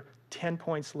ask for 10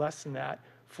 points less than that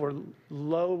for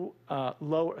low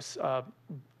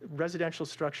residential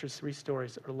structures 3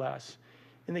 stories or less.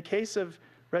 In the case of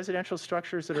residential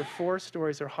structures that are 4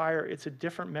 stories or higher, it's a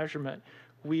different measurement.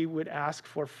 We would ask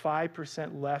for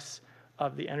 5% less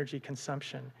of the energy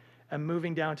consumption. And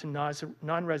moving down to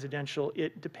non-residential,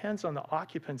 it depends on the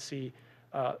occupancy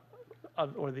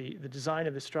or the design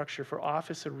of the structure. For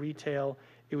office or retail,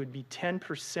 it would be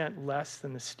 10% less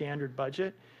than the standard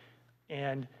budget.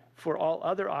 And for all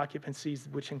other occupancies,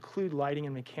 which include lighting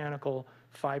and mechanical,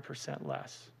 5%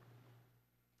 less.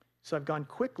 So I've gone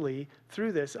quickly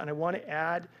through this, and I want to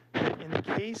add that in the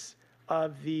case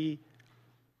of the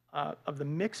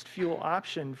mixed fuel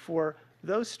option, for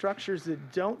those structures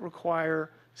that don't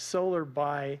require solar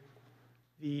by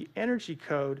the Energy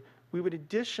Code, we would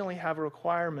additionally have a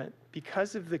requirement,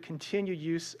 because of the continued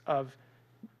use of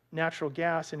natural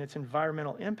gas and its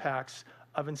environmental impacts,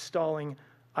 of installing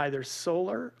either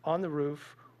solar on the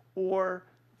roof or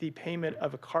the payment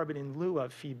of a carbon in lieu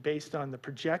of fee based on the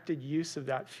projected use of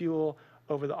that fuel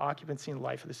over the occupancy and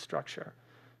life of the structure.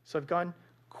 So I've gone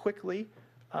quickly,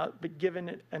 but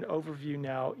given an overview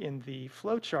now in the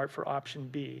flow chart for option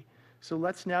B. So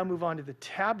let's now move on to the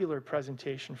tabular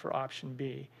presentation for option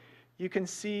B. You can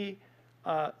see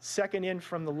second in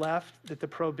from the left that the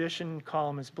prohibition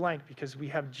column is blank because we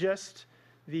have just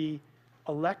the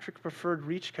electric preferred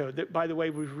reach code that, by the way,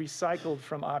 was recycled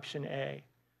from option A.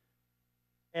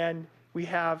 And we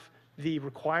have the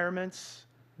requirements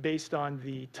based on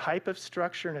the type of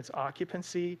structure and its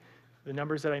occupancy, the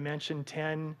numbers that I mentioned,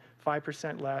 10,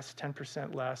 5% less,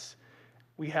 10% less.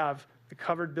 We have the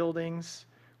covered buildings.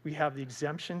 We have the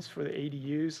exemptions for the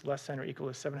ADUs, less than or equal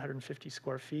to 750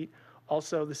 square feet.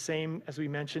 Also, the same, as we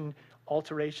mentioned,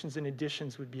 alterations and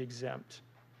additions would be exempt.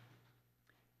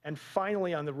 And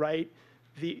finally, on the right,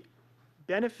 the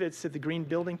benefits that the Green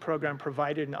Building Program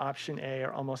provided in option A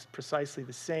are almost precisely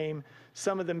the same.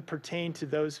 Some of them pertain to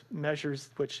those measures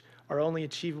which are only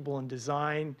achievable in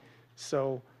design.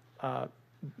 So,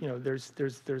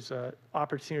 there's an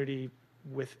opportunity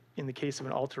in the case of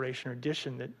an alteration or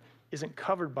addition that isn't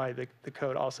covered by the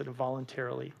code, also to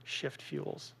voluntarily shift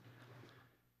fuels.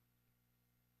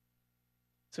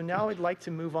 So now I'd like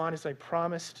to move on, as I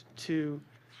promised, to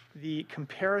the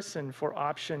comparison for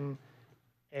option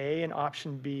A and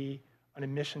option B on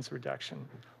emissions reduction.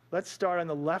 Let's start on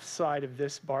the left side of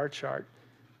this bar chart.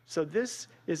 So this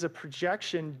is a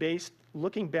projection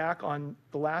looking back on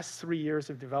the last 3 years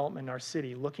of development in our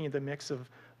city, looking at the mix of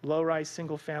low-rise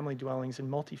single-family dwellings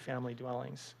and multifamily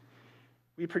dwellings.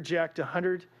 We project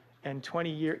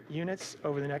 120 units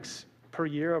per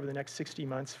year over the next 60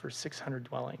 months for 600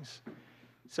 dwellings.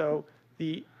 So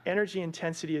the energy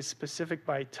intensity is specific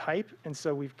by type, and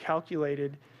so we've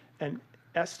calculated and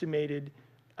estimated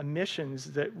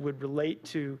emissions that would relate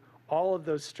to all of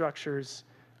those structures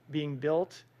being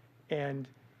built and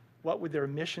what would their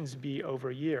emissions be over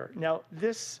a year. Now,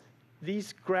 these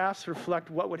graphs reflect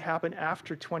what would happen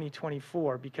after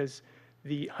 2024 because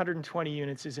the 120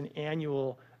 units is an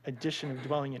annual addition of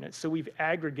dwelling units. So we've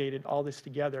aggregated all this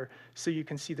together so you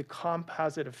can see the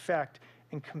composite effect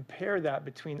and compare that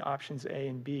between options A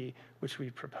and B, which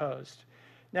we've proposed.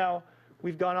 Now,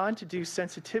 we've gone on to do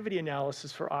sensitivity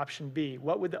analysis for option B.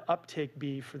 What would the uptake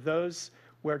be for those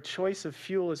where choice of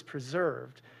fuel is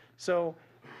preserved? So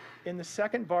in the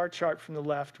second bar chart from the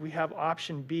left, we have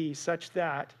option B such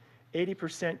that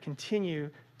 80% continue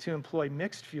to employ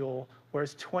mixed fuel,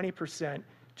 whereas 20%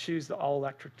 choose the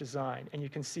all-electric design. And you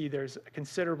can see there's a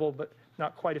considerable, but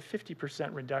not quite a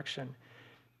 50% reduction.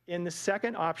 In the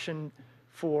second option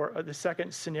the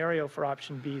second scenario for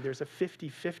option B, there's a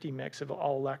 50-50 mix of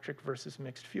all-electric versus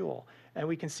mixed fuel. And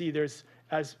we can see there's,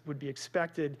 as would be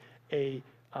expected, a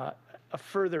a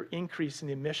further increase in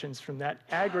the emissions from that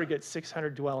aggregate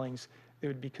 600 dwellings that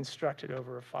would be constructed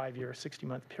over a 5-year,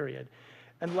 60-month period.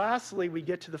 And lastly, we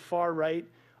get to the far right,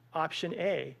 option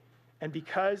A. And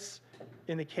because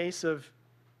in the case of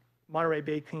Monterey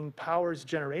Bay Clean Power's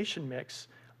generation mix,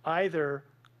 either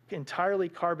entirely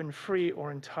carbon-free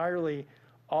or entirely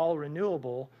all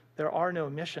renewable, there are no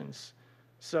emissions.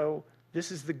 So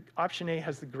this is option A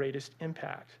has the greatest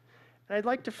impact. And I'd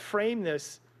like to frame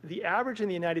this. The average in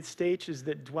the United States is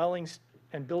that dwellings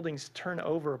and buildings turn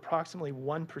over approximately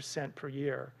 1% per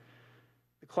year.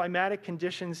 The climatic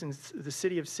conditions in the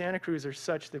city of Santa Cruz are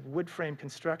such that wood frame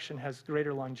construction has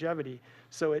greater longevity.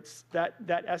 So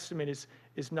that estimate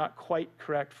is not quite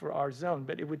correct for our zone,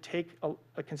 but it would take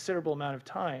a considerable amount of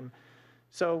time.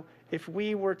 So if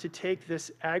we were to take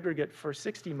this aggregate for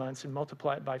 60 months and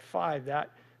multiply it by 5,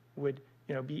 that would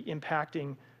be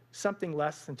impacting something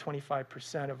less than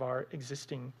 25% of our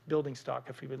existing building stock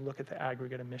if we would look at the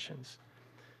aggregate emissions.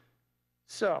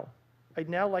 So I'd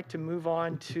now like to move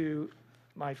on to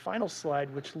my final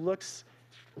slide, which looks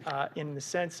in the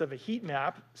sense of a heat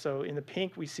map. So in the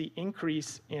pink, we see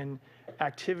increase in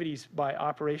activities by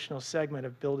operational segment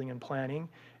of building and planning,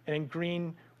 and in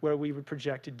green, where we would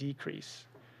project a decrease.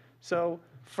 So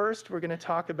first, we're going to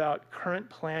talk about current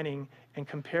planning and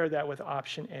compare that with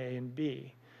option A and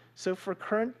B. So for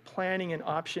current planning in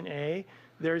option A,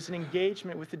 there's an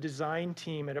engagement with the design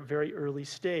team at a very early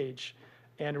stage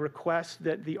and a request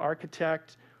that the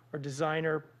architect or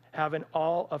designer have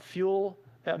a fuel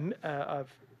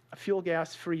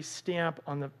gas-free stamp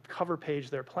on the cover page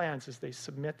of their plans as they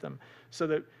submit them, so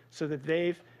that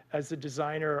they've, as the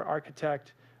designer or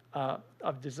architect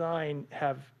of design,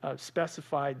 have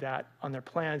specified that on their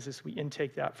plans as we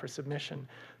intake that for submission.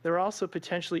 There are also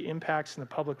potentially impacts in the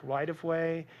public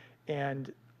right-of-way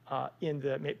and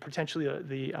potentially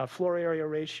the floor area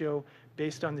ratio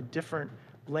based on the different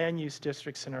land use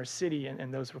districts in our city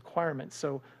and those requirements.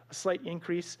 So a slight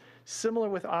increase, similar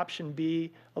with option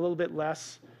B, a little bit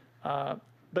less,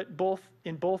 but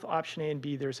in both option A and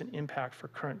B, there's an impact for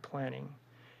current planning.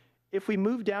 If we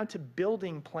move down to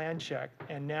building plan check,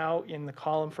 and now in the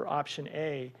column for option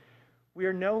A, we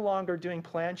are no longer doing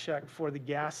plan check for the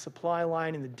gas supply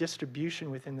line and the distribution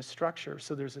within the structure,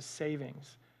 so there's a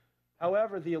savings.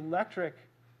 However, the electric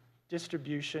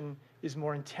distribution is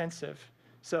more intensive,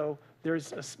 so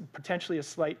there's potentially a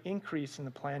slight increase in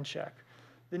the plan check.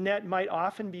 The net might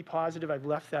often be positive. I've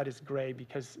left that as gray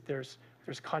because there's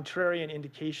contrarian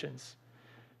indications.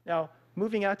 Now,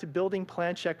 moving out to building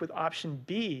plan check with option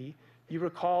B, you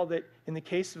recall that in the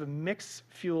case of a mixed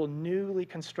fuel newly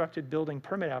constructed building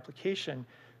permit application,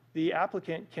 the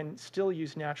applicant can still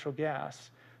use natural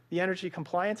gas. The energy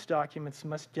compliance documents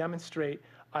must demonstrate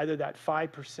either that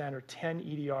 5% or 10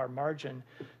 EDR margin.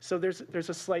 So there's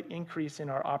a slight increase in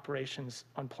our operations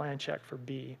on plan check for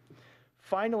B.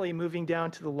 Finally, moving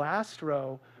down to the last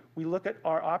row, we look at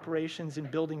our operations in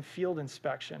building field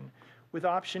inspection. With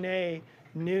option A,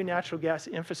 new natural gas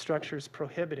infrastructure is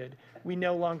prohibited. We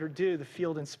no longer do the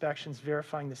field inspections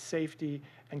verifying the safety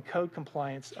and code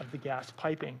compliance of the gas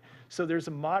piping. So there's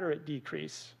a moderate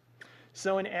decrease.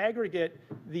 So in aggregate,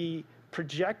 the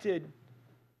projected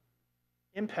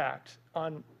impact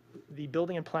on the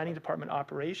building and planning department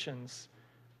operations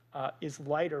is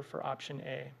lighter for option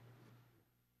A.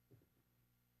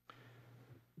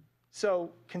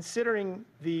 So considering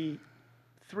the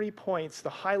 3 points, the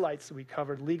highlights that we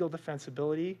covered: legal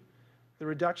defensibility, the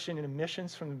reduction in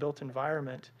emissions from the built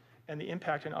environment, and the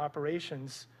impact on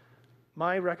operations,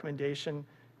 my recommendation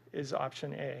is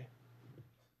option A.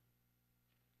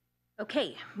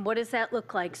 Okay, what does that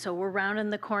look like? So we're rounding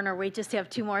the corner. We just have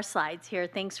 2 more slides here.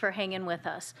 Thanks for hanging with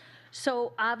us.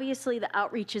 So obviously the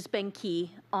outreach has been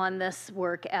key on this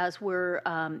work as we're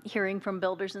hearing from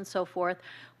builders and so forth.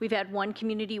 We've had 1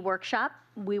 community workshop.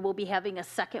 We will be having a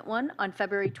second one on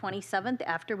February 27th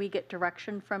after we get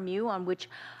direction from you on which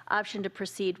option to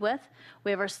proceed with.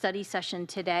 We have our study session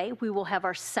today. We will have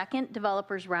our second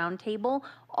developers roundtable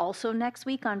also next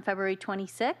week on February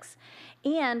 26th.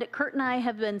 And Kurt and I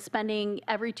have been spending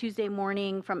every Tuesday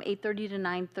morning from 8:30 to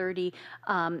 9:30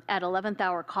 at 11th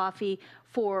hour coffee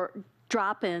for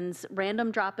drop-ins,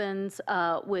 random drop-ins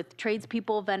with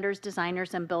tradespeople, vendors,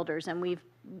 designers, and builders. And we've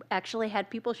actually had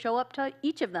people show up to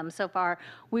each of them so far.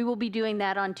 We will be doing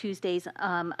that on Tuesdays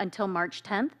until March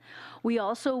 10th. We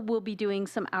also will be doing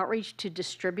some outreach to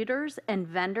distributors and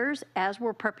vendors as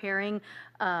we're preparing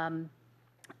some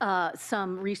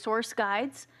resource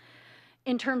guides.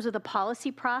 In terms of the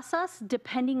policy process,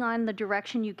 depending on the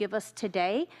direction you give us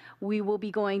today, we will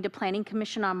be going to Planning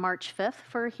Commission on March 5th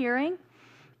for a hearing.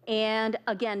 And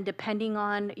again, depending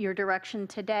on your direction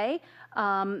today,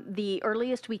 the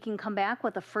earliest we can come back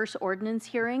with a first ordinance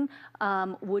hearing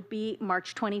would be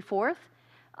March 24th.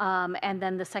 And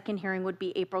then the second hearing would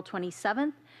be April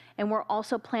 27th. And we're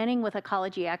also planning with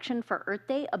Ecology Action for Earth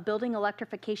Day, a building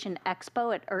electrification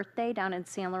expo at Earth Day down in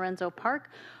San Lorenzo Park,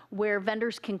 where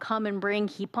vendors can come and bring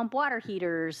heat pump water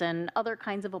heaters and other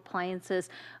kinds of appliances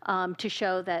to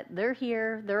show that they're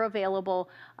here, they're available.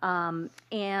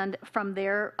 And from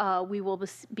there, we will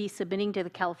be submitting to the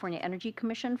California Energy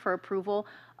Commission for approval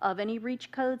of any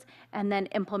REACH codes, and then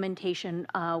implementation,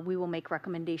 we will make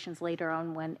recommendations later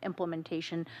on when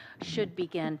implementation should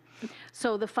begin.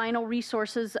 So the final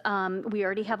resources we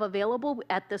already have available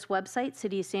at this website,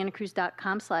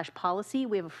 cityofsantacruz.com/policy.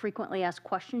 We have a frequently asked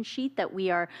questions sheet that we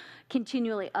are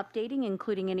continually updating,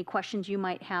 including any questions you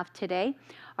might have today.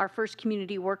 Our first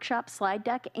community workshop slide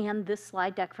deck and this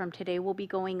slide deck from today will be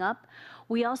going up.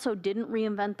 We also didn't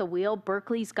reinvent the wheel.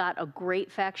 Berkeley's got a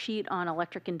great fact sheet on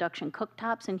electric induction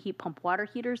cooktops and heat pump water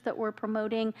heaters that we're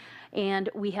promoting. And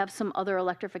we have some other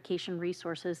electrification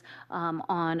resources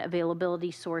on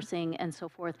availability, sourcing, and so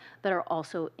forth that are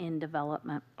also in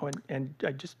development. Oh, and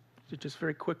I just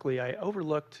very quickly, I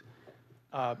overlooked,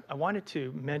 I wanted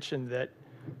to mention that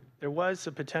there was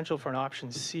a potential for an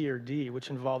option C or D, which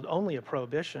involved only a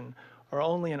prohibition or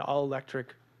only an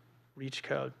all-electric REACH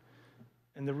code.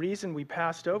 And the reason we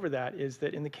passed over that is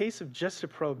that in the case of just a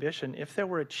prohibition, if there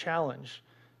were a challenge,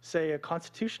 say a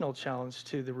constitutional challenge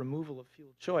to the removal of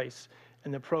fuel choice,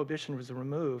 and the prohibition was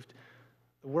removed,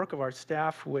 the work of our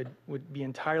staff would be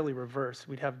entirely reversed.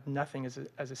 We'd have nothing as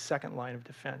a second line of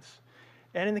defense.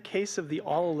 And in the case of the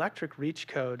all-electric REACH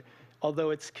code,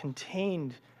 although it's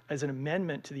contained as an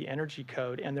amendment to the energy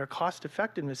code, and there are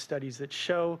cost-effectiveness studies that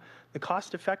show the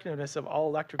cost-effectiveness of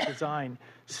all-electric design,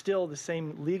 still the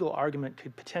same legal argument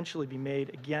could potentially be made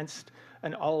against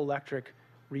an all-electric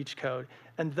REACH code.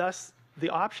 And thus, the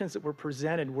options that were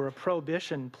presented were a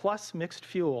prohibition plus mixed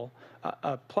fuel,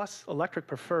 plus electric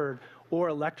preferred, or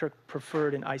electric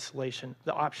preferred in isolation,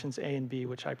 the options A and B,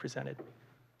 which I presented.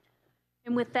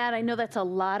 And with that, I know that's a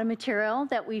lot of material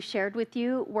that we've shared with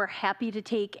you. We're happy to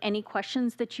take any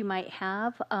questions that you might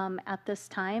have at this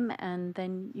time, and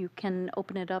then you can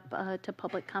open it up to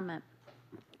public comment.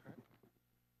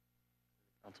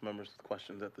 Council members with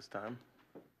questions at this time?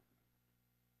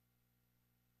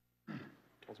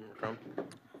 Councilmember Crump?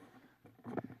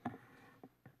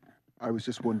 I was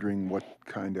just wondering what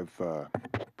kind of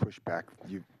pushback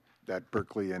that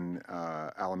Berkeley and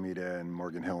Alameda and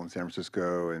Morgan Hill and San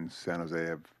Francisco and San Jose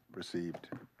have received.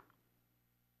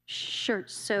 Sure.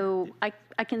 So I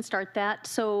can start that.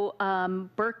 So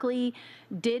Berkeley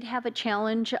did have a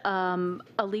challenge,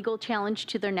 a legal challenge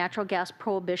to their natural gas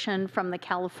prohibition from the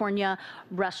California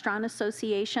Restaurant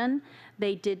Association.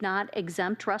 They did not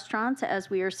exempt restaurants, as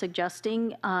we are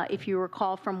suggesting. If you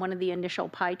recall from one of the initial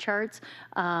pie charts,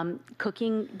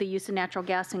 cooking, the use of natural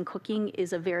gas in cooking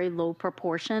is a very low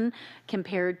proportion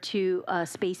compared to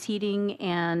space heating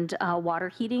and water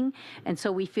heating. And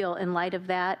so we feel in light of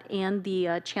that and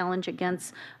the challenge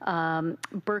against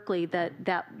Berkeley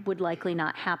that would likely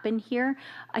not happen here.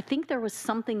 I think there was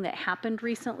something that happened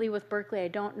recently with Berkeley. I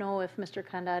don't know if Mr.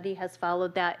 Kandadi has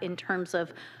followed that in terms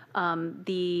of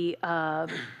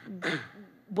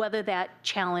whether that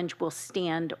challenge will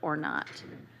stand or not.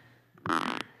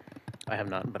 I have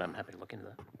not, but I'm happy to look into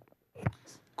that.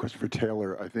 Question for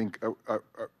Taylor. I think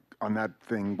on that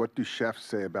thing, what do chefs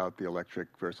say about the electric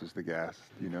versus the gas?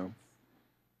 Do you know?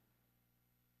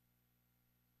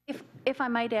 If I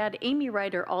might add, Amy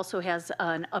Ryder also has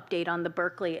an update on the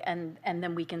Berkeley, and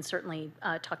then we can certainly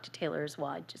talk to Taylor as well.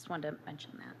 I just wanted to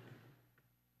mention that.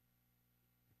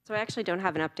 So I actually don't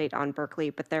have an update on Berkeley,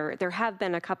 but there have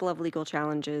been a couple of legal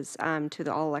challenges to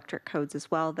the all-electric codes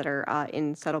as well that are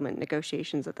in settlement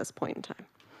negotiations at this point in time.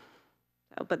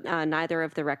 So, but neither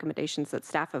of the recommendations that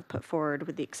staff have put forward,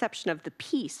 with the exception of the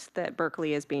piece that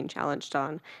Berkeley is being challenged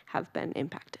on, have been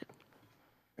impacted.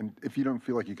 And if you don't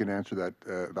feel like you can answer that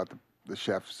about the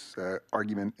chef's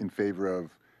argument in favor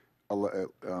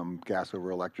of gas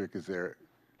over electric, is there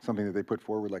something that they put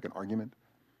forward, like an argument?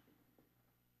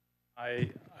 I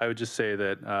would just say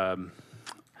that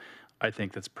I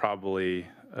think that's probably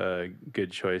a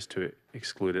good choice to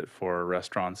exclude it for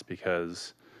restaurants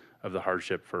because of the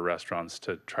hardship for restaurants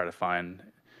to try to find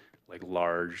like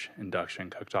large induction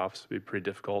cooktops would be pretty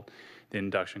difficult. The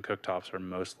induction cooktops are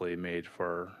mostly made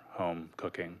for home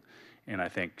cooking, and I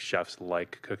think chefs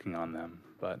like cooking on them.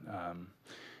 But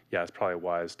yeah, it's probably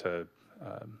wise to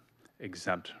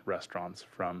exempt restaurants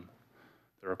from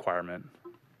the requirement.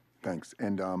 Thanks.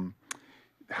 And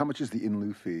how much is the in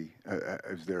lieu fee?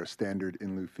 Is there a standard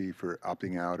in lieu fee for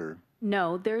opting out or?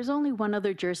 No, there's only one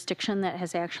other jurisdiction that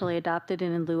has actually adopted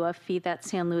an in lieu of fee,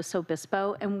 that's San Luis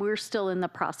Obispo, and we're still in the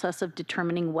process of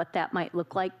determining what that might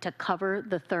look like to cover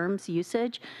the therm's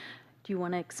usage. Do you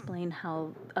want to explain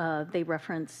how they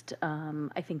referenced,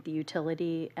 I think, the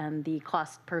utility and the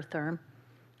cost per therm?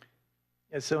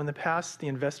 Yeah, so in the past, the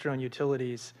investor-owned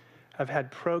utilities have had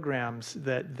programs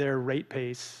that their rate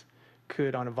base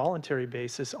could, on a voluntary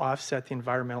basis, offset the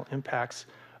environmental impacts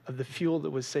of the fuel that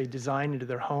was, say, designed into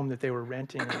their home that they were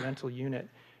renting in a rental unit.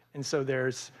 And so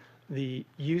there's the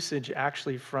usage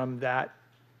actually from that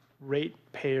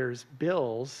ratepayers'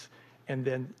 bills, and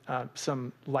then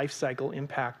some life cycle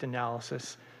impact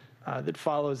analysis that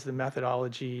follows the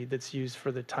methodology that's used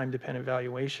for the time-dependent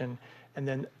valuation, and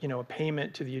then a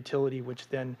payment to the utility, which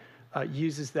then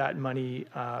uses that money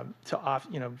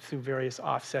through various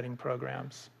offsetting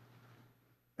programs.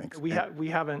 Thanks. We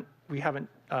haven't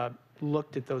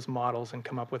looked at those models and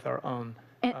come up with our own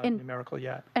numerical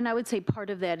yet. And I would say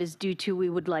part of that is due to we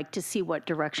would like to see what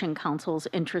direction council's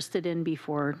interested in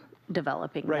before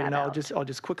developing Right, that and out. I'll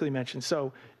just quickly mention,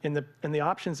 so in the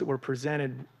options that were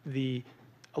presented, the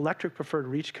electric preferred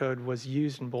reach code was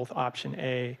used in both option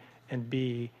A and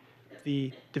B.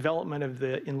 The development of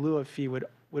the in lieu of fee would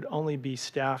only be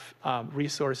staff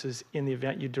resources in the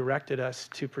event you directed us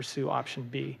to pursue option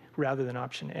B rather than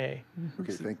option A.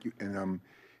 Okay, thank you. And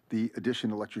the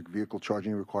additional electric vehicle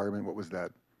charging requirement, what was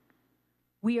that?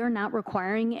 We are not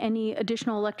requiring any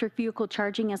additional electric vehicle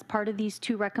charging as part of these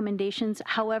two recommendations.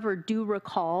 However, do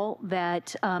recall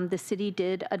that the city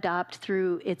did adopt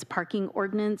through its parking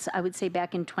ordinance, I would say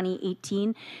back in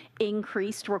 2018,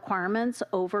 increased requirements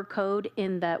over code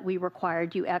in that we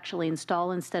required you actually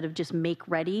install instead of just make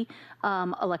ready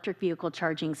electric vehicle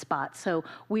charging spots. So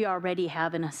we already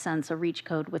have, in a sense, a reach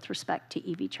code with respect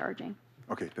to EV charging.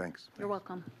 Okay, thanks. You're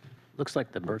welcome. Looks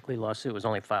like the Berkeley lawsuit was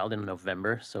only filed in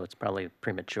November, so it's probably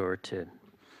premature to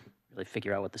really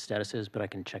figure out what the status is, but I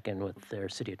can check in with their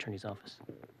city attorney's office.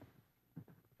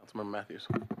 Councilmember Matthews.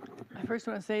 I first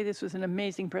want to say this was an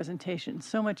amazing presentation.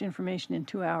 So much information in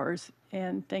 2 hours,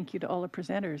 and thank you to all the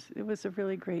presenters. It was a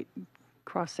really great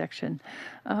cross-section.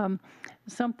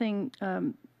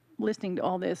 Listening to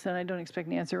all this, and I don't expect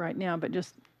an answer right now, but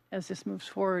just as this moves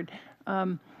forward,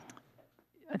 I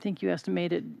think you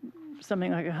estimated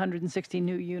something like 160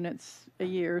 new units a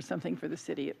year or something for the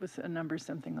city. It was a number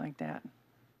something like that.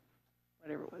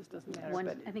 Whatever it was, doesn't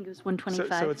matter. I think it was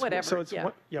 125. Whatever, So it's yeah.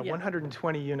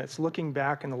 120 units. Looking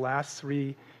back in the last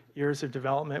 3 years of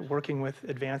development, working with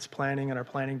advanced planning and our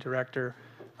planning director,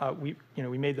 we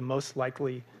made the most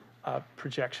likely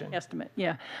projection. Estimate,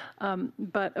 yeah.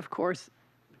 But of course,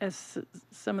 as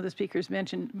some of the speakers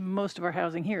mentioned, most of our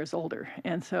housing here is older,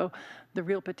 and so the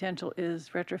real potential is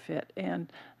retrofit.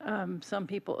 And some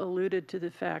people alluded to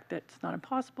the fact that it's not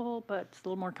impossible, but it's a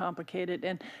little more complicated.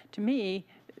 And to me,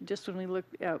 just when we look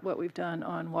at what we've done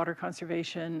on water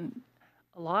conservation,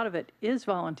 a lot of it is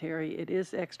voluntary. It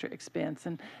is extra expense.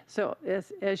 And so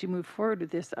as you move forward with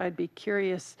this, I'd be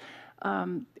curious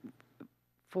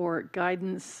for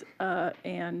guidance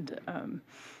and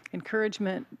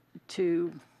encouragement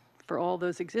for all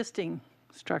those existing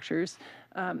structures,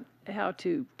 how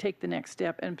to take the next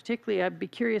step. And particularly, I'd be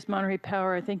curious, Monterey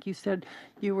Power, I think you said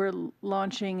you were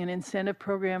launching an incentive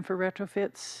program for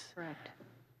retrofits. Correct.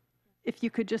 If you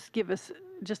could just give us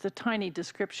just a tiny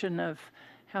description of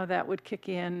how that would kick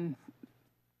in,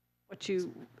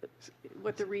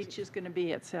 what the reach is going to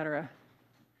be, et cetera.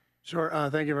 Sure.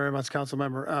 Thank you very much,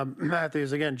 Councilmember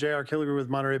Matthews. Again, J.R. Killiger with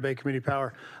Monterey Bay Community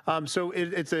Power. So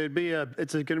it's going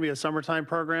to be a summertime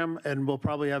program, and we'll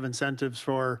probably have incentives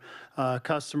for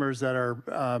customers that are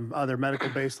either medical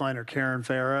baseline or care and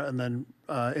FARA, and then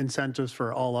incentives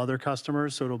for all other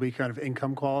customers. So it'll be kind of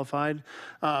income qualified.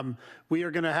 We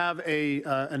are going to have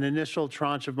an initial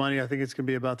tranche of money. I think it's going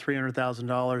to be about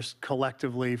 $300,000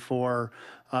 collectively for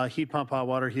heat pump, hot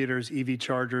water heaters, EV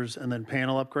chargers, and then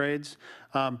panel upgrades.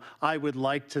 I would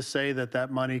like to say that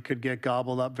money could get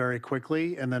gobbled up very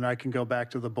quickly, and then I can go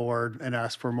back to the board and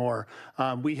ask for more.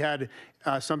 We had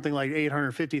something like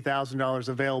 $850,000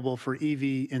 available for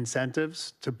EV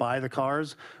incentives to buy the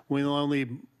cars. We only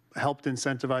helped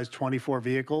incentivize 24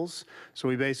 vehicles. So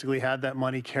we basically had that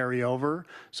money carry over.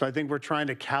 So I think we're trying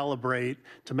to calibrate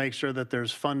to make sure that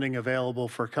there's funding available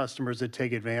for customers that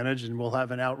take advantage, and we'll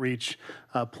have an outreach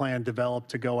plan developed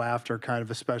to go after kind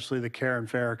of especially the care and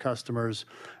FARA customers,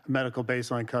 medical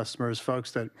baseline customers,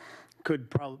 folks that could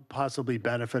possibly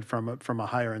benefit from a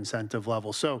higher incentive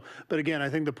level. So, but again, I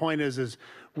think the point is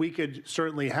we could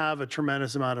certainly have a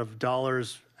tremendous amount of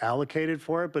dollars allocated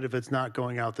for it, but if it's not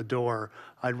going out the door,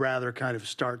 I'd rather kind of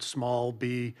start small,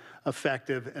 be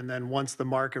effective, and then once the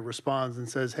market responds and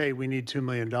says, hey, we need $2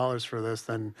 million for this,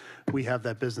 then we have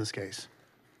that business case.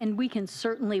 And we can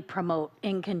certainly promote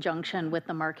in conjunction with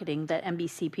the marketing that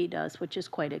MBCP does, which is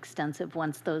quite extensive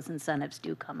once those incentives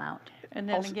do come out. And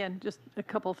then again, just a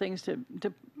couple things to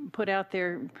put out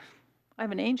there. I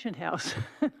have an ancient house.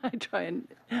 I try and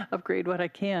upgrade what I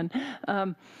can.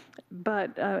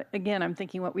 But again, I'm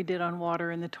thinking what we did on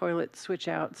water and the toilet switch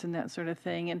outs and that sort of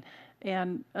thing.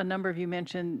 And a number of you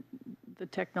mentioned the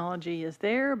technology is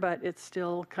there, but it's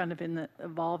still kind of in the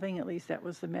evolving. At least that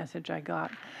was the message I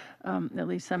got. At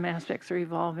least some aspects are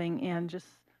evolving, and just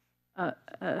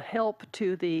help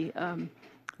to the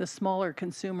smaller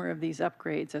consumer of these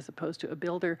upgrades as opposed to a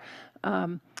builder.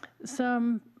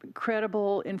 Some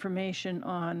credible information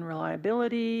on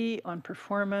reliability, on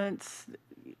performance.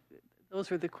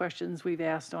 Those are the questions we've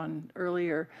asked on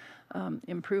earlier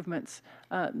improvements.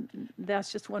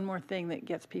 That's just one more thing that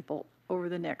gets people over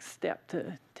the next step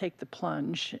to take the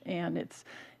plunge. And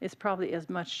it's probably as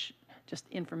much just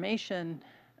information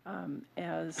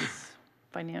as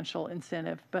financial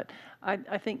incentive. But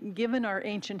I think given our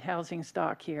ancient housing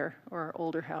stock here, or our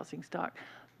older housing stock,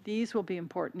 these will be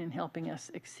important in helping us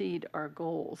exceed our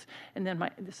goals. And then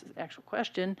this is the actual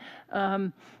question.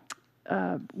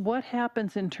 What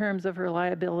happens in terms of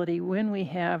reliability when we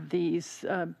have these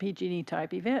PG&E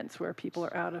type events where people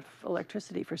are out of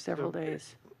electricity for several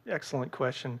days? Excellent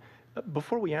question.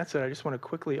 Before we answer that, I just want to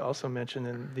quickly also mention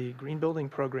in the Green Building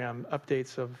Program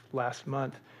updates of last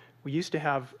month, we used to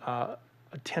have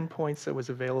 10 points that was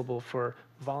available for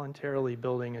voluntarily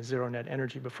building a zero net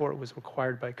energy before it was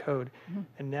required by code.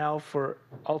 And now for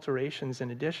alterations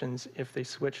and additions, if they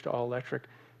switch to all electric,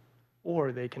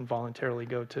 or they can voluntarily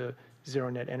go to zero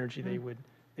net energy, they would.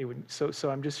 So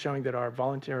I'm just showing that our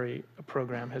voluntary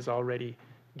program has already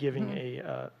given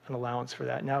an allowance for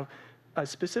that. Now,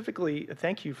 specifically,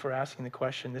 thank you for asking the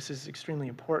question. This is extremely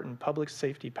important. Public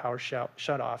safety power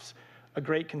shutoffs, a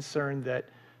great concern that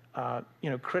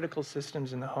critical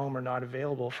systems in the home are not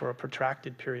available for a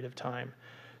protracted period of time.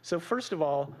 So first of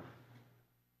all,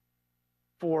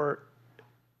 for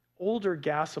older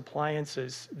gas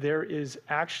appliances, there is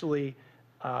actually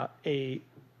a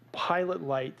pilot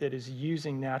light that is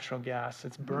using natural gas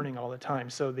that's burning all the time.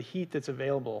 So the heat that's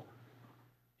available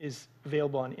is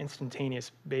available on an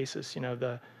instantaneous basis.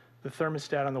 The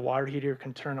thermostat on the water heater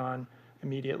can turn on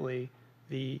immediately.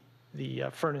 The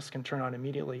furnace can turn on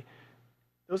immediately.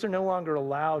 Those are no longer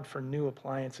allowed for new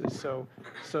appliances. So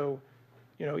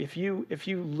if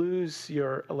you lose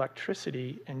your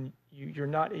electricity and you're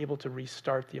not able to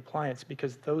restart the appliance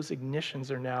because those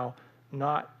ignitions are now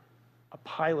not a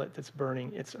pilot that's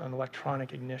burning, it's an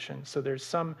electronic ignition. So there's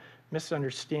some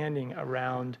misunderstanding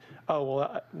around,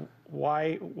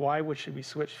 why should we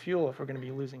switch fuel if we're going to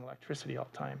be losing electricity all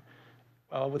the time?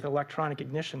 Well, with electronic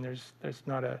ignition, there's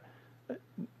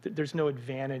no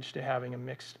advantage to having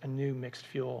a new mixed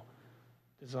fuel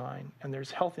design, and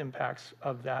there's health impacts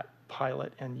of that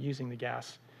pilot and using the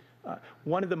gas.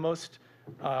 One of the most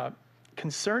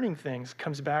concerning things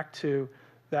comes back to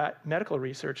that medical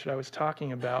research that I was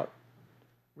talking about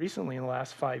recently in the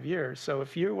last 5 years. So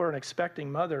if you were an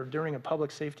expecting mother during a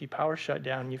public safety power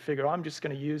shutdown, and you figure, I'm just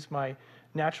going to use my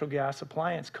natural gas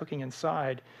appliance cooking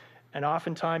inside, and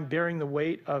oftentimes bearing the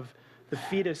weight of the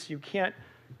fetus, you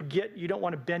don't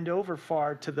want to bend over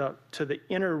far to the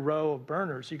inner row of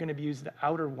burners. You're going to use the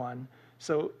outer one.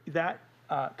 So that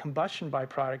combustion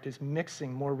byproduct is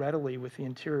mixing more readily with the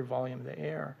interior volume of the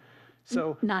air.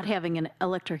 So not having an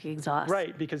electric exhaust.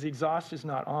 Right, because the exhaust is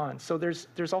not on. So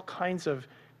there's all kinds of,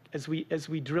 as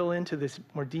we drill into this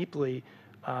more deeply,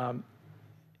 yeah.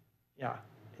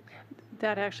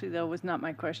 That actually, though, was not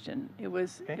my question. It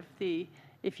was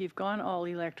if you've gone all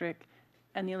electric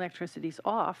and the electricity's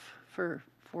off for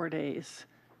 4 days,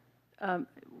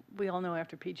 we all know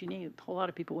after PG&E, a whole lot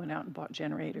of people went out and bought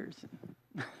generators,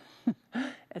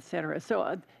 et cetera.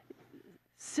 So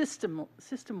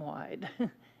system-wide,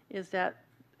 is that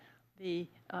the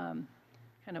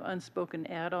kind of unspoken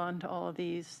add-on to all of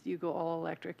these? You go all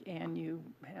electric and you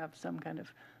have some kind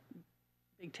of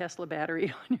big Tesla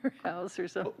battery on your house or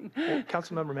something? Well,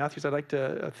 Councilmember Matthews, I'd like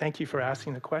to thank you for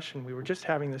asking the question. We were just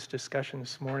having this discussion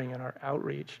this morning in our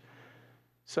outreach.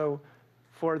 So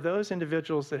for those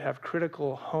individuals that have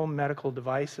critical home medical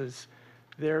devices,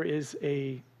 there's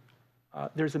a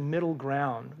middle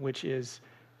ground, which is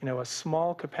a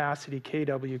small capacity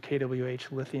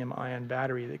KWH lithium ion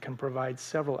battery that can provide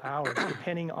several hours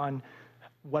depending on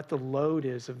what the load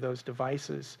is of those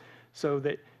devices, so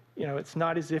that, it's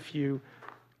not as if you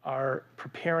are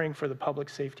preparing for the public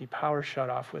safety power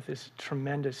shutoff with this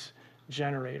tremendous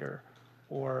generator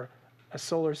or a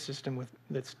solar system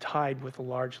that's tied with a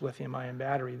large lithium ion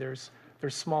battery. There's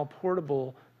small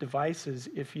portable devices.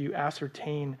 If you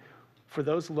ascertain for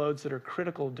those loads that are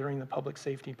critical during the public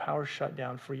safety power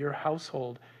shutdown for your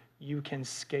household, you can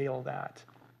scale that.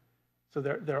 So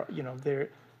they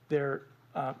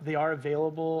are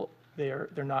available. They're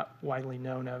not widely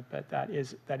known of, but that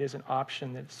is an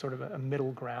option that's sort of a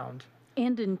middle ground.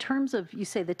 And in terms of, you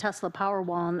say, the Tesla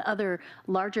Powerwall and other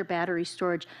larger battery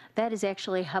storage, that is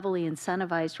actually heavily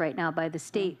incentivized right now by the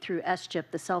state through SGIP,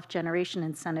 the Self-Generation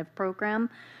Incentive Program,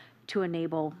 to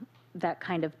enable that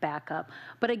kind of backup.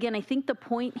 But again, I think the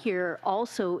point here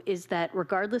also is that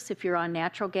regardless if you're on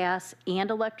natural gas and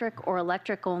electric or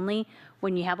electric only,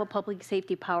 when you have a public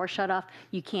safety power shutoff,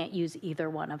 you can't use either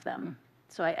one of them.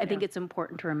 So I think it's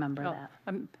important to remember Well, that.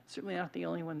 I'm certainly not the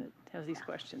only one that has these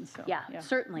questions, so. Yeah,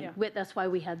 certainly. Yeah. That's why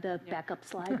we had the backup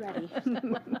slide ready.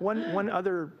 One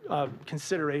other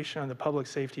consideration on the public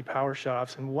safety power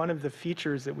shutoffs, and one of the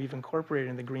features that we've incorporated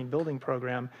in the Green Building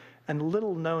Program, and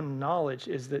little known knowledge,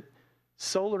 is that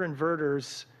solar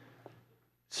inverters,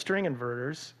 string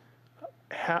inverters,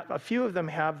 a few of them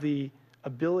have the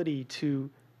ability to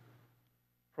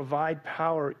provide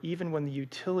power even when the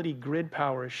utility grid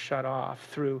power is shut off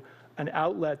through an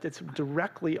outlet that's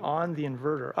directly on the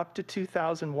inverter, up to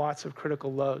 2,000 watts of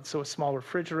critical load. So a small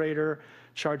refrigerator,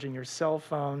 charging your cell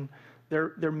phone,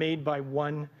 they're made by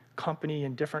one company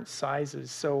in different sizes.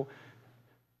 So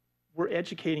we're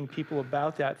educating people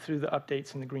about that through the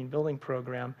updates in the Green Building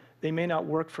Program. They may not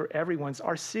work for everyone's.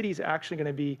 Our city's actually going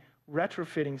to be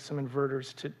retrofitting some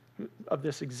inverters of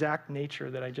this exact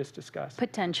nature that I just discussed.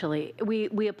 Potentially.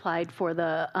 We applied for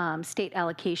the state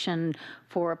allocation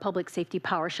for a public safety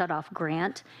power shutoff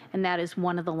grant, and that is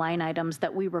one of the line items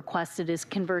that we requested, is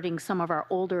converting some of our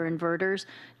older inverters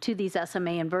to these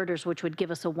SMA inverters, which would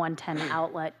give us a 110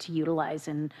 outlet to utilize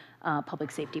in public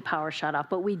safety power shutoff.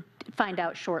 But we find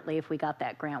out shortly if we got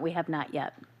that grant. We have not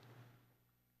yet.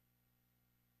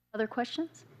 Other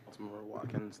questions? Councilmember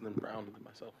Watkins, and then Brown, and then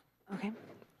myself. Okay.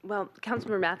 Well,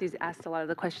 Councilmember Matthews asked a lot of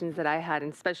the questions that I had,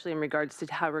 and especially in regards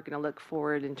to how we're going to look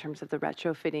forward in terms of the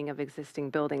retrofitting of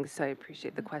existing buildings. So I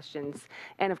appreciate the questions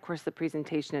and, of course, the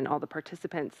presentation and all the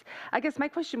participants. I guess my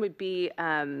question would be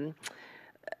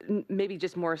maybe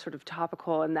just more sort of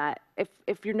topical in that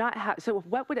if you're not, so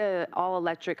what would an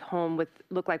all-electric home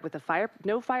look like with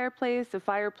no fireplace, a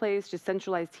fireplace, just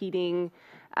centralized heating?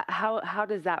 How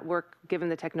does that work, given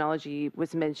the technology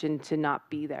was mentioned to not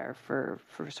be there for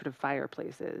sort of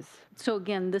fireplaces? So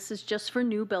again, this is just for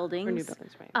new buildings. For new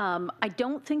buildings, right. I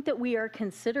don't think that we are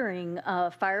considering a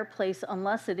fireplace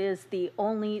unless it is the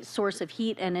only source of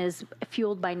heat and is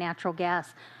fueled by natural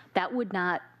gas. That would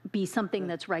not be something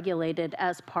that's regulated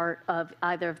as part of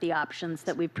either of the options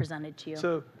that we've presented to you.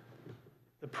 So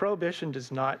the prohibition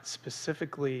does not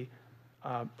specifically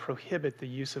prohibit the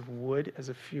use of wood as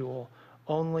a fuel,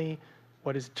 only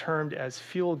what is termed as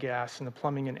fuel gas in the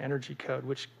Plumbing and Energy Code,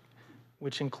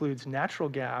 which includes natural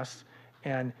gas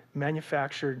and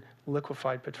manufactured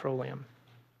liquefied petroleum,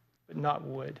 but not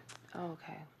wood. Oh,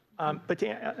 okay. But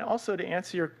also to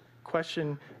answer your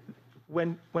question,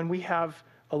 when we have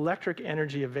electric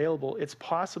energy available, it's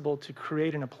possible to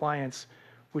create an appliance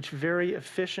which very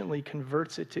efficiently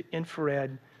converts it to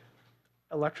infrared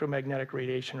electromagnetic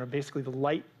radiation, or basically the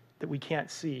light that we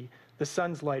can't see. The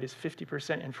sun's light is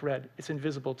 50% infrared. It's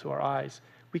invisible to our eyes.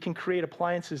 We can create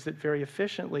appliances that very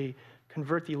efficiently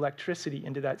convert the electricity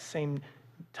into that same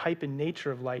type and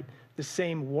nature of light, the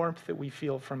same warmth that we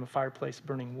feel from a fireplace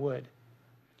burning wood.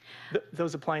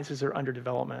 Those appliances are under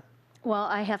development. Well,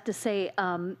 I have to say,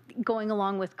 going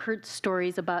along with Kurt's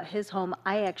stories about his home,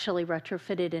 I actually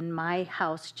retrofitted in my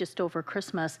house just over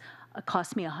Christmas. It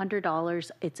cost me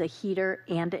 $100. It's a heater,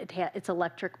 and it's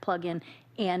electric plug-in,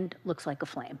 and looks like a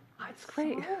flame. That's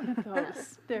great.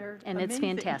 Those, they're And it's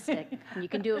amazing. fantastic. And you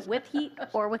can do it with heat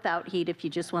or without heat if you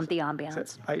just want the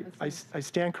ambiance. I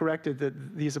stand corrected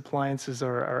that these appliances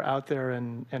are out there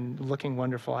and looking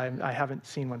wonderful. I haven't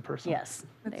seen one personally. Yes,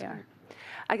 they are.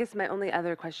 I guess my only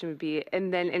other question would be,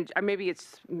 and then or maybe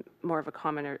it's more of a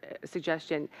comment or a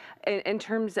suggestion, in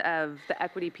terms of the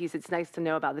equity piece, it's nice to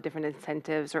know about the different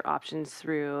incentives or options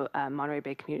through Monterey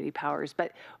Bay Community Powers,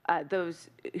 but those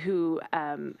who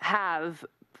have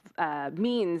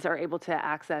means are able to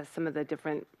access some of the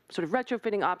different sort of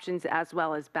retrofitting options as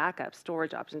well as backup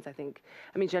storage options. I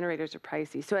mean, generators are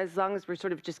pricey. So as long as we're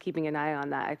sort of just keeping an eye on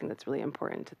that, I think that's really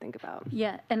important to think about.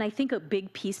 Yeah, and I think a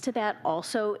big piece to that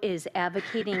also is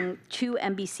advocating to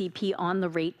MBCP on the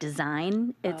rate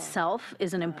design itself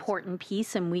is an important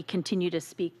piece, and we continue to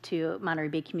speak to Monterey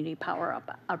Bay Community Power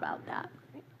about that.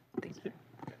 Thank you.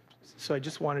 So I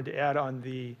just wanted to add on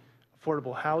the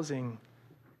affordable housing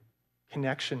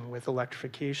connection with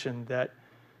electrification that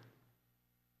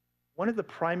one of the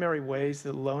primary ways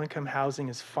that low-income housing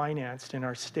is financed in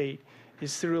our state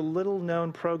is through a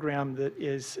little-known program that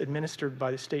is administered by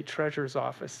the State Treasurer's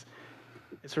Office.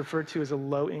 It's referred to as a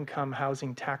low-income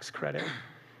housing tax credit.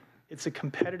 It's a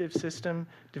competitive system.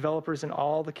 Developers in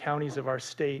all the counties of our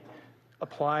state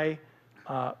apply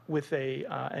with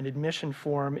an admission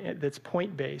form that's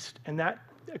point-based, and that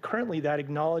currently that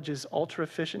acknowledges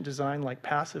ultra-efficient design like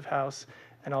passive house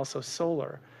and also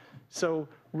solar. So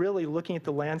really looking at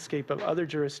the landscape of other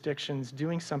jurisdictions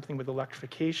doing something with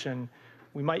electrification,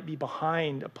 we might be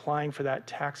behind applying for that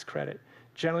tax credit.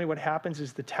 Generally what happens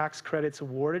is the tax credit's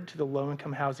awarded to the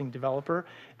low-income housing developer,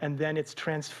 and then it's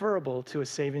transferable to a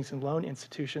savings and loan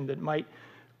institution that might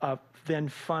then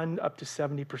fund up to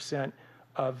 70%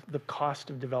 of the cost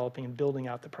of developing and building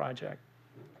out the project.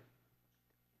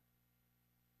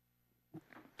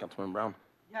 Councilman Brown.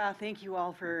 Yeah, thank you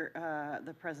all for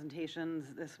the presentations.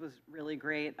 This was really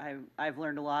great. I've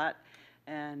learned a lot,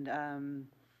 and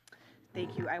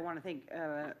thank you. I want to thank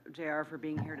JR for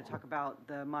being here to talk about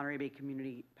the Monterey Bay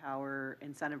Community Power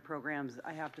incentive programs.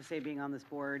 I have to say, being on this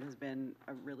board has been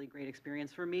a really great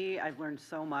experience for me. I've learned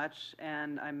so much,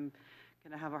 and I'm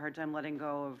going to have a hard time letting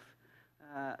go of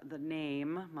the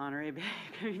name Monterey Bay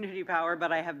Community Power,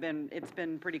 but it's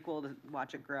been pretty cool to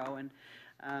watch it grow.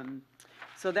 And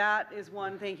so that is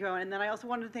one, thank you. And then I also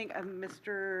wanted to thank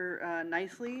Mr.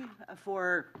 Nicely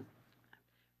for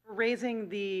raising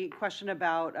the question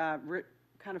about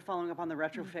kind of following up on the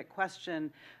retrofit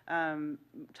question,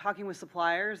 talking with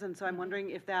suppliers. And so I'm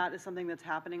wondering if that is something that's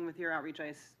happening with your outreach.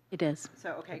 It is.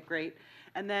 So, okay, great.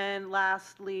 And then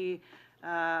lastly,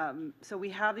 so we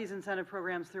have these incentive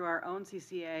programs through our own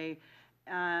CCA,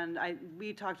 and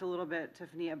we talked a little bit,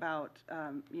 Tiffany, about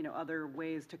other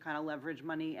ways to kind of leverage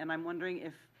money. And I'm wondering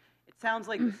if it sounds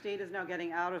like the state is now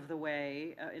getting out of the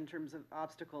way in terms of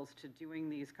obstacles to doing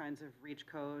these kinds of REACH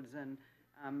codes and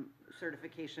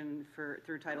certification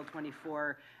through Title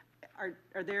 24.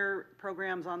 Are there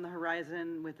programs on the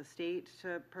horizon with the state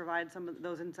to provide some of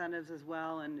those incentives as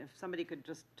well? And if somebody could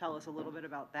just tell us a little bit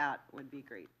about that, would be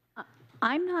great.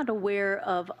 I'm not aware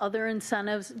of other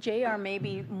incentives. JR may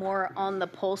be more on the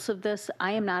pulse of this.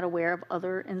 I am not aware of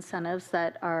other incentives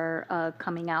that are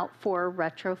coming out for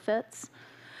retrofits.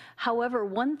 However,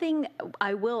 one thing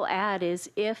I will add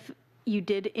is if you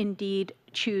did indeed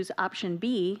choose option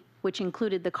B, which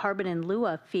included the carbon in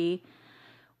lieu fee,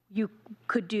 you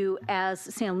could do as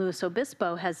San Luis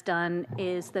Obispo has done,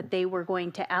 is that they were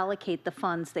going to allocate the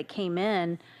funds that came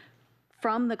in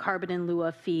from the carbon in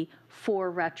lieu fee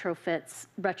for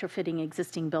retrofitting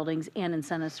existing buildings and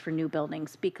incentives for new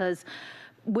buildings. Because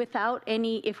without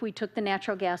any, if we took the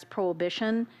natural gas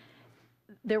prohibition,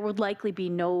 there would likely be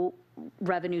no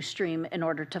revenue stream in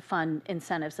order to fund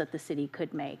incentives that the city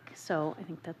could make. So I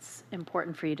think that's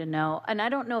important for you to know. And I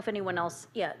don't know if anyone else,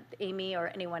 Amy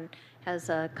or anyone has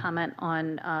a comment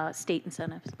on state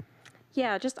incentives.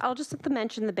 Yeah, I'll just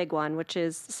mention the big one, which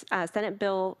is Senate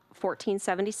Bill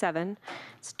 1477.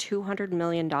 It's $200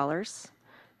 million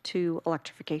to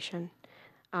electrification.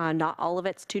 Not all of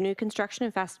it's to new construction.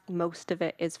 In fact, most of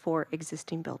it is for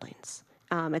existing buildings.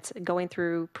 It's going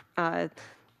through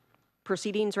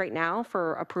proceedings right now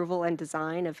for approval and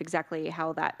design of exactly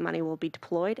how that money will be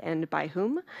deployed and by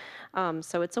whom.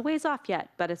 So it's a ways off yet,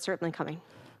 but it's certainly coming. Do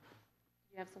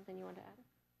you have something you want to add?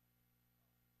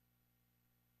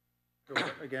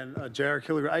 Again, J.R.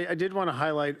 Killiger, I did want to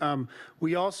highlight,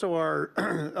 we also are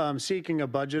seeking a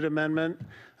budget amendment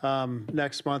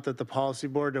next month at the policy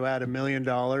board to add $1 million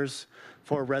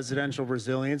for residential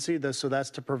resiliency. So that's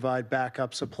to provide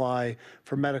backup supply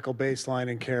for medical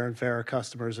baseline and care and FARA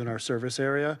customers in our service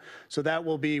area. So that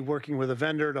will be working with a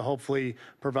vendor to hopefully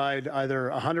provide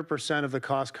either 100% of the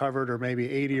cost covered or maybe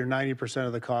 80 or 90%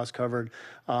 of the cost covered,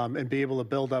 and be able to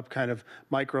build up kind of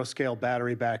micro scale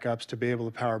battery backups to be able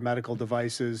to power medical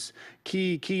devices,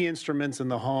 key instruments in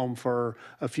the home for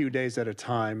a few days at a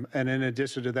time. And in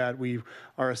addition to that, we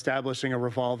are establishing a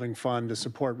revolving fund to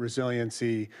support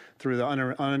resiliency through the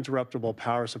uninterruptible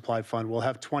power supply fund, we'll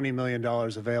have $20 million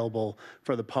available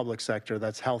for the public sector.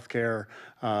 That's healthcare,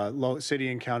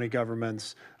 city and county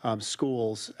governments,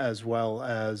 schools, as well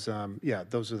as, yeah,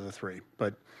 those are the three.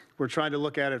 But we're trying to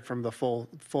look at it from the full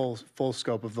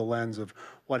scope of the lens of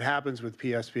what happens with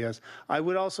PSPS. I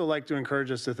would also like to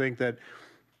encourage us to think that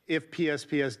if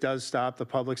PSPS does stop the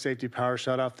public safety power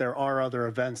shutoff, there are other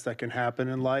events that can happen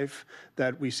in life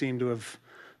that we seem to have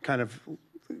kind of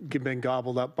been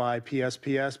gobbled up by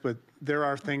PSPS, but there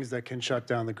are things that can shut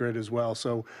down the grid as well.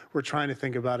 So we're trying to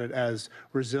think about it as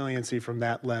resiliency from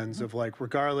that lens of like,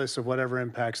 regardless of whatever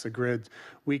impacts the grid,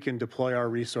 we can deploy our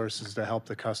resources to help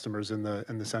the customers in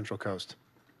the Central Coast.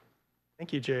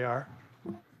 Thank you, JR.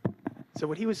 So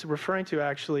what he was referring to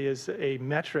actually is a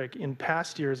metric in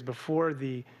past years before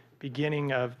the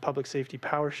beginning of public safety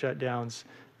power shutdowns.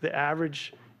 The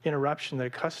average interruption that a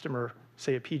customer,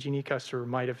 say a PG&E customer,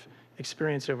 might have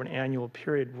experienced over an annual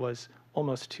period was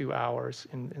almost 2 hours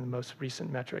in the most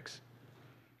recent metrics.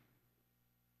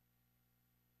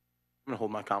 I'm going to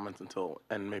hold my comments until,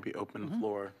 and maybe open the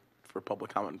floor for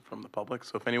public comment from the public.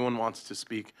 So if anyone wants to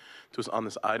speak to us on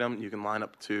this item, you can line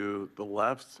up to the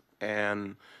left,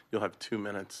 and you'll have 2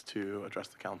 minutes to address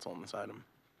the council on this item.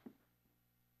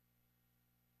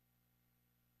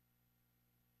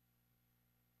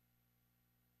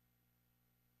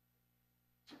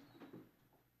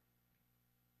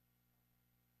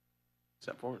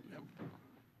 Step forward. Yep.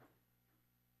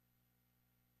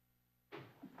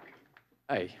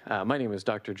 Hi, my name is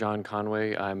Dr. John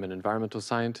Conway. I'm an environmental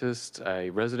scientist,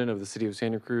 a resident of the city of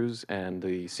Santa Cruz, and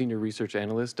the senior research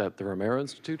analyst at the Romero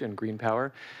Institute and Green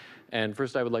Power. And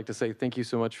first, I would like to say thank you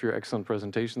so much for your excellent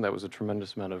presentation. That was a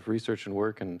tremendous amount of research and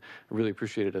work, and I really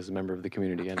appreciate it as a member of the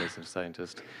community and as a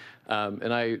scientist.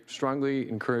 And I strongly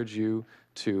encourage you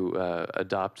to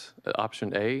adopt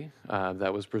option A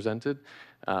that was presented,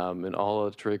 an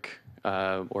all-electric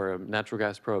or a natural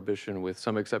gas prohibition with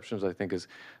some exceptions, I think is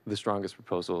the strongest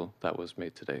proposal that was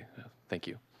made today. Thank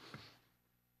you.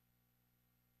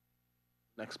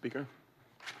 Next speaker.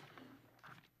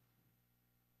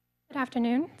 Good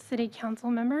afternoon, City Council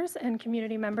members and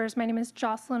community members. My name is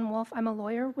Jocelyn Wolf. I'm a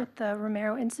lawyer with the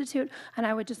Romero Institute, and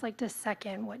I would just like to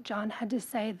second what John had to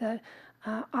say. The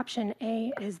option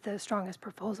A is the strongest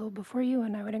proposal before you,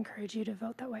 and I would encourage you to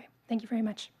vote that way. Thank you very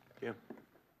much. Thank you.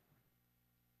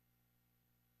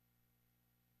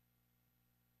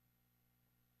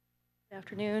 Good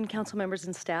afternoon, council members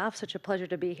and staff. Such a pleasure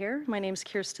to be here. My name is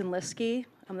Kirsten Liskey.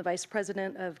 I'm the Vice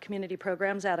President of Community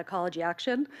Programs at Ecology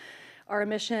Action. Our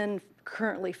mission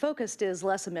currently focused is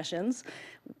less emissions.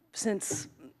 Since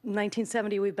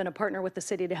 1970, we've been a partner with the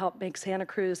city to help make Santa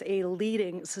Cruz a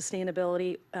leading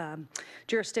sustainability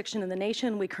jurisdiction in the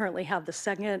nation. We currently have the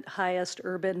second highest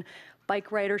urban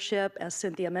bike ridership. As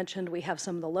Cynthia mentioned, we have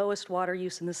some of the lowest water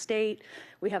use in the state.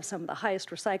 We have some of the highest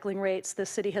recycling rates. The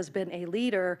city has been a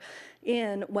leader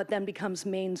in what then becomes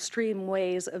mainstream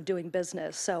ways of doing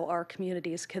business, so our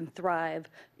communities can thrive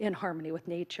in harmony with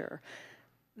nature.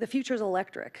 The future is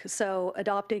electric, so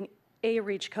adopting a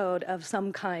REACH code of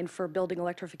some kind for building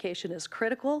electrification is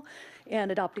critical,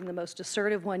 and adopting the most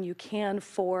assertive one you can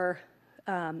for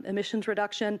emissions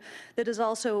reduction that is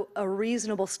also a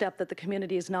reasonable step that the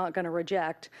community is not going to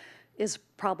reject is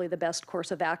probably the best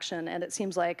course of action. And it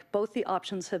seems like both the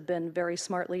options have been very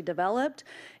smartly developed,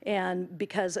 and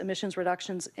because emissions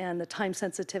reductions and the time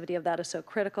sensitivity of that is so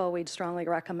critical, we'd strongly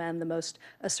recommend the most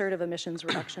assertive emissions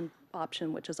reduction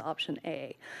option, which is option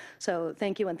A. So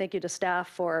thank you, and thank you to staff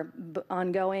for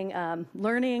ongoing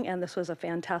learning, and this was a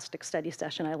fantastic study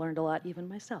session. I learned a lot, even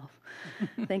myself.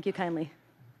 Thank you kindly.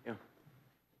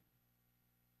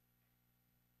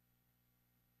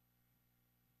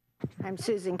 I'm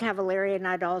Susan Cavalieri, and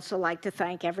I'd also like to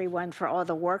thank everyone for all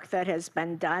the work that has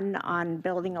been done on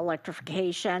building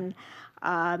electrification.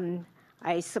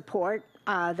 I support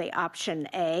the option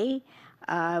A.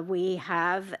 We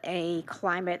have a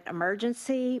climate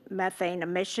emergency. Methane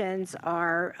emissions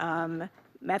are,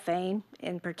 methane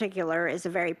in particular is a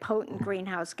very potent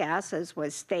greenhouse gas, as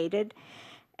was stated,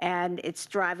 and it's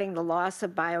driving the loss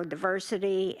of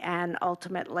biodiversity and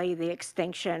ultimately the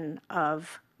extinction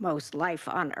of most life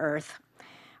on Earth.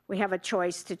 We have a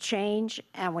choice to change,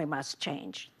 and we must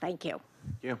change. Thank you.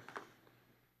 Thank you.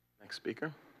 Next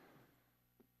speaker.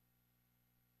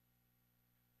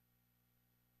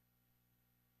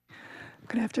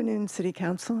 Good afternoon, City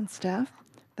Council and staff.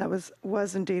 That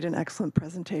was indeed an excellent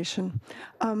presentation.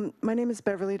 My name is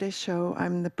Beverly Deschaux.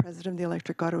 I'm the president of the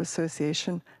Electric Auto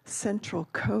Association Central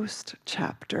Coast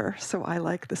chapter, so I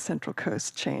like the Central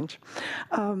Coast change.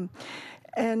 The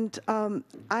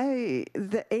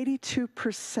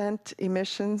 82%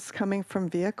 emissions coming from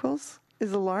vehicles,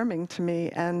 is alarming to me.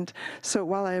 And so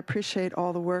while I appreciate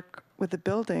all the work with the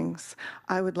buildings,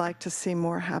 I would like to see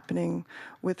more happening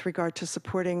with regard to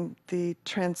supporting the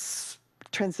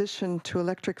transition to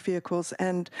electric vehicles.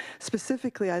 And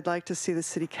specifically, I'd like to see the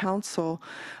City Council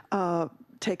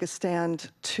take a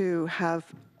stand to have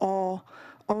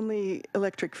only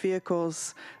electric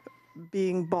vehicles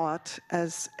being bought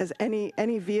as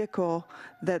any vehicle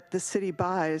that the city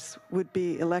buys would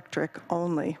be electric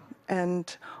only,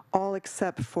 and all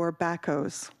except for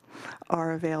backhoes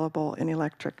are available in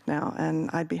electric now. And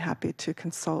I'd be happy to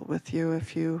consult with you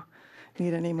if you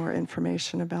need any more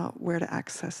information about where to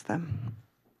access them.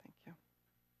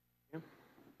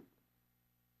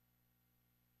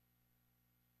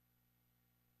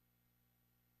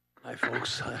 Hi,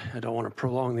 folks. I don't want to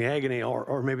prolong the agony,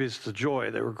 or maybe it's the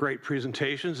joy. They were great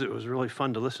presentations. It was really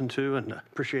fun to listen to, and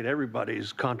appreciate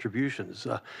everybody's contributions.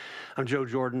 I'm Joe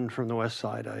Jordan from the West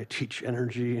Side. I teach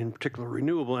energy, in particular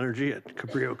renewable energy, at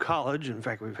Cabrillo College. In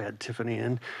fact, we've had Tiffany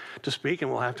in to speak, and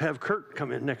we'll have to have Kurt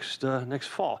come in next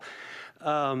fall.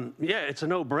 Yeah, it's a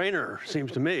no-brainer,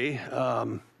 seems to me.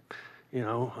 You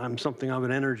know, I'm something of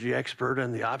an energy expert,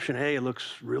 and the option A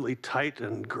looks really tight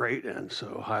and great, and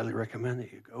so highly recommend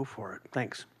that you go for it.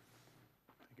 Thanks.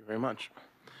 Thank you very much.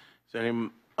 Is there any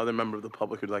other member of the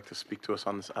public who'd like to speak to us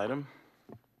on this item?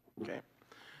 Okay.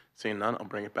 Seeing none, I'll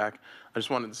bring it back. I just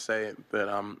wanted to say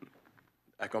that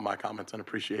echo my comments and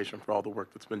appreciation for all the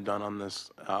work that's been done on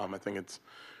this. I think it's,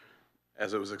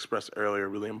 as it was expressed earlier,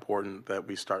 really important that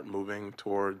we start moving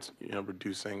towards, you know,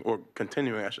 reducing, or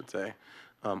continuing, I should say,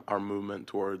 our movement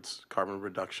towards carbon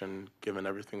reduction, given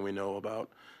everything we know about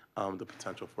the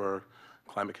potential for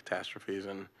climate catastrophes.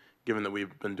 And given that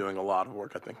we've been doing a lot of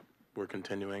work, I think we're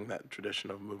continuing that tradition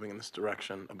of moving in this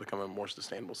direction of becoming a more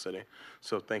sustainable city.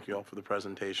 So thank you all for the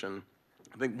presentation.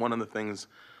 I think one of the things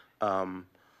I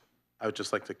would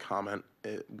just like to comment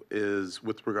is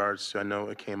with regards to, I know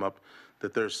it came up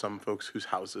that there's some folks whose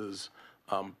houses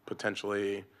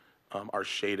potentially are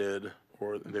shaded,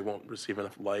 or they won't receive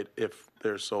enough light if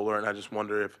there's solar. And I just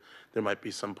wonder if there might be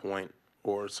some point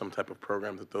or some type of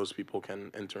program that those people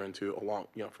can enter into along,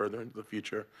 you know, further into the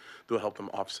future that will help them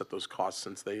offset those costs,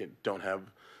 since they don't have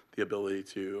the ability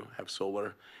to have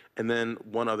solar. And then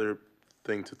one other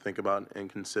thing to think about and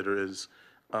consider is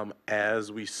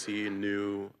as we see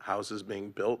new houses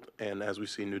being built and as we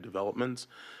see new developments,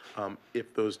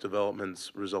 if those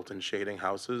developments result in shading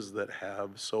houses that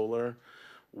have solar,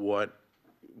 what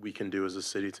we can do as a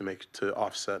city to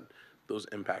offset those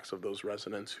impacts of those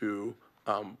residents who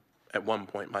at one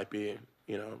point might be,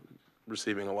 you know,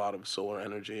 receiving a lot of solar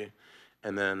energy,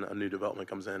 and then a new development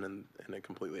comes in and it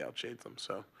completely outshades them.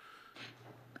 So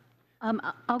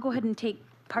I'll go ahead and take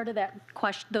part of that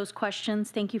those questions.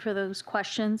 Thank you for those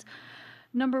questions.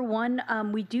 Number one,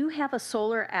 we do have a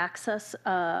solar access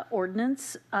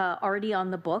ordinance already on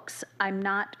the books. I'm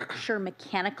not sure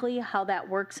mechanically how that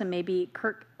works, and maybe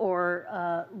Kurt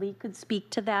or Lee could speak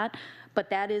to that, but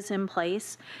that is in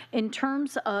place. In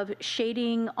terms of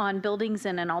shading on buildings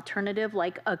and an alternative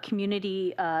like a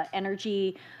community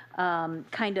energy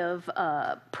kind of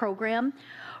program,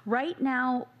 right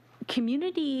now,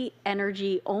 community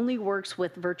energy only works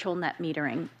with virtual net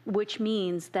metering, which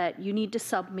means that you need to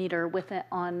sub-meter with it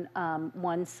on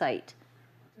one site.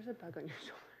 There's a bug on your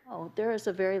shoulder. Oh, there is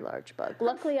a very large bug.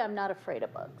 Luckily, I'm not afraid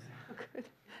of bugs.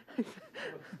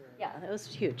 Yeah, that was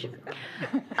huge.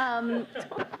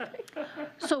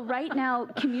 So right now,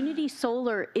 community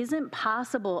solar isn't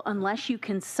possible unless you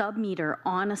can sub-meter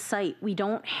on a site. We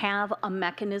don't have a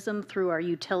mechanism through our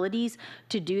utilities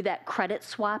to do that credit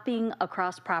swapping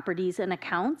across properties and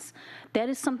accounts. That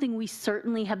is something we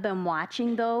certainly have been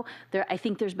watching, though. I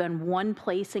think there's been one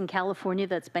place in California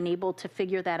that's been able to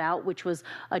figure that out, which was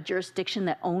a jurisdiction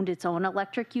that owned its own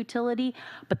electric utility.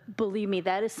 But believe me,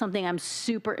 that is something I'm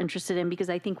super interested in, because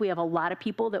I think we have a lot of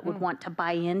people that would want to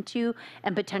buy into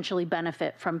and potentially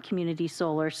benefit from community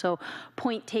solar. So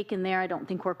point taken there. I don't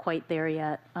think we're quite there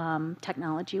yet,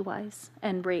 technology-wise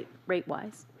and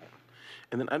rate-wise.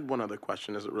 And then I had one other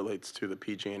question as it relates to the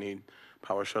PG&E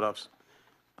power shutoffs.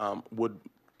 Would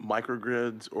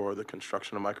microgrids or the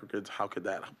construction of microgrids, how could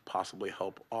that possibly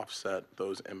help offset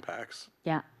those impacts?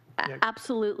 Yeah.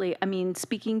 Absolutely. I mean,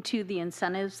 speaking to the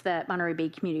incentives that Monterey Bay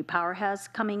Community Power has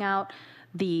coming out,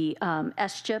 the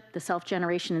SCHIP, the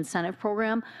Self-Generation Incentive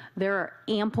Program, there are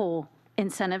ample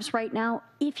incentives right now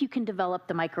if you can develop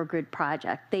the microgrid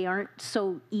project. They aren't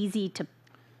so easy to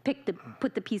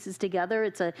put the pieces together.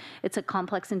 It's a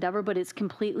complex endeavor, but it's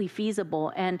completely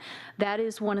feasible. And that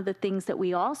is one of the things that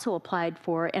we also applied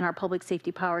for in our Public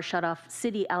Safety Power Shutoff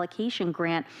City Allocation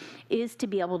Grant, is to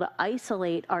be able to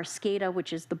isolate our SCADA,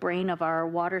 which is the brain of our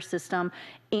water system,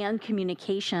 and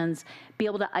communications, be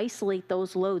able to isolate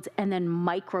those loads and then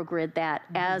microgrid that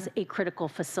as a critical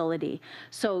facility.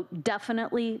 So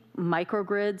definitely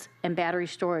microgrids and battery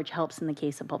storage helps in the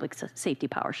case of public safety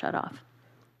power shutoff.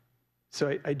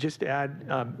 So I just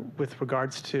add, with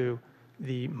regards to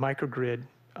the microgrid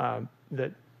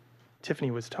that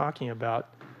Tiffany was talking about,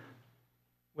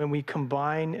 when we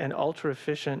combine an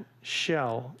ultra-efficient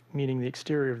shell, meaning the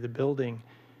exterior of the building,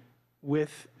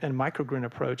 with a microgrid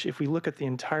approach, if we look at the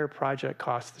entire project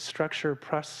cost, the structure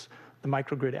plus the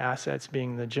microgrid assets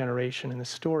being the generation and the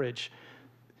storage,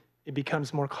 it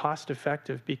becomes more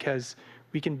cost-effective because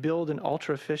we can build an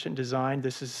ultra-efficient design.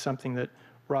 This is something that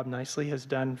Rob Nicely has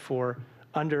done for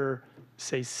under,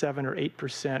 say, 7 or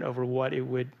 8% over what it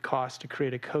would cost to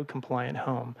create a code-compliant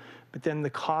home. But then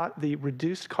the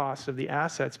reduced cost of the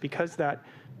assets, because that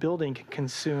building can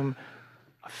consume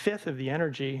a fifth of the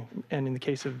energy, and in the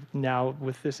case of now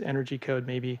with this energy code,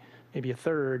 maybe a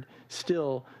third,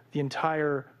 still the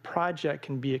entire project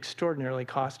can be extraordinarily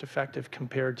cost-effective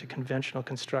compared to conventional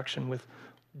construction with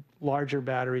larger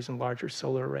batteries and larger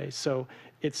solar arrays. So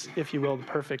it's, if you will, the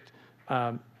perfect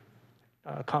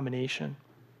combination.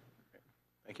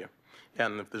 Thank you. Yeah,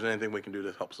 and if there's anything we can do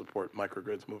to help support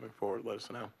microgrids moving forward, let us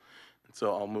know. And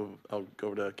so I'll go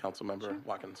over to Councilmember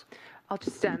Watkins. I'll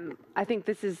just, I think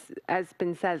this is, as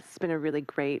been said, it's been a really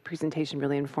great presentation,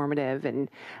 really informative.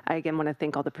 And I again want to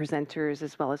thank all the presenters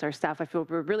as well as our staff. I feel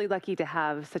we're really lucky to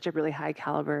have such a really high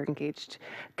caliber, engaged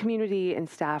community and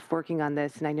staff working on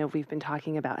this. And I know we've been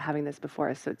talking about having this before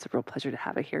us, so it's a real pleasure to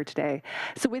have it here today.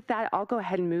 So with that, I'll go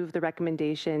ahead and move the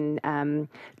recommendation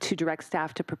to direct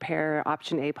staff to prepare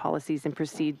option A policies and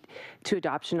proceed to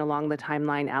adoption along the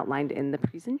timeline outlined in the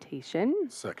presentation.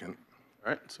 Second.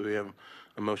 All right, so we have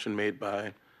a motion made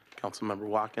by Councilmember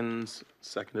Watkins,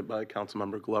 seconded by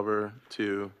Councilmember Glover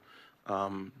to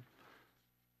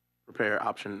prepare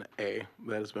option A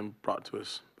that has been brought to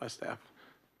us by staff.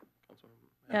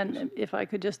 And if I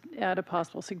could just add a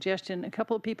possible suggestion, a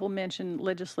couple of people mentioned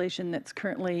legislation that's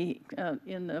currently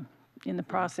in the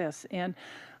process, and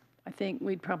I think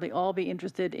we'd probably all be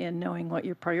interested in knowing what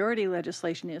your priority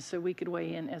legislation is so we could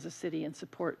weigh in as a city and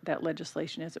support that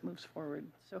legislation as it moves forward.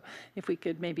 So if we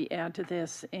could maybe add to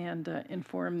this and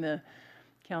inform the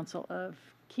council of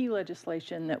key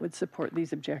legislation that would support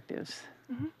these objectives.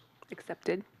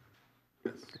 Accepted.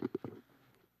 Yes. Do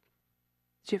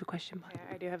you have a question, Bob?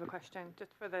 Yeah, I do have a question.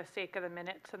 Just for the sake of the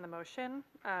minutes and the motion,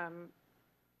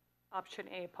 option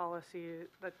A policy,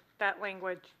 that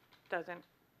language doesn't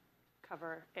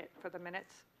cover it for the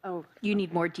minutes. Oh, you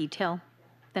need more detail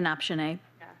than option A?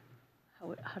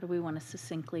 Yeah. How do we want to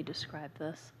succinctly describe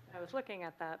this? I was looking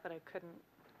at that, but I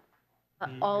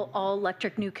couldn't. All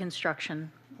electric new construction,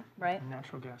 right?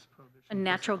 Natural gas prohibition. A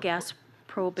natural gas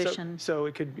prohibition. So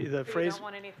it could be the So phrase. you don't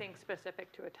want anything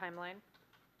specific to a timeline?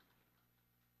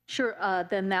 Sure,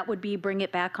 then that would be bring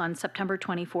it back on September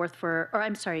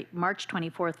 24th March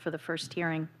 24th for the first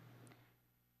hearing.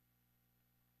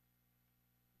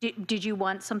 Did you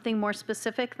want something more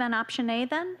specific than option A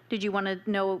then? Did you want to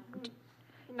know?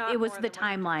 Not it was more the than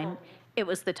what you timeline. told me. It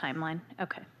was the timeline.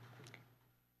 Okay.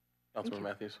 Councilmember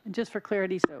Matthews. And just for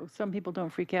clarity, so some people don't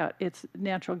freak out, it's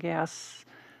natural gas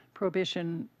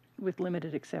prohibition with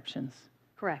limited exceptions.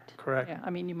 Correct. Correct. Yeah, I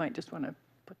mean, you might just want to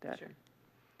put that. Sure.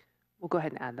 We'll go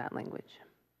ahead and add that language.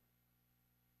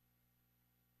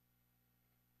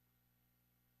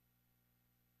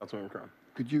 Councilmember Cron.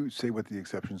 Could you say what the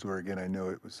exceptions were again? I know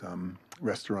it was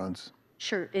restaurants.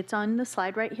 Sure, it's on the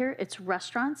slide right here. It's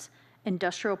restaurants,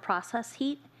 industrial process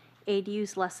heat,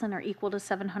 ADUs less than or equal to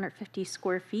 750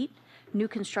 square feet, new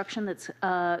construction that's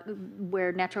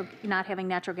where not having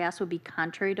natural gas would be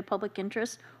contrary to public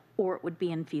interest, or it would be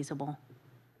infeasible.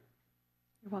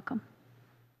 You're welcome.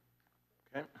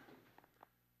 Okay.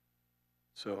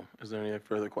 So is there any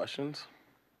further questions?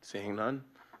 Seeing none,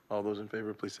 all those in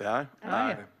favor, please say aye.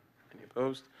 Aye. Any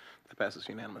opposed? That passes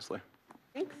unanimously.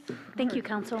 Thanks. Thank you,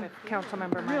 Council.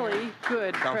 Councilmember Meyer. Really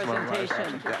good Councilmember Meyer,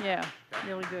 presentation. yeah. Yeah,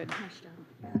 really good.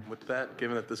 With that,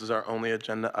 given that this is our only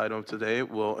agenda item today,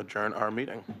 we'll adjourn our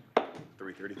meeting.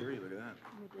 3:33, look at that.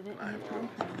 We did it in the time frame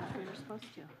that we were supposed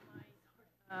to.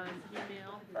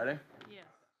 Friday?